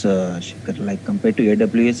charges, Shekhar? Like compared to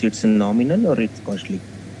AWS, it's nominal or it's costly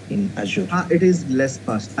in Azure? It is less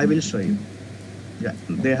cost. I will show you. Yeah,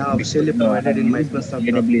 they have officially provided in Microsoft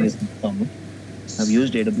AWS account. I've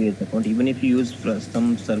used AWS account. Even if you use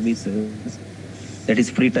some services, that is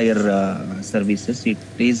free tier services, it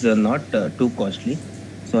is not too costly.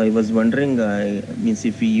 So I was wondering, means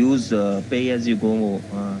if we use pay-as-you-go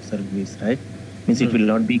service, right? Means it will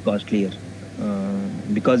not be costlier.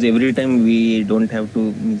 Because every time we don't have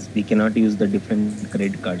to, means we cannot use the different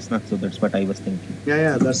credit cards. Nah? So that's what I was thinking.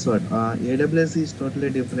 Yeah, that's what. AWS is totally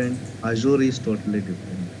different. Azure is totally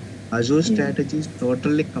different. Azure strategy is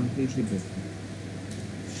totally, completely different.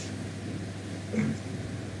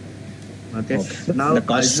 Okay. Now the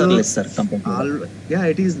costs are lesser compared to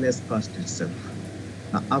it is less cost itself.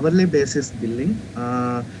 Hourly basis billing.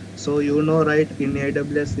 So you know, right? In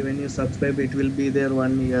AWS, when you subscribe, it will be there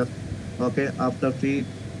 1 year. Okay, after free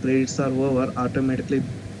credits are over, automatically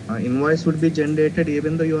invoice would be generated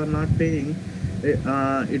even though you are not paying.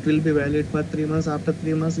 It will be valid for 3 months. After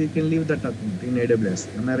 3 months, you can leave that account in AWS.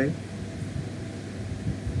 Am I right?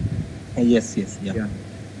 Yes, yes, yeah. Yeah.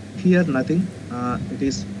 Here, nothing. It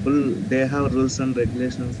is full. They have rules and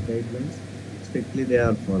regulations, guidelines. Strictly, they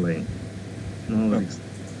are following. No worries.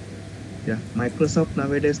 Yeah, Microsoft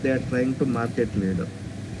nowadays they are trying to market leader.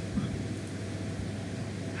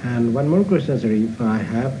 And one more question, sir. If I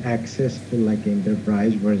have access to like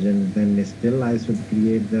enterprise version, then still I should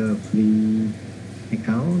create the free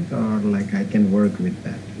account, or like I can work with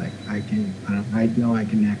that. Like I can right now I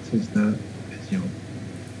can access the Azure.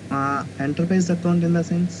 Enterprise account in the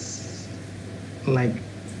sense, like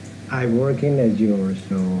I work in Azure,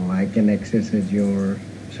 so I can access Azure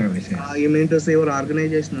services. you mean to say your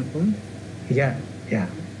organization account? Yeah, yeah.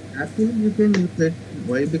 Actually, you can use it.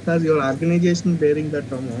 Why? Because your organization bearing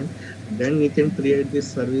that amount, then you can create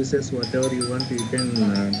these services, whatever you want. You can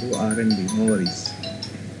do R&D. No worries.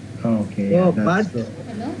 Okay. So, Yeah, but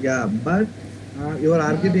that's but your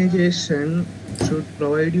organization should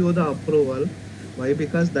provide you the approval. Why?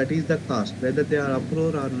 Because that is the cost. Whether they are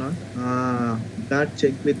approved or not, that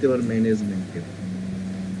check with your management team.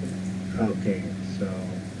 okay. So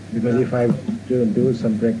because if I do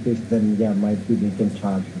some practice, then yeah, might be they can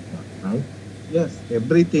charge me, right? Yes,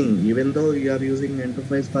 everything. Even though you are using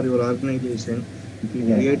enterprise for your organization, if you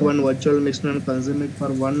Yeah, create yeah. one virtual machine and consume it for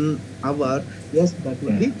 1 hour, yes, that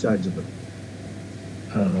would be chargeable.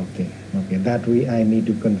 Oh, okay. Okay. That I need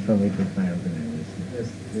to confirm it with my organization. Yes,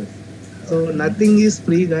 yes. So nothing is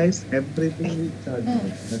free, guys. Everything is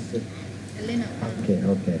chargeable. That's it. Okay.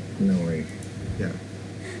 Okay. No worries. Yeah.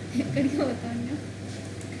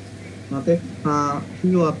 Okay.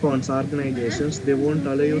 Few accounts, organizations, they won't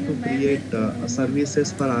allow you to create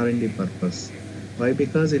services for R&D purpose. Why?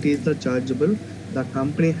 Because it is the chargeable. The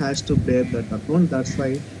company has to bear that account. That's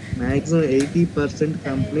why maximum 80%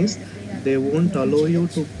 companies they won't allow you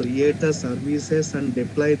to create the services and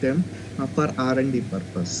deploy them for R&D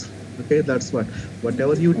purpose. Okay, that's what.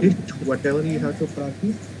 Whatever you did, whatever you have to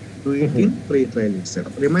practice, do it in free trial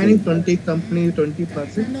itself. Remaining 20 company,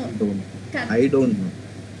 20%, I don't know.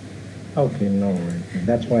 Okay, no worries.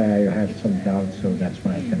 That's why I had some doubts, so that's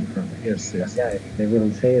why I confirmed. Yes, yes. Yeah, if they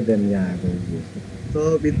will say, then yeah, I will use it.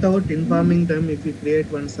 So without informing them, if you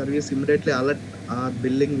create one service, immediately alert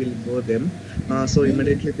billing will go them. So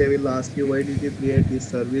immediately they will ask you, why did you create this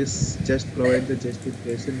service? Just provide the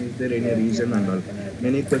justification. Is there any reason and all?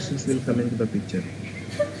 Many questions will come into the picture.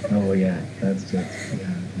 Oh yeah, that's it.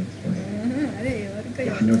 Yeah, that's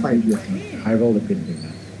right. No, Fine. I will look into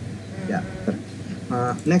that. Yeah.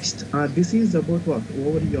 Next, this is about what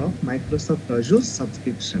overview of Microsoft Azure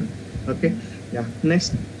subscription. Okay. Yeah.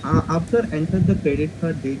 Next, after enter the credit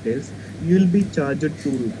card details, you will be charged 2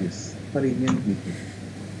 rupees for Indian people.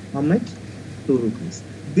 How much? 2 rupees.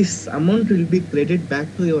 This amount will be credited back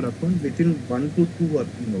to your account within 1 to 2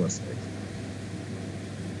 working hours.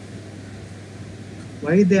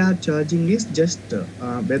 Why they are charging is just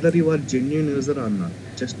whether you are genuine user or not,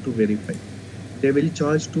 just to verify. They will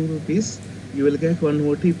charge 2 rupees. You will get one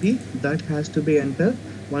OTP that has to be entered.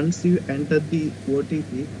 Once you enter the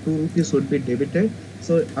OTP, 2 rupees would be debited.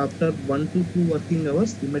 So after 1 to 2 working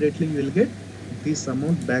hours, immediately you will get this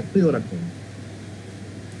amount back to your account.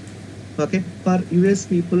 Okay, for US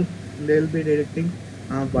people, they will be deducting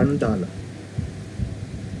 $1.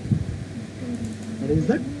 What is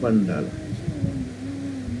that? $1.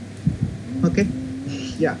 Okay,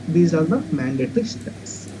 yeah, these are the mandatory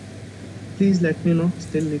steps. Please let me know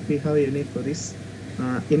still if you have any queries.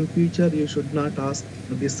 In future, you should not ask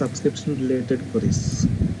these subscription related queries.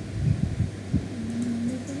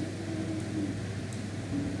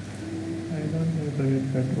 I don't have credit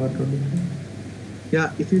card. What to do?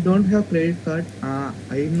 Yeah, if you don't have credit card,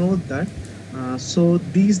 I know that. So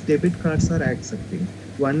these debit cards are accepting.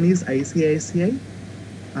 One is ICICI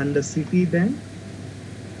and the Citibank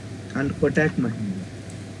and Kotak Mahindra.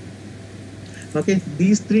 Okay,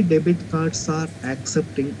 these 3 debit cards are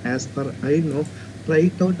accepting as per I know. Try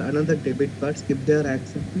it out another debit cards. If they are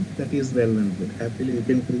accepting, that is well and good. Happily you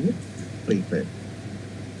can create free trial.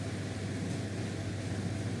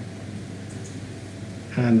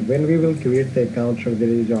 And when we will create the account, so there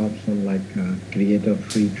is an option like create a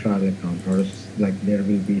free trial account, or like there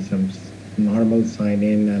will be some normal sign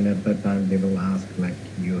in, and at that time they will ask like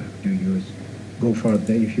you have to go for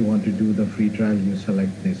the, if you want to do the free trial, you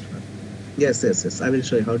select this one. Yes, yes, yes. I will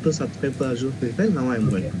show you how to subscribe for Azure free trial. Now I am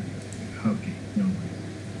going. Okay, no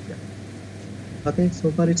worries. Yeah. Okay,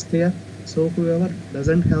 so far it's clear. So whoever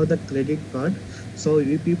doesn't have the credit card, so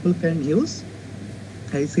you people can use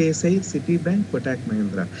ICICI, Citibank, Kotak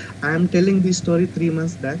Mahindra. I am telling this story 3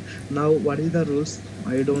 months back. Now, what is the rules?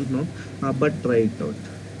 I don't know, but try it out.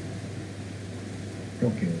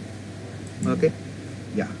 Okay. Okay.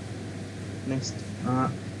 Yeah. Next.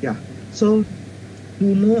 Yeah. So, to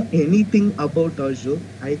know anything about Azure,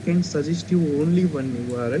 I can suggest you only one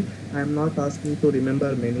URL. I am not asking to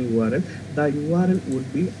remember many URL. The URL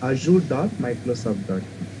would be azure.microsoft.com.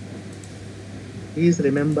 Please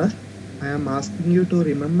remember, I am asking you to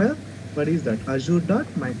remember what is that?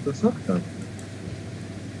 azure.microsoft.com.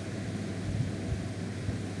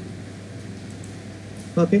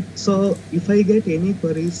 Okay, so if I get any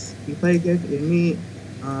queries, if I get any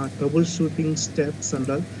troubleshooting steps and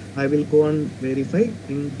all, I will go and verify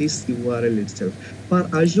in this URL itself. For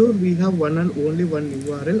Azure, we have one and only one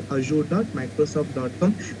URL,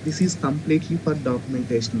 azure.microsoft.com. This is completely for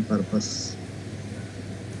documentation purpose.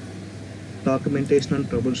 Documentation and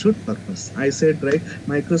troubleshoot purpose. I said, right,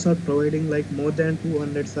 Microsoft providing like more than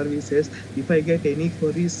 200 services. If I get any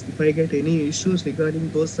queries, if I get any issues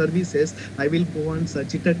regarding those services, I will go and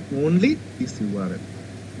search it at only this URL.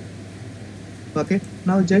 Okay,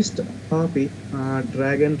 now just copy,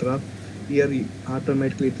 drag and drop here.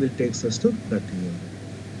 Automatically it will take us to that URL.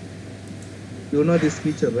 You know this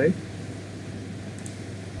feature, right?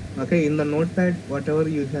 Okay, in the notepad, whatever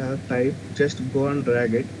you have typed, just go and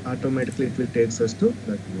drag it. Automatically it will take us to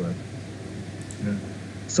that URL. Yeah.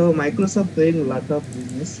 So Microsoft doing a lot of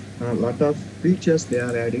business, a lot of features they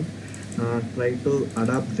are adding. Try to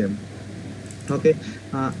adapt them. Okay,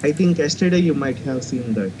 I think yesterday you might have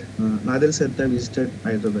seen that Nadir Setta visited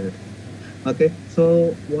Hyderabad. Okay,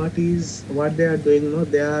 so what they are doing now?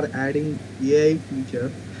 They are adding AI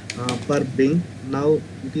feature for Bing. Now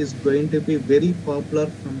it is going to be very popular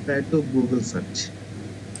compared to Google search.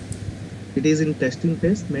 It is in testing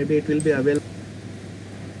phase. Maybe it will be available